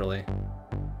naturally...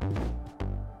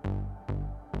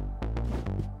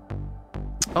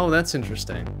 Oh, that's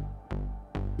interesting.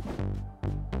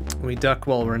 We duck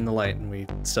while we're in the light and we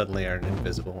suddenly are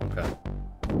invisible. Okay.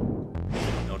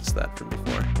 Noticed that from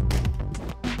before.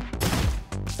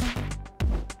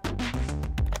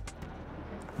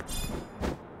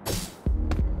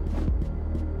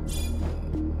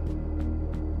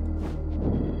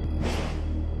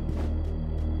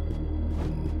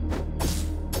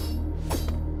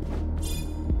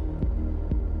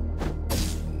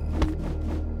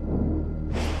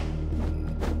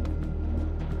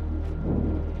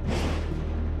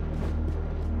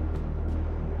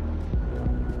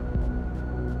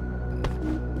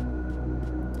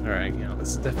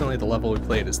 Definitely the level we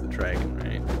played is the dragon,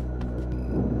 right?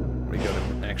 We go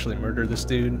to actually murder this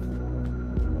dude. And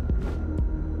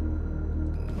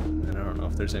I don't know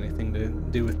if there's anything to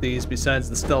do with these besides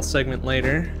the stealth segment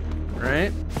later,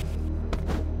 right?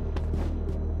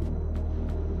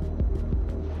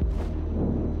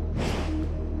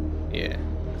 Yeah,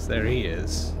 because there he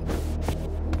is.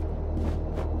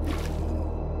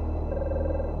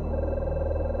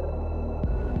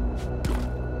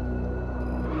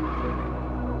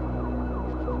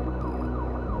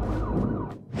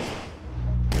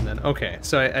 Okay,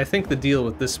 so I think the deal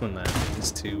with this one then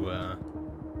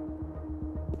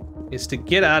is to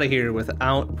get out of here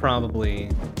without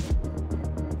probably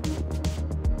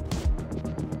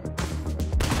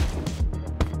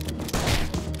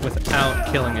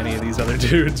killing any of these other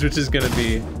dudes, which is gonna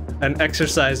be an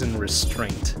exercise in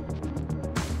restraint.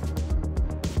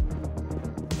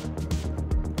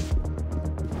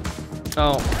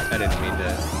 Oh, I didn't mean to.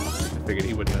 I figured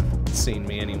he wouldn't have seen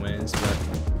me anyways, but.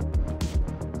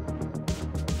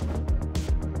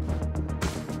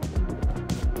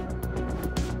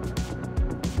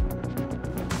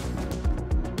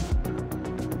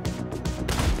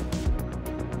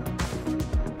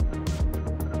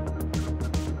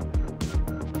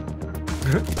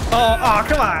 Oh,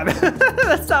 come on!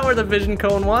 That's not where the vision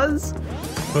cone was!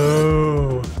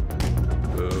 Boo.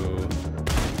 Boo.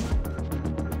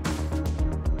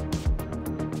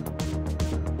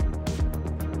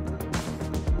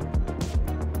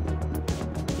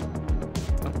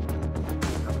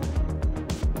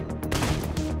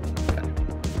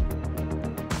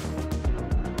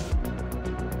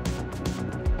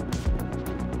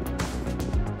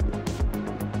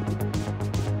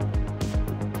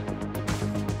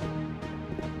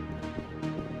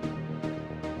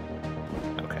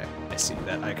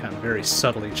 Very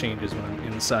subtly changes when I'm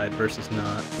inside versus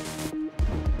not.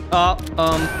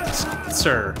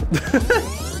 Sir.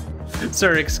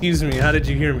 Sir, excuse me, how did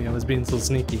you hear me? I was being so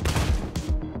sneaky.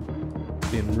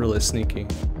 Being really sneaky.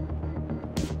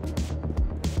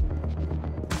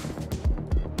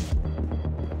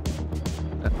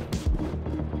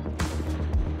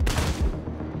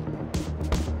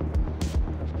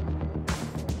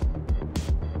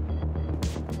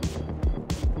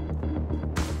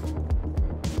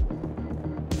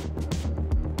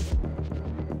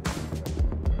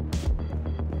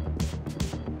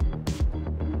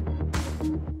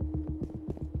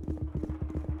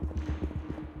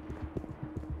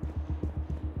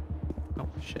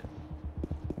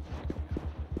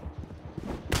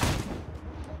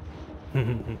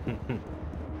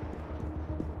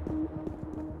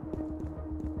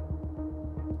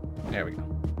 There we go.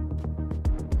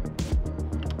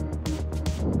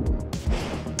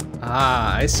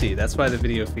 Ah, I see. That's why the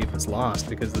video feed was lost,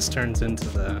 because this turns into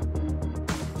the...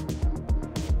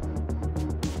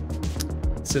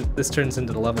 So this turns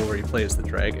into the level where he plays the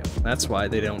dragon. That's why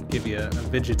they don't give you a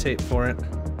vegetate for it.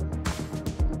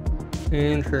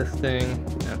 Interesting.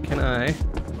 Now can I...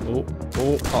 Oh.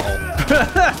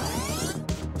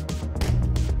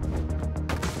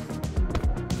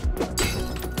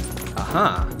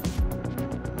 Aha!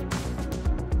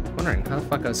 Wondering how the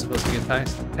fuck I was supposed to get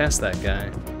past that guy.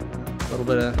 A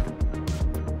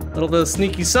little bit of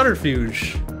sneaky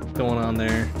subterfuge going on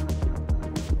there.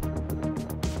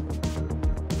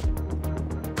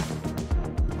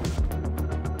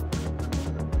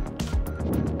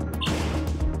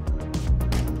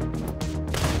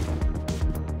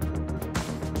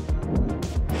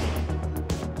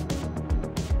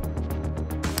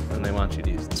 And they want you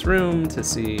to use this room to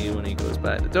see when he goes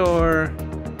by the door.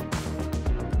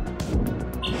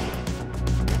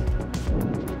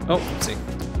 Oh, see.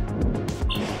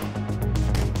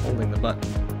 Holding the button.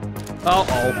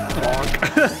 Uh-oh, bonk.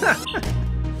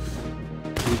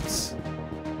 Oops.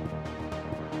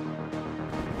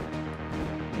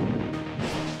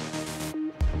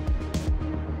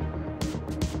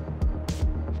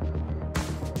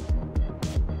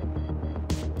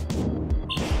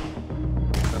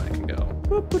 Then I can go.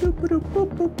 Boop, boop, boop, boop,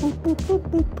 boop, boop, boop, boop,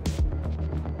 boop.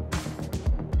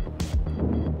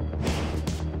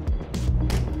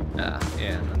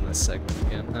 Yeah, and then this segment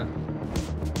again, huh?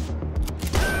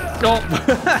 Oh!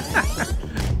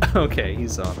 Okay, he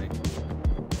saw me.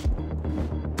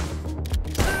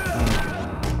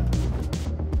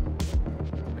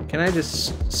 Can I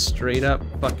just straight up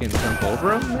fucking jump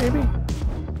over him, maybe?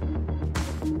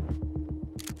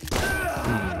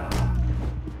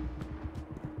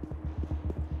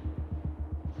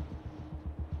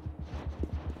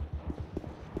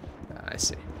 I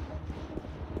see.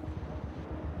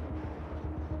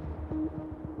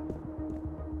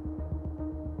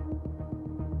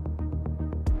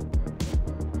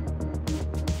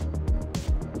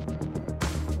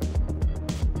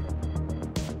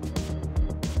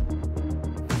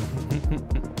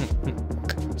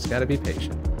 Just gotta be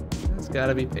patient. Just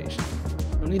gotta be patient.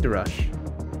 No need to rush.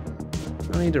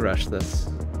 No need to rush this.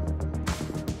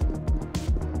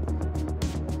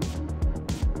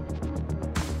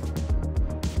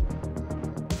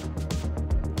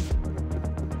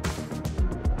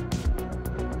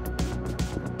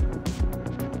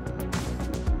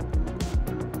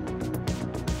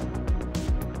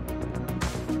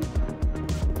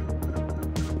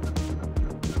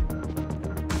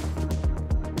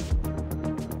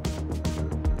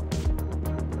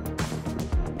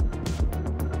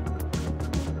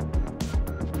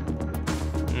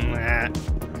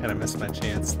 Kind of missed my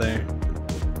chance there.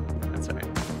 That's alright.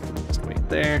 Just wait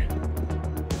there.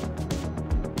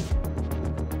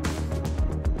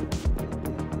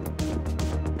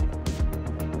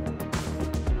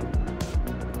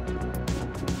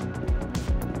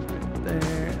 Right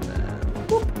there, and then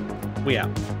whoop. We out.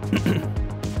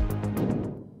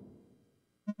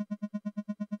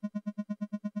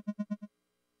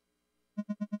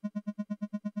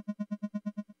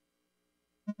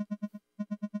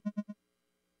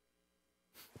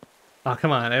 Oh,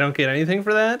 come on. I don't get anything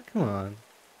for that? Come on.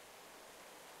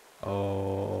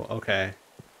 Oh, okay.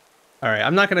 Alright,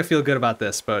 I'm not going to feel good about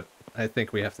this, but I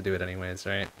think we have to do it anyways,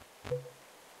 right?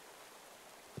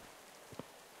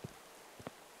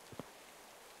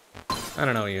 I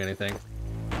don't owe you anything.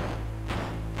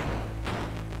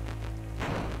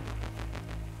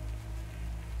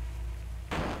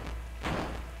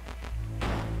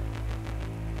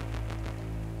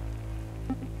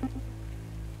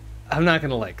 I'm not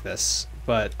gonna like this,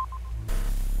 but...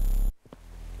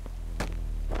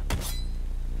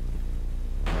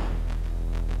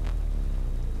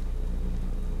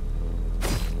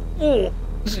 Oh,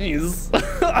 jeez.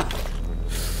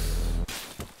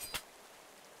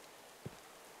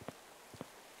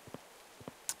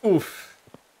 Oof.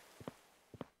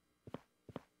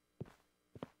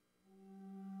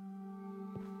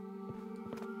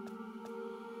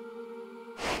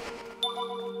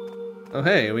 Oh,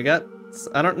 hey, we got...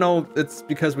 I don't know if it's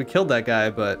because we killed that guy,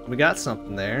 but we got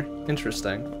something there.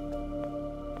 Interesting.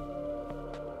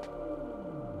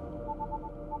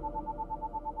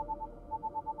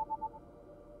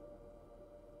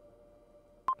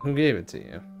 Who gave it to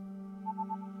you?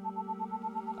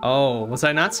 Oh, was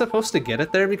I not supposed to get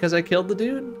it there because I killed the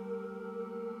dude?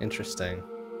 Interesting.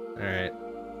 Alright.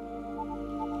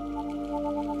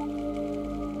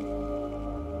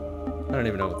 I don't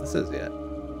even know what this is yet.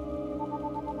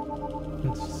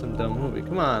 It's just some dumb movie.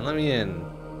 Come on, let me in.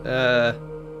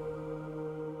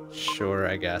 Sure,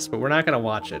 I guess, but we're not gonna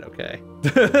watch it, okay?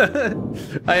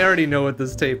 I already know what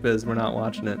this tape is. We're not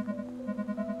watching it.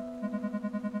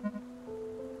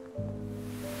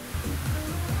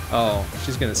 Oh,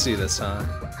 she's gonna see this, huh?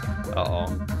 Uh-oh.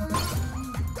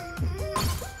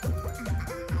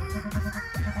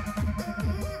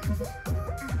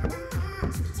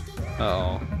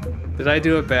 Uh-oh. Did I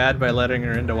do it bad by letting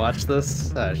her in to watch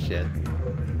this? Ah, shit.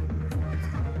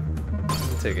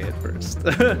 I'll take a hit first.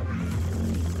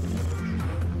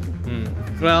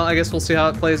 Well, I guess we'll see how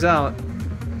it plays out.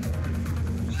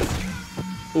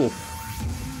 Oof.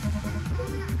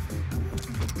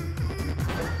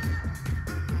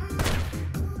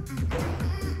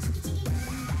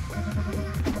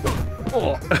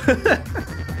 Oh.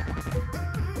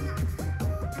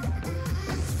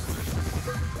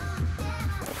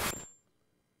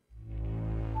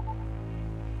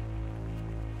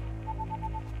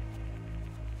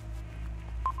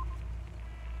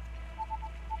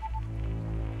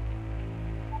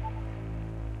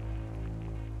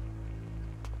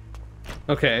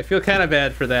 Okay, I feel kind of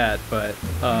bad for that, but,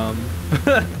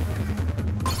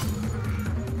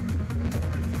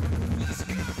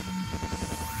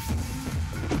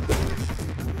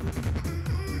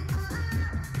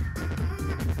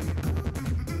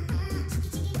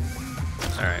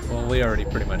 Alright, well, we already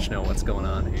pretty much know what's going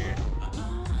on here.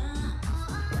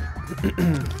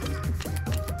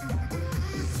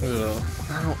 Ugh,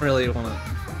 I don't really want to...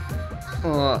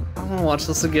 I want to watch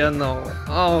this again, though.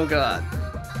 Oh, God.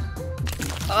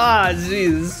 Ah,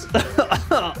 jeez.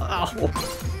 Ow.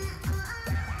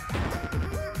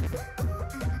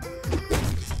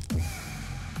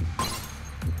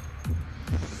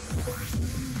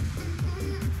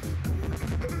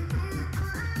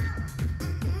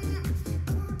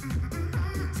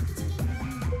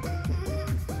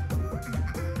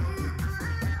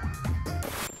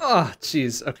 Oh,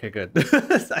 jeez. Okay, good.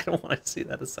 I don't want to see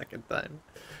that a second time.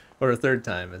 Or a third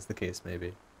time, as the case may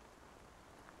be.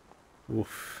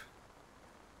 Oof.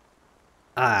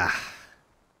 Ah.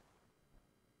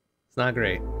 It's not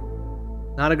great.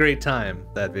 Not a great time,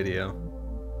 that video.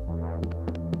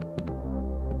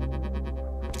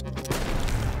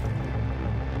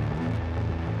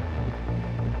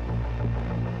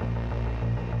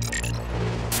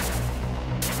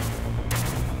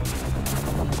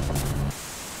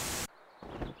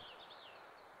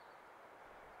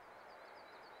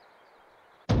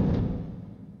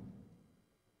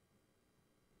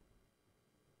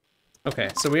 Okay,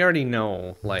 so we already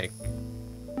know, like,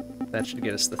 that should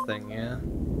get us the thing, yeah?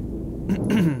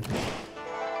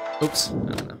 Oops, I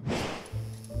don't know.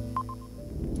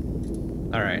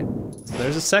 Alright, so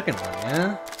there's a second one,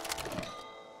 yeah?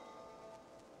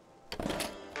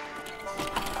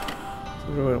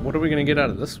 So what are we gonna get out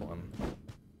of this one?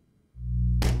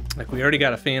 Like, we already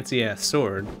got a fancy-ass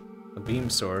sword. A beam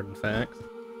sword, in fact.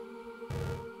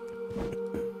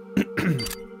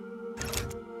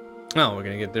 Oh, we're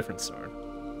gonna get a different sword.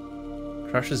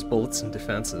 Crushes bullets and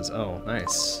defenses. Oh,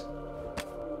 nice.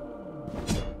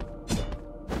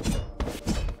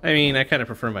 I mean, I kind of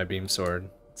prefer my beam sword,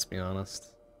 let's be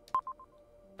honest.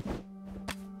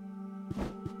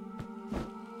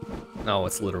 Oh,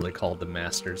 it's literally called the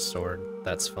Master's Sword.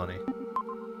 That's funny.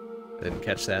 I didn't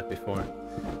catch that before.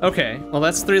 Okay, well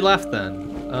that's 3 left then.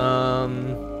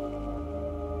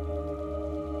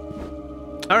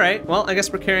 Alright, well, I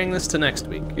guess we're carrying this to next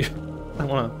week. I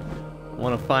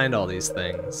wanna find all these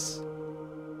things.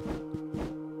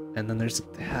 And then there's...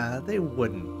 they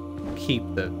wouldn't keep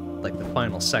the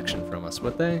final section from us,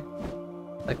 would they?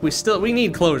 Like, we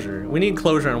need closure. We need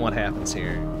closure on what happens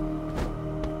here.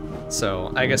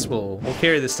 So, I guess we'll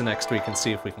carry this to next week and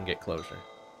see if we can get closure.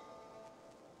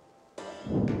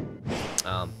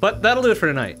 But that'll do it for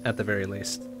tonight, at the very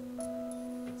least.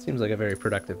 Seems like a very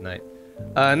productive night.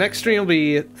 Next stream will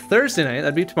be Thursday night,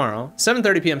 that'd be tomorrow,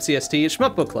 7:30 p.m. CST,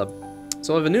 Shmup Book Club.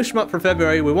 So we'll have a new Shmup for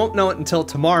February. We won't know it until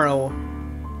tomorrow,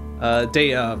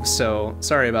 day of, so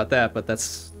sorry about that, but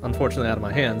that's unfortunately out of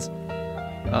my hands.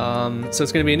 So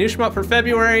it's going to be a new Shmup for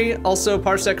February. Also,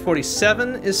 Parsec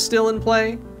 47 is still in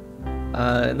play.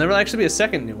 And there will actually be a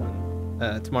second new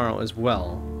one tomorrow as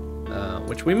well,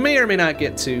 which we may or may not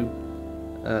get to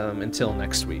until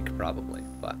next week, probably,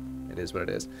 but it is what it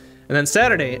is. And then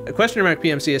Saturday, a question mark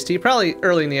PM CST, probably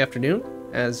early in the afternoon,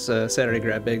 as Saturday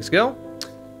grab bags go.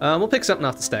 We'll pick something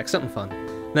off the stack, something fun.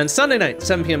 And then Sunday night,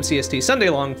 7 p.m. CST, Sunday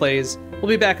long plays. We'll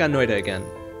be back on Noida again.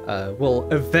 We'll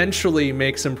eventually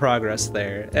make some progress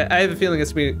there. I have a feeling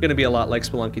it's going to be a lot like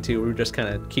Spelunky 2, where we just kind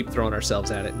of keep throwing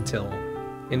ourselves at it until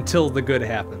until the good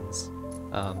happens.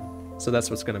 So that's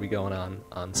what's going to be going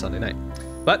on Sunday night.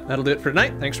 But that'll do it for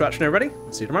tonight. Thanks for watching, everybody.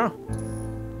 See you tomorrow.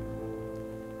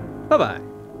 Bye-bye.